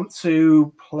want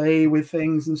to play with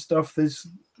things and stuff. There's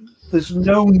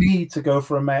no need to go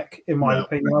for a mech, in my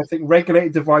opinion. I think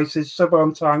regulated devices,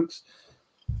 sub-ohm tanks,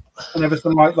 and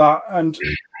everything like that, and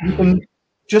you can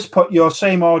just put your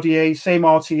same RDA, same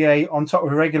RTA on top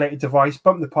of a regulated device,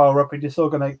 bump the power up, and you're still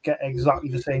going to get exactly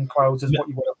the same clouds as what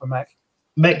you would off a mech.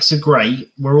 Mechs are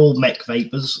great. We're all mech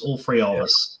vapors, all three of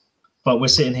us. But we're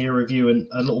sitting here reviewing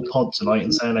a little pod tonight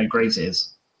and saying how great it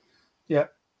is. Yeah.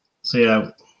 So, you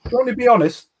know. To only be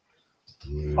honest,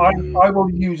 I will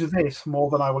use this more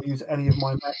than I will use any of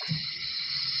my mechs.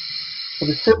 For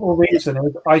the simple reason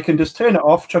is I can just turn it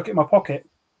off, chuck it in my pocket.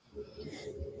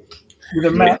 With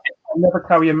a mech, I never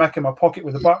carry a mech in my pocket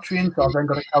with a battery in, so I've then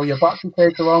got to carry a battery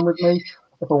case around with me.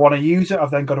 If I want to use it,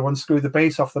 I've then got to unscrew the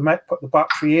base off the mech, put the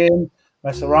battery in,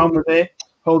 mess around with it,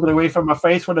 hold it away from my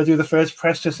face when I do the first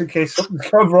press just in case something's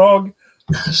gone wrong.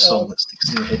 Song that sticks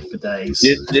in your head for days.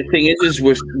 The thing is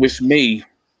with me,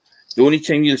 the only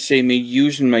time you'll see me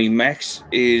using my mechs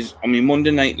is on my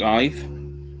Monday Night Live,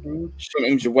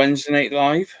 sometimes a Wednesday Night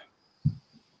Live.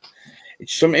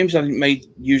 Sometimes I might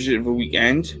use it over a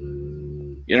weekend.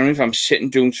 You know, if I'm sitting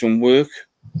doing some work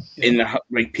in the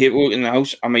like paperwork in the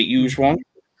house, I might use one.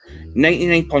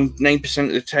 99.9%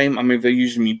 of the time, I'm either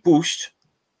using me boost,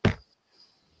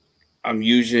 I'm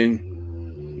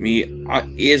using me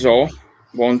ASR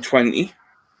 120,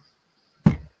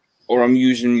 or I'm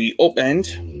using me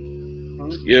upend.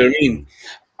 You know what I mean?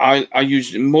 I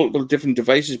use multiple different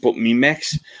devices, but me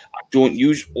mechs I don't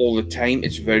use all the time.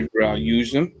 It's very rare I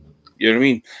use them. You know what I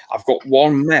mean? I've got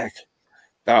one mech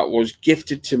that was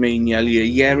gifted to me nearly a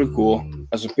year ago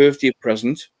as a birthday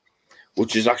present,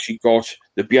 which has actually got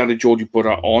the Beata Geordie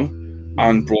Butter on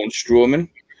and Braun Strowman.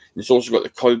 It's also got the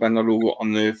coil bender logo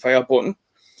on the fire button.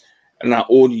 And I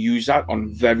only use that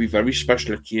on very, very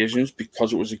special occasions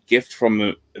because it was a gift from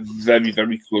a very,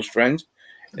 very close friend.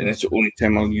 And it's the only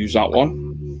time I'll use that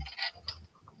one.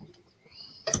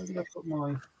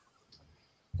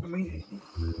 I mean,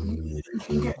 you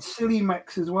can get silly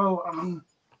mechs as well. I mean,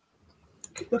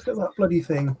 look at that bloody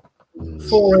thing.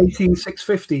 418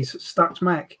 650s stacked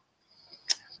mech.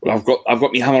 Well, I've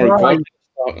got my hammer and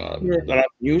that I've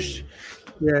used.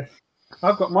 Yeah,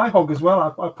 I've got my hog as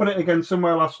well. I put it again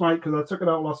somewhere last night because I took it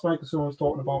out last night because someone was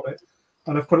talking about it,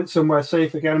 and I've put it somewhere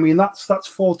safe again. I mean, that's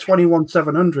 4 21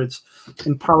 700s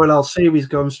in parallel series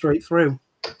going straight through,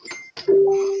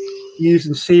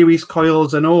 using series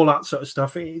coils and all that sort of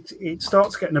stuff. It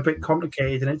starts getting a bit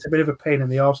complicated, and it's a bit of a pain in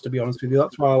the arse, to be honest with you.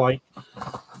 That's why I like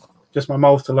just my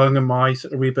mouth to lung and my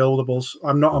sort of rebuildables.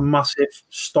 I'm not a massive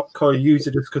stock coil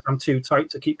user just because I'm too tight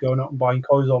to keep going out and buying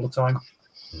coils all the time.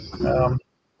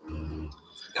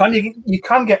 You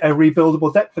can get a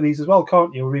rebuildable deck for these as well,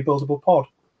 can't you? A rebuildable pod,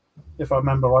 if I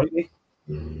remember rightly.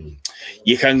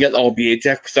 You can get the RBA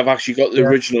deck because I've actually got the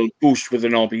original boost with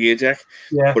an RBA deck,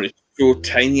 but it's so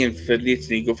tiny and fiddly it's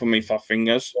not good for my fat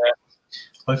fingers.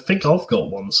 I think I've got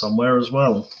one somewhere as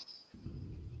well.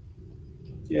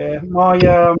 Yeah,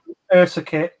 my Ursa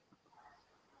kit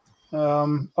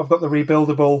I've got the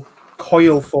rebuildable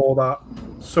coil for that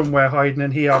somewhere hiding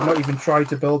in here. I've not even tried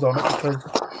to build on it because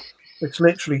it's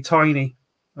literally tiny.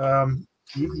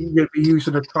 You'd be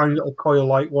using a tiny little coil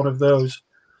like one of those.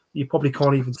 You probably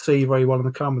can't even see very well in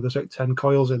the camera. There's like 10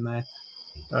 coils in there.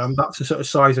 That's the sort of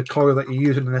size of coil that you're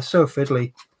using, and they're so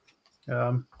fiddly.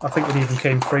 I think it even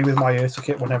came free with my Ursa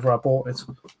kit whenever I bought it.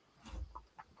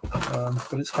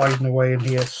 But it's hiding away in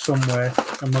here somewhere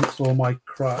amongst all my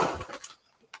crap.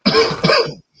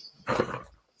 I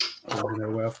don't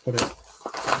know where I've put it.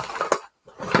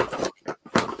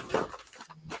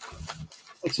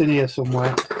 It's in here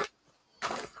somewhere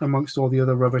amongst all the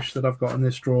other rubbish that I've got in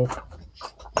this drawer,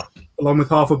 along with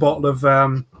half a bottle of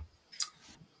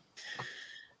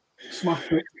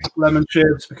Smash lemon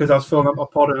chips because I was filling up my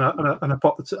pot and I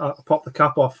popped the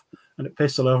cap off and it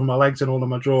pissed all over my legs and all of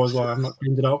my drawers while I've not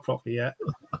cleaned it out properly yet.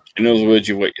 In other words,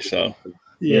 you wet yourself.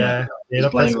 Yeah,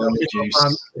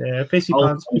 pissy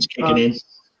pants. Kicking in.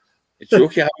 It's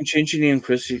okay, I haven't changed your name,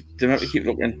 Chris. You don't have to keep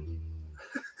looking.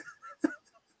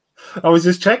 I was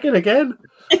just checking again.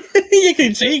 You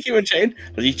can see, you keep on checking.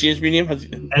 Has he changed my name?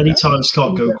 Anytime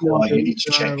Scott go quiet, you need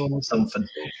to check something.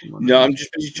 No, I'm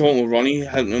just busy talking with Ronnie,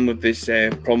 helping him with this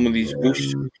problem with these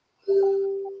boosts.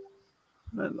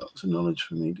 Lots of knowledge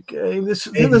for me to gain. There's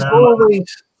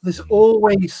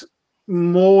always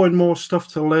more and more stuff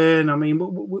to learn. I mean,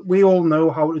 we all know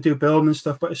how to do building and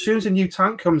stuff, but as soon as a new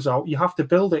tank comes out, you have to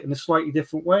build it in a slightly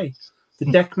different way.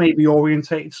 The deck may be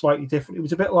orientated slightly different. It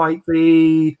was a bit like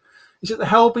is it the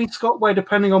Hellbeast, Scott, where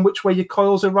depending on which way your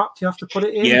coils are wrapped, you have to put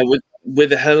it in? Yeah,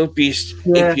 with the Hellbeast,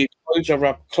 if your coils are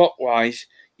wrapped clockwise,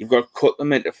 you've got to cut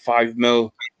them into 5mm.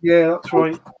 Yeah, that's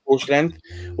right. Post length.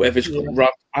 Where if it's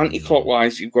wrapped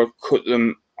anti-clockwise, you've got to cut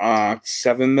them at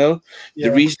 7mm. Yeah.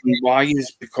 The reason why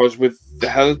is because with the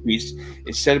Hellbeast,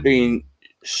 instead of being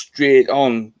straight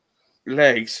on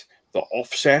legs, they're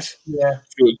offset. Yeah.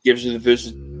 So it gives you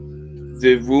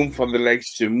the room for the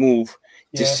legs to move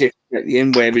to sit at the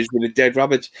end, whereas with a dead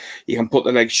rabbit, you can put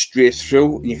the legs straight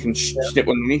through and you can snip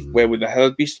underneath, where with the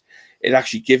Hellbeast, it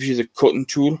actually gives you the cutting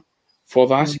tool for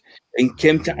that. And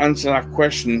Kim, to answer that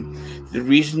question, the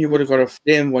reason you would have got a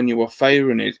flame when you were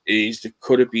firing it is there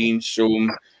could have been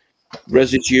some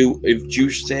residue of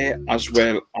juice there, as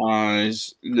well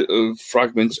as little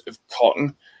fragments of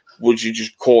cotton, which you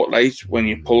just caught light when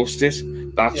you pulsed it.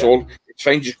 That's all. It's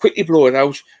fine. Just quickly blow it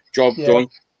out, job done,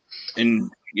 and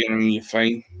you're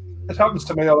fine. It happens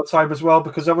to me all the time as well,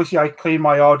 because obviously I clean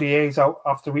my RDAs out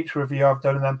after each review I've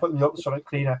done and then put them in the ultrasonic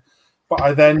cleaner. But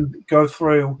I then go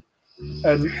through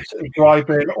and dry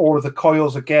burn all of the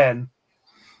coils again,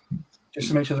 just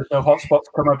to make sure there's no hot spots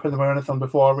come up in them or anything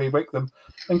before I re-wick them.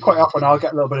 And quite often I'll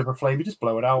get a little bit of a flame, you just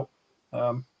blow it out.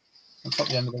 It's not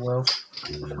the end of the world.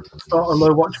 Start a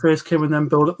low watch first, Kim, and then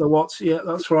build up the watts. Yeah,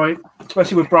 that's right.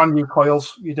 Especially with brand new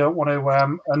coils, you don't want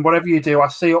to. And whatever you do, I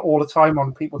see it all the time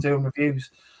on people doing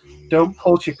reviews. Don't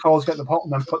pulse your coils, get them hot,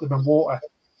 and then put them in water.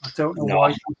 I don't know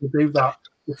why people do that.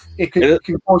 It can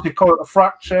cause your coil to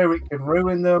fracture. It can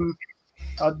ruin them.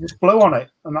 Just blow on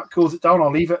it, and that cools it down.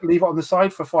 I'll leave it on the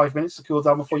side for 5 minutes to cool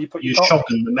down before you put your. You're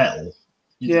shocking the metal.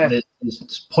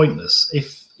 It's pointless.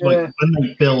 When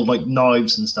they build like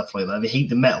knives and stuff like that, they heat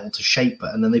the metal to shape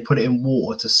it, and then they put it in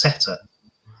water to set it.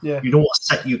 Yeah, you don't want to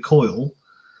set your coil.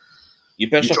 You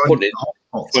best not put it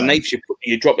for knives.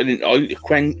 You drop it in oil to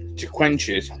quench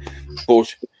it.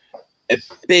 But a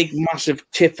big, massive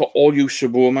tip for all you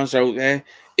subomas out there: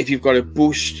 if you've got a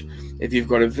boost, if you've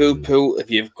got a whirlpool, if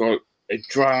you've got a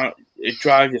drag,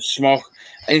 a smock,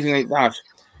 anything like that,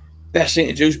 best thing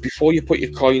to do is before you put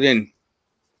your coil in,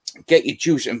 get your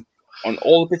juice and on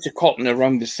all the bits of cotton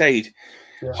around the side,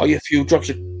 how a few drops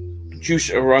of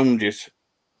juice around it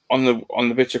on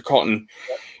the bits of cotton.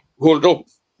 Hold it up,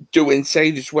 do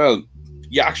inside as well.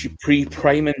 You're actually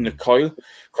pre-priming the coil,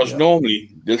 because normally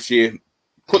they'll say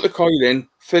put the coil in,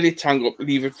 fill your tank up,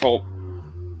 leave it for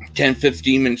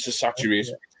 10-15 minutes to saturate.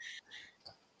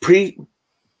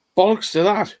 Bollocks to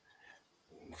that.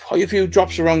 How a few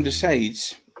drops around the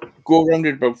sides, go around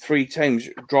it about 3 times,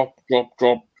 drop,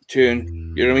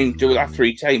 turn, you know what I mean? Do that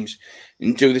 3 times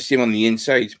and do the same on the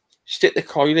inside. Stick the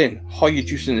coil in, high your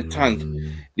juice in the tank,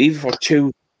 leave it for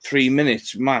 2-3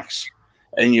 minutes max,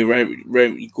 and you're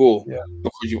ready to go.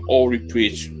 Because you've already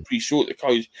pre-soaked the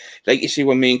coils. Like you see,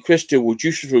 when me and Chris do with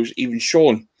juice reviews, even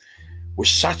Sean, we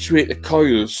saturate the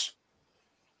coils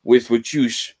with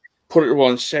juice, put it to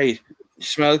one side,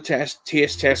 smell test,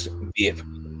 taste test, vape.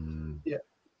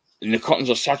 And the cottons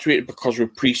are saturated because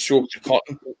we've pre-soaked the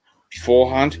cotton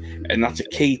beforehand, and that's a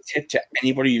key tip to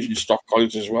anybody using stock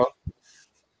coils as well.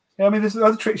 Yeah, I mean, there's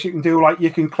other tricks you can do, like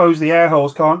you can close the air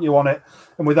holes, can't you, on it,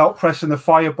 and without pressing the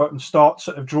fire button, start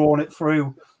sort of drawing it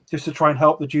through just to try and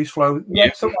help the juice flow. Yeah.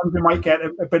 Like sometimes you might get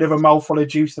a bit of a mouthful of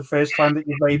juice the first time that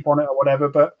you vape on it or whatever,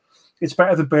 but it's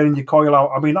better than burning your coil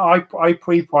out. I mean, I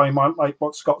pre-prime, like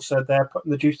what Scott said there,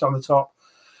 putting the juice down the top,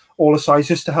 all the sides,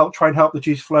 just to try and help the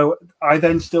juice flow. I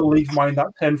then still leave mine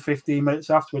that 10, 15 minutes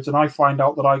afterwards, and I find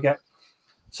out that I get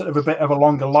sort of a bit of a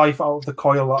longer life out of the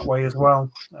coil that way as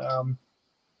well.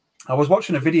 I was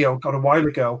watching a video a while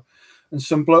ago, and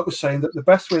some bloke was saying that the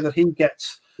best way that he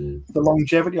gets the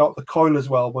longevity out of the coil as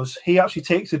well was he actually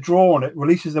takes a draw on it,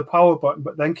 releases the power button,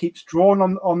 but then keeps drawing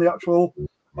on the actual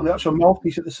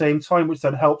mouthpiece at the same time, which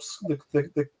then helps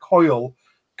the coil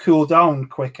cool down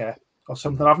quicker or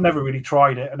something. I've never really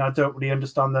tried it, and I don't really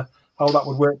understand how that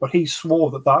would work, but he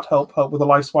swore that helped with the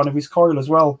lifespan of his coil as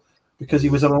well, because he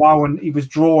was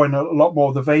drawing a lot more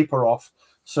of the vapor off.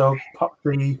 So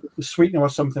the sweetener or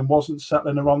something wasn't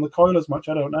settling around the coil as much.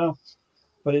 I don't know,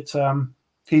 but it's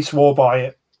he swore by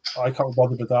it. I can't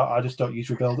bother with that. I just don't use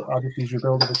rebuilder. I just use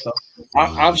rebuildable stuff.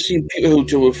 I've seen people who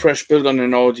do a fresh build on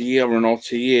an RDA or an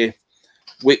RTA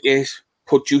with it,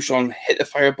 put juice on, hit the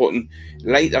fire button,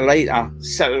 later,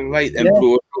 set it light, then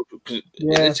blow it out.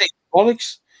 It's like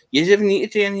bollocks. You never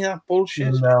need to do any of that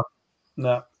bullshit.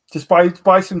 No. Just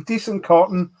buy some decent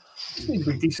cotton. It needs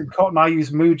to be decent cotton. I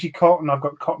use Muji cotton. I've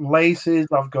got cotton laces.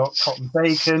 I've got cotton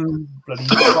bacon. Bloody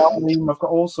cotton. I've got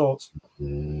all sorts.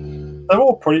 They're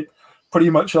all pretty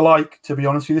much alike, to be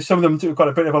honest with you. Some of them have got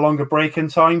a bit of a longer break-in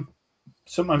time.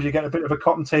 Sometimes you get a bit of a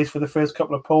cotton taste for the first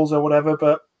couple of pulls or whatever.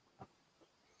 But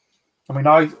I mean,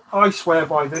 I swear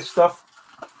by this stuff,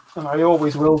 and I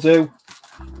always will do.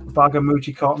 A bag of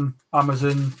Muji cotton,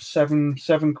 Amazon, seven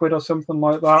quid or something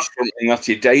like that. And that's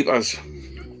your diapers.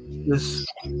 There's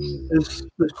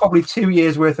probably 2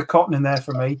 years worth of cotton in there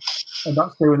for me, and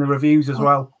that's doing the reviews as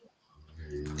well.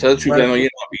 Tell the truth, then, your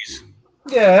nappies.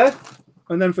 Yeah,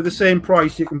 and then for the same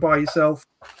price, you can buy yourself,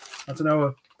 I don't know,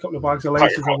 a couple of bags of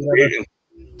laces or whatever.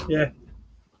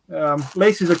 Yeah,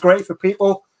 laces are great for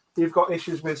people who've got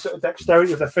issues with sort of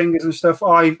dexterity of their fingers and stuff.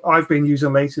 I've been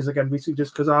using laces again recently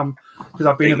just because I've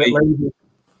been a bit lazy.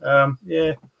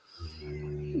 Yeah.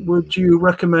 Would you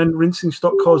recommend rinsing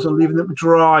stock coils and leaving them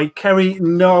dry? Kerry,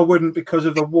 no, I wouldn't, because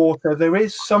of the water. There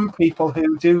is some people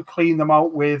who do clean them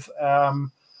out with a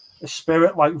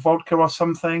spirit like vodka or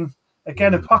something.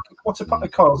 Again, what's a pack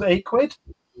of coils? 8 quid?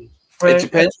 It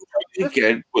depends what you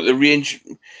get, but the range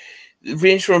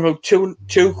from about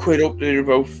two quid up to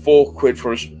about 4 quid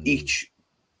for us each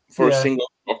for a single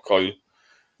stock coil.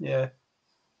 Yeah.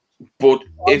 But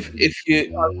if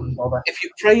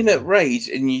you're trying it right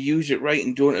and you use it right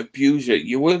and don't abuse it,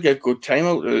 you will get good time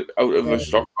out of a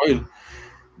stock coil.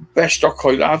 Best stock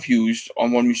coil I've used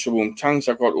on one of my sub-ohm tanks,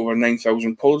 I got over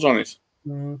 9,000 pulls on it.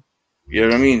 You know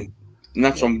what I mean? And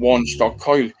that's on one stock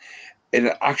coil.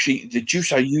 And actually, the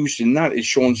juice I used in that is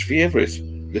Sean's favourite,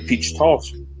 the peach tart.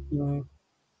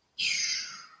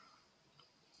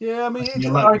 Yeah, I mean,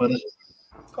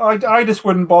 I just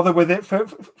wouldn't bother with it for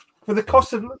the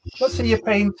cost of, let's say you're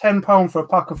paying £10 for a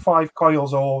pack of 5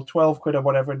 coils or 12 quid or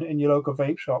whatever in your local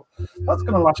vape shop. That's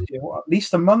going to last you at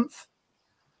least a month,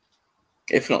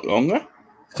 if not longer.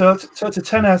 So it's a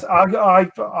 10 hours.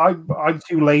 I'm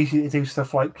too lazy to do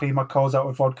stuff like clean my coils out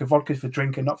with vodka. Vodka's for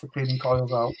drinking, not for cleaning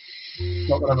coils out.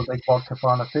 Not that I'm a big vodka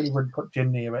fan. I certainly wouldn't put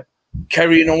gin near it.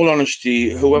 Kerry, in all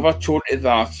honesty, whoever told you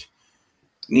that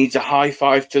needs a high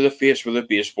five to the face with a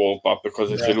baseball bat,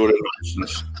 because it's a load of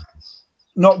nonsense.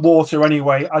 Not water,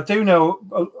 anyway. I do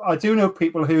know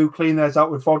people who clean theirs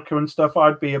out with vodka and stuff.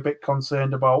 I'd be a bit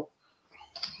concerned about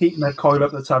heating their coil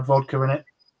up that's had vodka in it.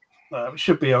 It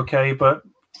should be okay, but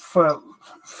for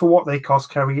what they cost,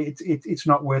 Kerry, it's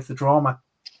not worth the drama.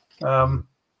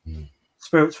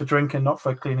 Spirits for drinking, not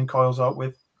for cleaning coils out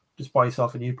with. Just buy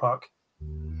yourself a new pack.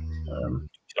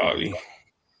 Charlie,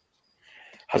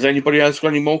 has anybody else got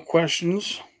any more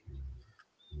questions?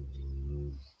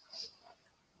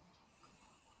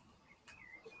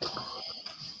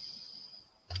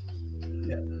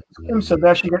 Kim said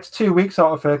there she gets 2 weeks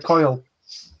out of her coil.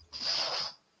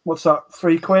 What's that?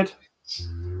 3 quid?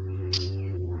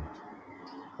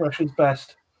 Russian's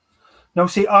best. No,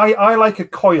 see, I like a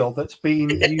coil that's been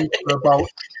used for about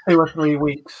 2 or 3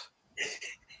 weeks.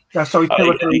 Yeah, sorry, 2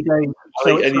 or 3 days.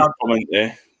 I like any comment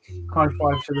there. High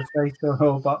five to the face, don't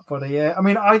hold that, buddy. Yeah, I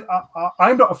mean,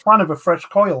 I'm not a fan of a fresh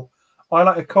coil. I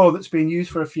like a coil that's been used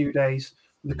for a few days.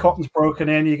 The cotton's broken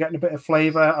in, you're getting a bit of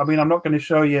flavour. I mean, I'm not going to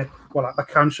show you. Well, I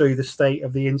can show you the state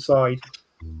of the inside.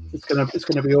 It's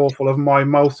gonna be awful. Of my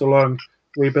mouth alone,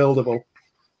 rebuildable.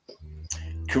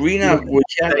 Karina, would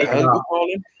you help with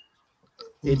calling?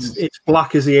 It's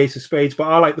black as the ace of spades, but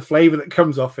I like the flavour that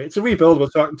comes off it. It's a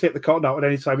rebuildable, so I can take the cotton out at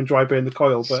any time and dry burn the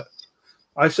coil, but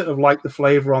I sort of like the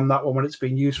flavour on that one when it's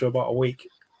been used for about a week.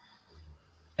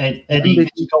 Eddie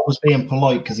was being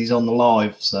polite because he's on the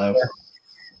live, so...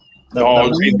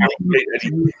 Vaping.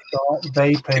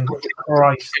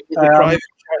 Christ.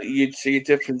 You'd see a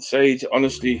different side,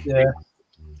 honestly.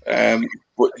 Yeah.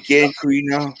 But again,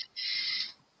 Karina,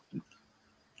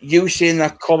 you saying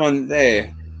that comment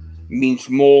there means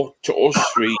more to us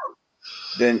three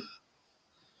than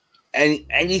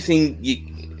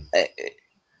anything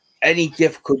any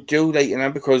gift could do, like, you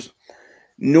know, because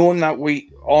knowing that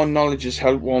our knowledge has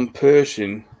helped one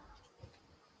person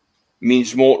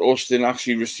means more to us than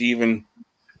actually receiving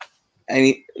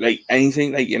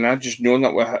anything, like, you know, just knowing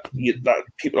that that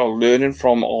people are learning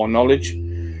from our knowledge.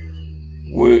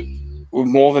 We're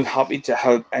more than happy to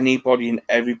help anybody and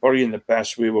everybody in the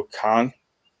best way we can.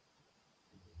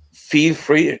 Feel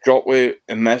free to drop a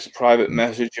private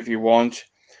message if you want.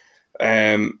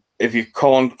 If you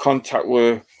can't contact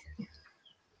with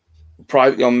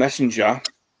privately on Messenger,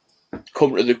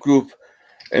 come to the group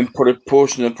and put a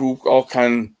post in the group, or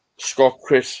can Scott,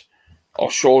 Chris,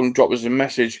 or Sean drop us a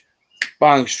message.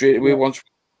 Bang, straight away. Once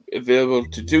available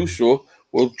to do so,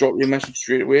 we'll drop you a message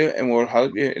straight away and we'll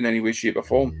help you in any way, shape, or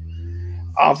form.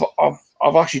 I've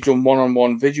actually done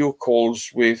one-on-one video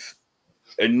calls with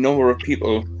a number of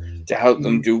people to help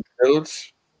them do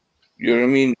builds. You know what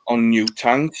I mean? On new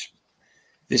tanks.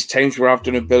 There's times where I've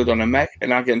done a build on a mech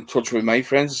and I get in touch with my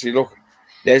friends and say, look,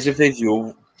 there's a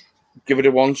video, give it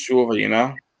a once over, you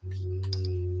know.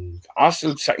 I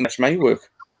still second guess my work.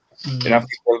 And I've been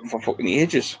working for fucking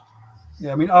ages.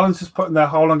 Yeah, I mean, Alan's just putting there,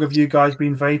 how long have you guys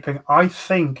been vaping? I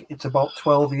think it's about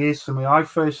 12 years for me. I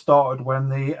first started when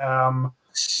the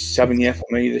 7 years for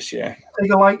me this year.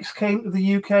 Cigalikes came to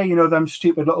the UK, you know, them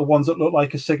stupid little ones that look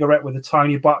like a cigarette with a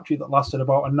tiny battery that lasted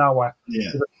about an hour.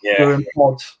 Yeah.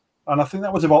 Pods. And I think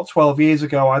that was about 12 years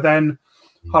ago. I then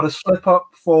had a slip up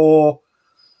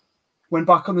went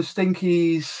back on the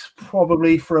Stinkies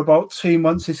probably for about 2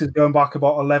 months. This is going back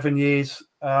about 11 years.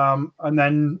 And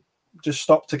then just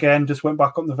stopped again, just went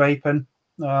back on the vaping.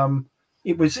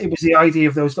 It was the idea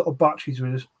of those little batteries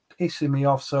were just pissing me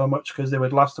off so much because they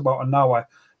would last about an hour.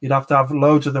 You'd have to have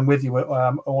loads of them with you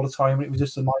all the time. It was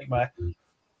just a nightmare.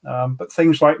 But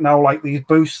things like now, like these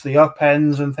boosts, the up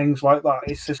ends and things like that,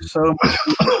 it's just so much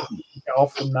to get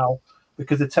off them now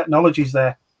because the technology's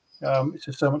there. It's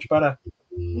just so much better.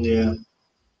 Yeah.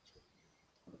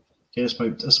 Yeah,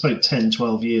 it's about 10,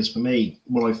 12 years for me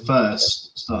when I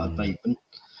first started vaping.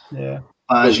 Yeah.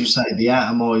 As you say, the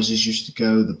atomizers used to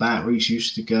go, the batteries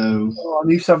used to go. Oh,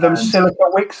 and used to have them silica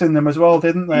wicks in them as well,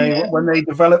 didn't they? Yeah. When they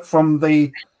developed from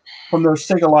those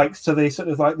Cigalikes to the sort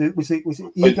of like was it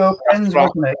Ego pens,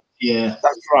 wasn't it? Yeah,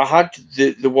 that's where I had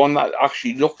the one that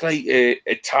actually looked like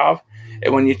a tab,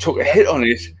 and when you took a hit on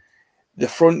it, the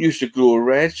front used to glow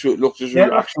red, so it looked as though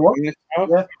it actually in the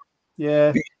tab.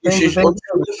 Yeah. You should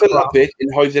fill a bit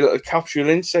and hide the little capsule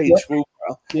inside.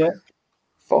 Yeah.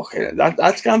 Fuck it.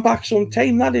 That's gone back some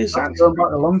time. That's going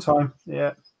back a long time.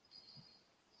 Yeah.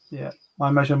 I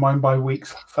measure mine by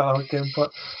weeks, fellow again.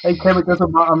 But hey, Kim, it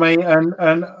doesn't matter, mate.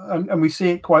 And we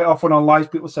see it quite often on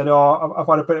live. People said, "Oh, I've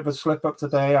had a bit of a slip up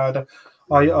today. I had a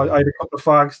couple of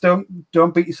fags."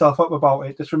 Don't beat yourself up about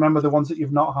it. Just remember the ones that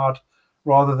you've not had,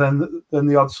 rather than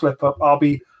the odd slip up. I'll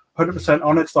be 100%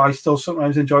 honest. I still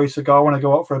sometimes enjoy a cigar when I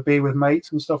go out for a beer with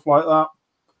mates and stuff like that.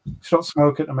 It's not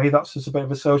smoking to me. That's just a bit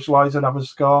of a socializer and have a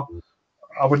cigar.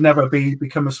 I would never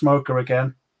become a smoker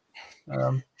again.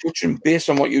 Based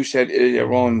on what you said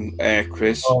earlier on,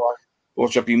 Chris,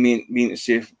 what I've been meaning to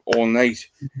say all night.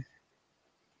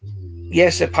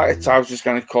 Yes, a pack of tabs is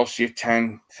going to cost you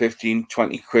 10, 15,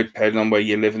 20 quid, depending on where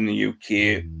you live in the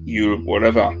UK, Europe,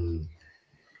 whatever.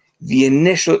 The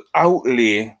initial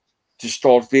outlay to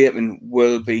start vaping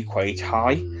will be quite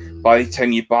high. By the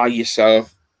time you buy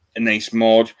yourself a nice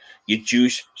mod, you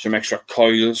juice, some extra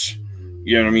coils,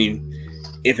 you know what I mean?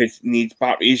 If it needs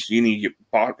batteries, you need your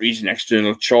batteries and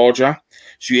external charger.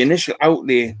 So your initial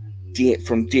outlay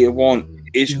from day one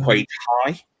is quite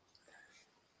high.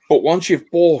 But once you've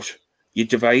bought your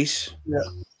device,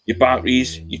 your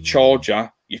batteries, your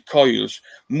charger, your coils,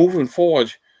 moving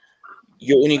forward,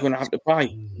 you're only going to have to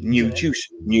buy new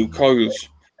juice, new coils,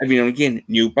 every now and again,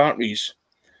 new batteries.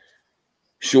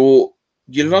 So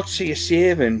you'll not see a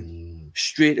saving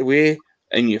straight away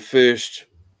in your first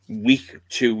week,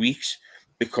 2 weeks,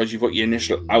 because you've got your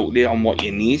initial outlay on what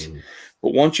you need.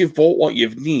 But once you've bought what you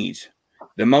need,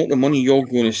 the amount of money you're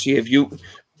going to save, you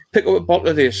pick up a bottle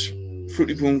of this,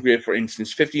 Fruity Boom Grape, for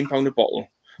instance, £15 a bottle,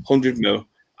 100ml,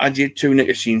 add your 2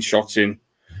 nicotine shots in,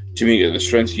 to make it the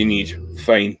strength you need.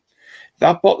 Fine.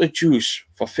 That bottle of juice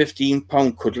for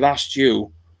 £15 could last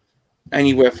you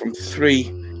anywhere from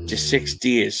 3 to 6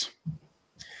 days.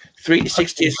 3 to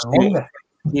 6 days.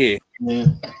 Yeah. Yeah.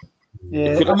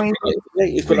 Yeah, I mean,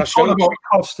 it could talk about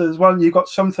cost as well. You got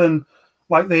something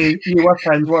like the US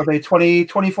end, what are they, 20,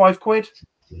 25 quid?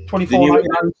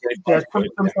 24.99, yeah,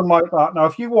 something like that. Now,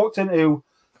 if you walked into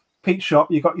Pete's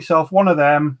shop, you got yourself one of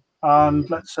them and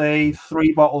let's say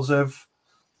 3 bottles of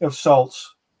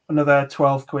salts, another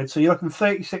 12 quid. So you're looking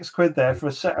 36 quid there for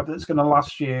a setup that's going to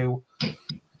last you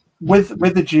with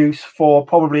the juice for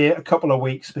probably a couple of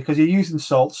weeks because you're using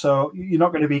salt, so you're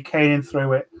not going to be caning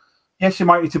through it. Yes, you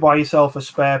might need to buy yourself a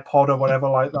spare pod or whatever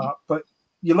like that, but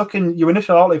your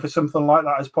initial outlay for something like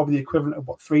that is probably the equivalent of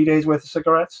 3 days worth of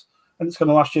cigarettes, and it's going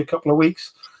to last you a couple of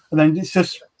weeks. And then it's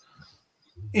just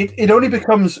it only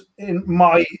becomes in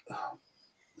my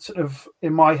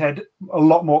head a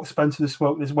lot more expensive to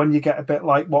smoke is when you get a bit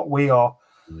like what we are.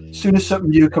 As soon as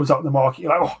something new comes out in the market,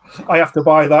 you're like, oh, I have to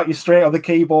buy that. You're straight on the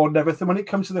keyboard and everything. When it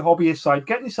comes to the hobbyist side,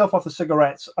 getting yourself off the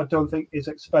cigarettes, I don't think is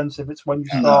expensive. It's when you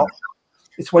start.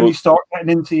 It's when you start getting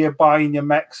into your buying your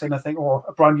mechs and I think, oh,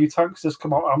 a brand new tank's just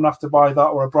come out, I'm going to have to buy that,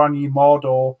 or a brand new mod,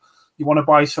 or you want to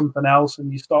buy something else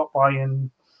and you start buying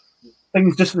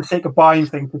things just for the sake of buying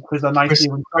things because they're nice.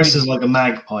 Chris is like a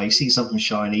magpie. He sees something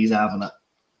shiny, he's having it.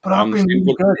 But I've been really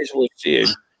good.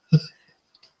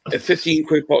 A 15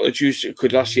 quid bottle of juice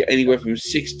could last you anywhere from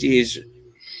 6 days,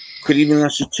 could even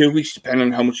last you 2 weeks, depending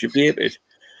on how much you vaped.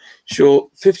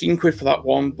 So 15 quid for that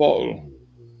one bottle.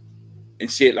 And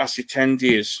say it lasts you 10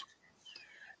 days.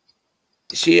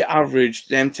 Say average,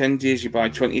 them 10 days, you buy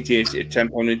 20 days at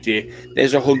 £10 a day.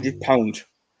 There's £100.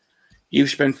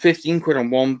 You've spent 15 quid on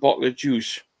one bottle of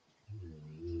juice.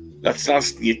 That's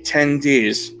lasting you 10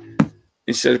 days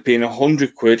instead of paying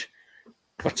 100 quid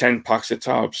for 10 packs of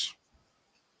tabs.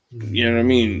 You know what I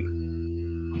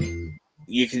mean?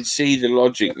 You can see the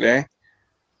logic there.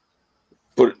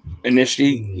 But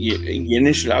initially, your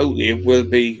initial outlay will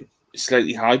be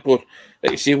slightly high, but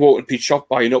like you see, walk in Pete's shop,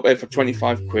 buying up there for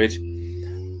 25 quid,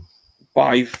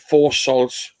 buy 4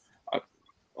 salts,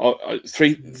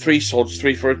 three salts,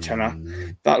 3 for a tenner.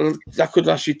 That could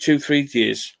last you 2-3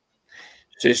 days.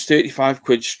 So it's 35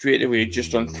 quid straight away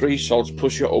just on 3 salts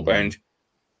plus your upend.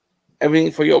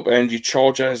 Everything for your upend, your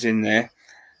charger is in there.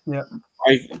 Yeah.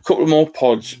 A couple more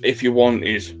pods if you want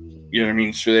it. You know what I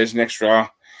mean? So there's an extra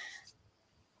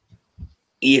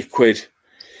 8 quid.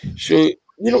 So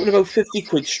you're looking about 50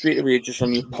 quid straight away just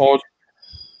on your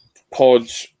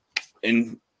pods,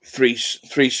 and three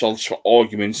salts for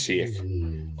argument's sake,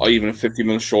 or even a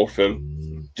 50ml short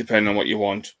film, depending on what you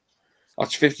want.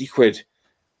 That's 50 quid.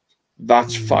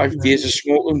 That's 5 days of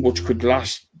smoking, which could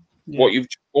last what you've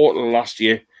bought last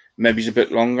year, maybe it's a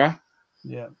bit longer.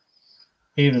 Yeah.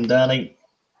 Even Danny.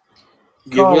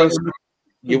 You will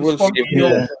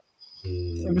see.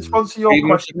 In response to your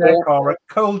question there, Cara,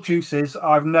 cold juices,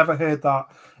 I've never heard that.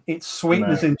 It's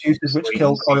sweeteners in juices which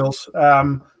kill coils.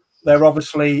 They're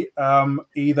obviously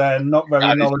either not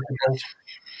very knowledgeable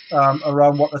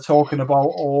around what they're talking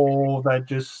about, or they're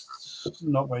just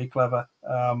not very clever.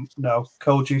 No,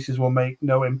 cold juices will make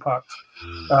no impact.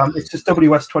 It's just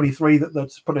WS23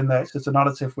 that's put in there. It's just an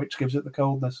additive which gives it the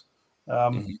coldness.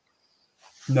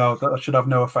 No, that should have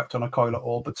no effect on a coil at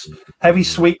all. But heavy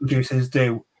sweetened juices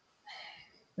do.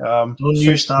 Don't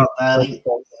use that, Danny.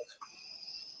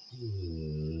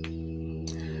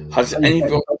 Has anybody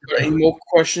got any more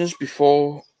questions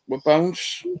before we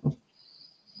bounce?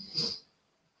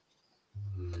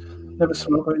 Never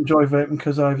smoked, but enjoy vaping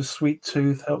because I have a sweet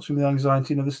tooth. Helps me with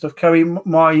anxiety and other stuff. Kerry,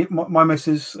 my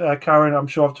missus Karen, I'm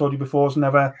sure I've told you before, has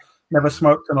never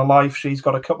smoked in her life. She's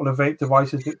got a couple of vape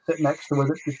devices that sit next to her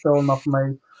that she's stolen off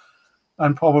me,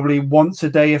 and probably once a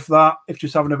day, if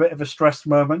she's having a bit of a stressed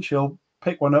moment, she'll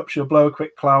pick one up, she'll blow a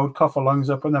quick cloud, cough her lungs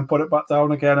up, and then put it back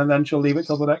down again, and then she'll leave it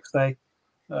till the next day.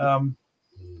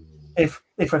 If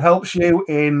it helps you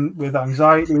with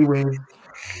anxiety, with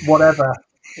whatever,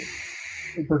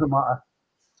 it doesn't matter.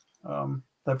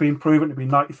 They've been proven to be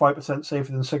 95%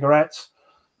 safer than cigarettes.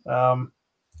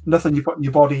 Nothing you put in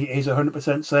your body is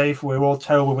 100% safe. We're all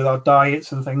terrible with our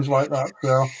diets and things like that.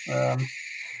 So,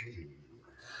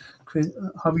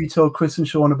 have you told Chris and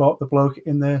Sean about the bloke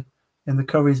in the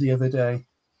Currys the other day?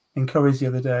 In Currys the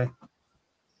other day.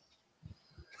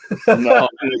 No,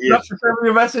 That's the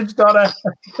your message, Donna.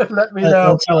 Let me know.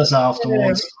 They'll tell us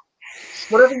afterwards.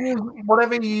 Whatever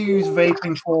you use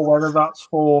vaping for, whether that's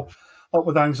for help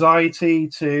with anxiety,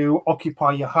 to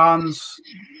occupy your hands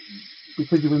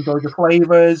because you enjoy the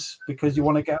flavors, because you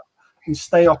want to get and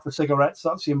stay off the cigarettes,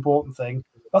 that's the important thing.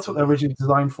 That's what they're originally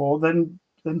designed for. Then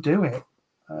do it.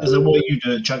 Is that what you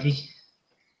do, Chucky?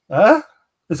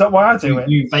 Is that why I do it?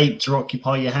 You vape to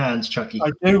occupy your hands, Chucky.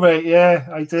 I do, mate. Yeah,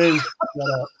 I do.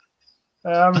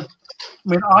 I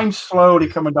mean, I'm slowly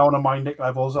coming down on my nick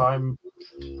levels. I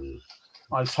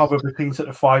hover between sort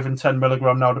of 5 and 10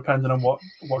 milligram now, depending on what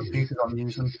pieces I'm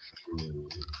using.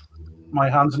 My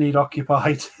hands need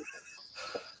occupied.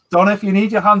 Donna, if you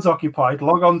need your hands occupied,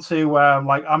 log on to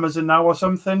like Amazon now or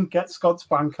something. Get Scott's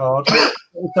bank card. Get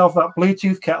yourself that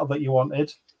Bluetooth kettle that you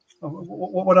wanted.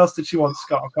 What else did she want,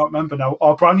 Scott? I can't remember now.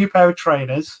 Or a brand new pair of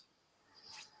trainers.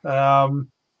 And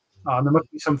there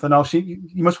must be something else. You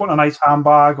must want a nice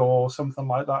handbag or something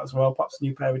like that as well. Perhaps a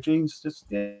new pair of jeans. Just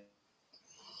yeah.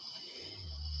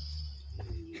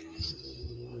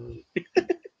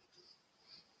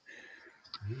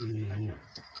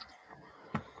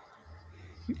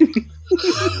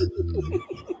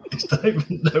 He's not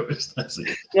even noticed, has he?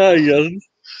 No, he hasn't.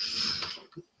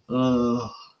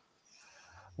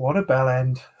 What a bell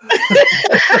end.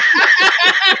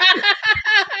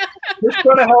 Just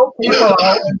trying to help people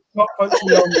out and not put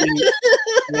you on mute.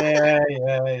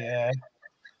 Yeah.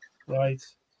 Right.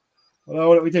 Well,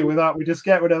 what do we do with that? We just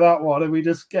get rid of that one, and we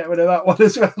just get rid of that one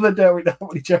as well. Then don't we?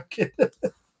 Nobody joking.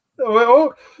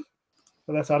 Oh,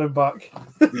 let's add him back.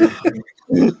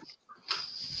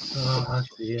 Oh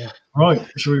dear. Right,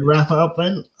 should we wrap it up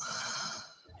then?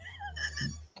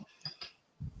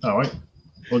 All right.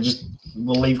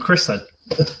 We'll leave Chris then.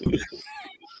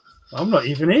 I'm not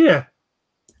even here.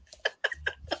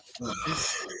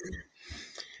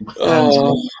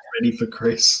 Ready for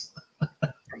Chris.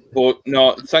 But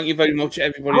no, thank you very much,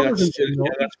 everybody that's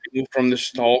been from the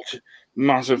start.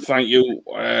 Massive thank you.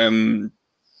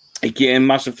 Again,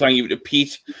 massive thank you to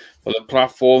Pete for the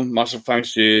platform. Massive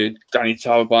thanks to Danny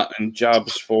Talbot and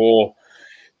Jabs for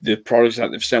the products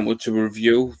that they've sent us to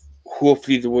review.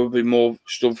 Hopefully, there will be more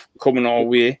stuff coming our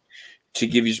way to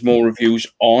give you more reviews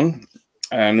on.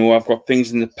 I know I've got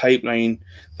things in the pipeline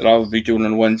that I'll be doing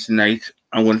on Wednesday night.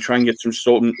 I'm going to try and get some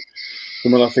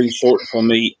other things sorted for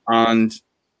me and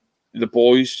the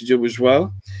boys to do as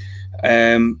well.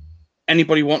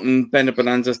 Anybody wanting Bender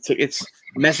Bonanza tickets,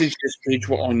 message this page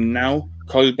we're on now,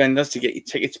 Coil Benders, to get your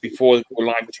tickets before they go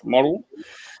live tomorrow.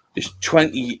 There's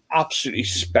 20 absolutely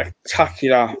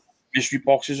spectacular mystery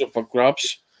boxes up for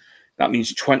grabs. That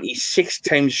means 26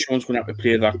 times Sean's going to have to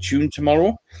play that tune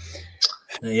tomorrow.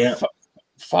 Yeah.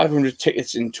 500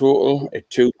 tickets in total at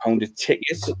 £2 a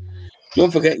ticket.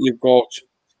 Don't forget you've got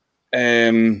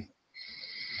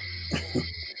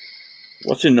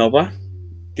what's another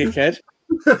dickhead?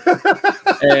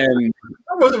 That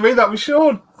wasn't me, that was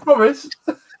Sean. Promise.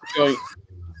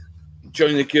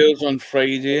 Join the girls on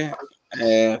Friday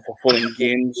for fun and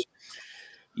games.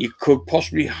 You could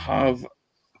possibly have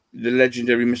the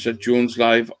legendary Mr. Jones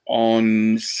live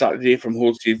on Saturday from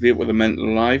Wholesale Vape with a Mental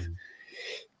Live.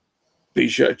 Be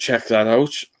sure to check that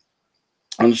out.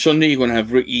 On Sunday, you're going to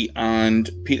have Ricky and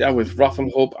Peter with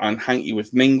Raffle Hub and Hanky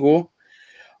with Mingo.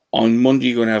 On Monday,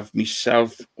 you're going to have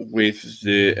myself with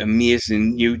the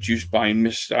amazing new juice by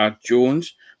Mr.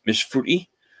 Jones, Miss Fruity.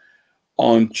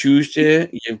 On Tuesday,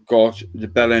 you've got the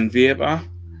Bell End Vapor,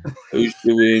 who's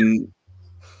doing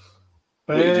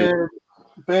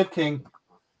Bird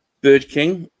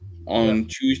King on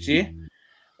Tuesday.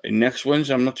 And next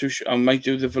Wednesday, I'm not too sure. I might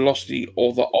do the Velocity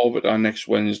or the Orbiter next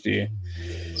Wednesday.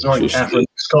 Sorry, Catherine.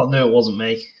 Scott knew it wasn't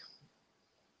me.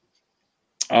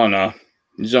 Oh, no.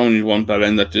 There's only one Bell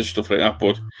End that does stuff like that,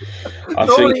 but I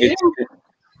think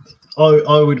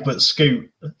I would put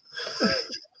Scoot.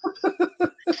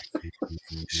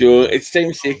 So it's time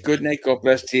to say good night, God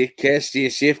bless, take care, stay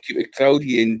safe, keep it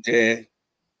cloudy, and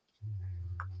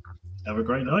have a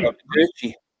great night.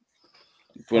 You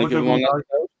want to give them one last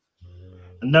out?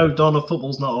 No, Donna,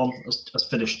 football's not on. That's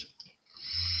finished.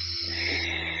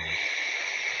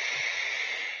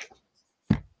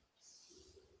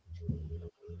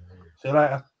 See you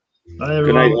later. Bye,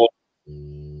 everyone. Good night.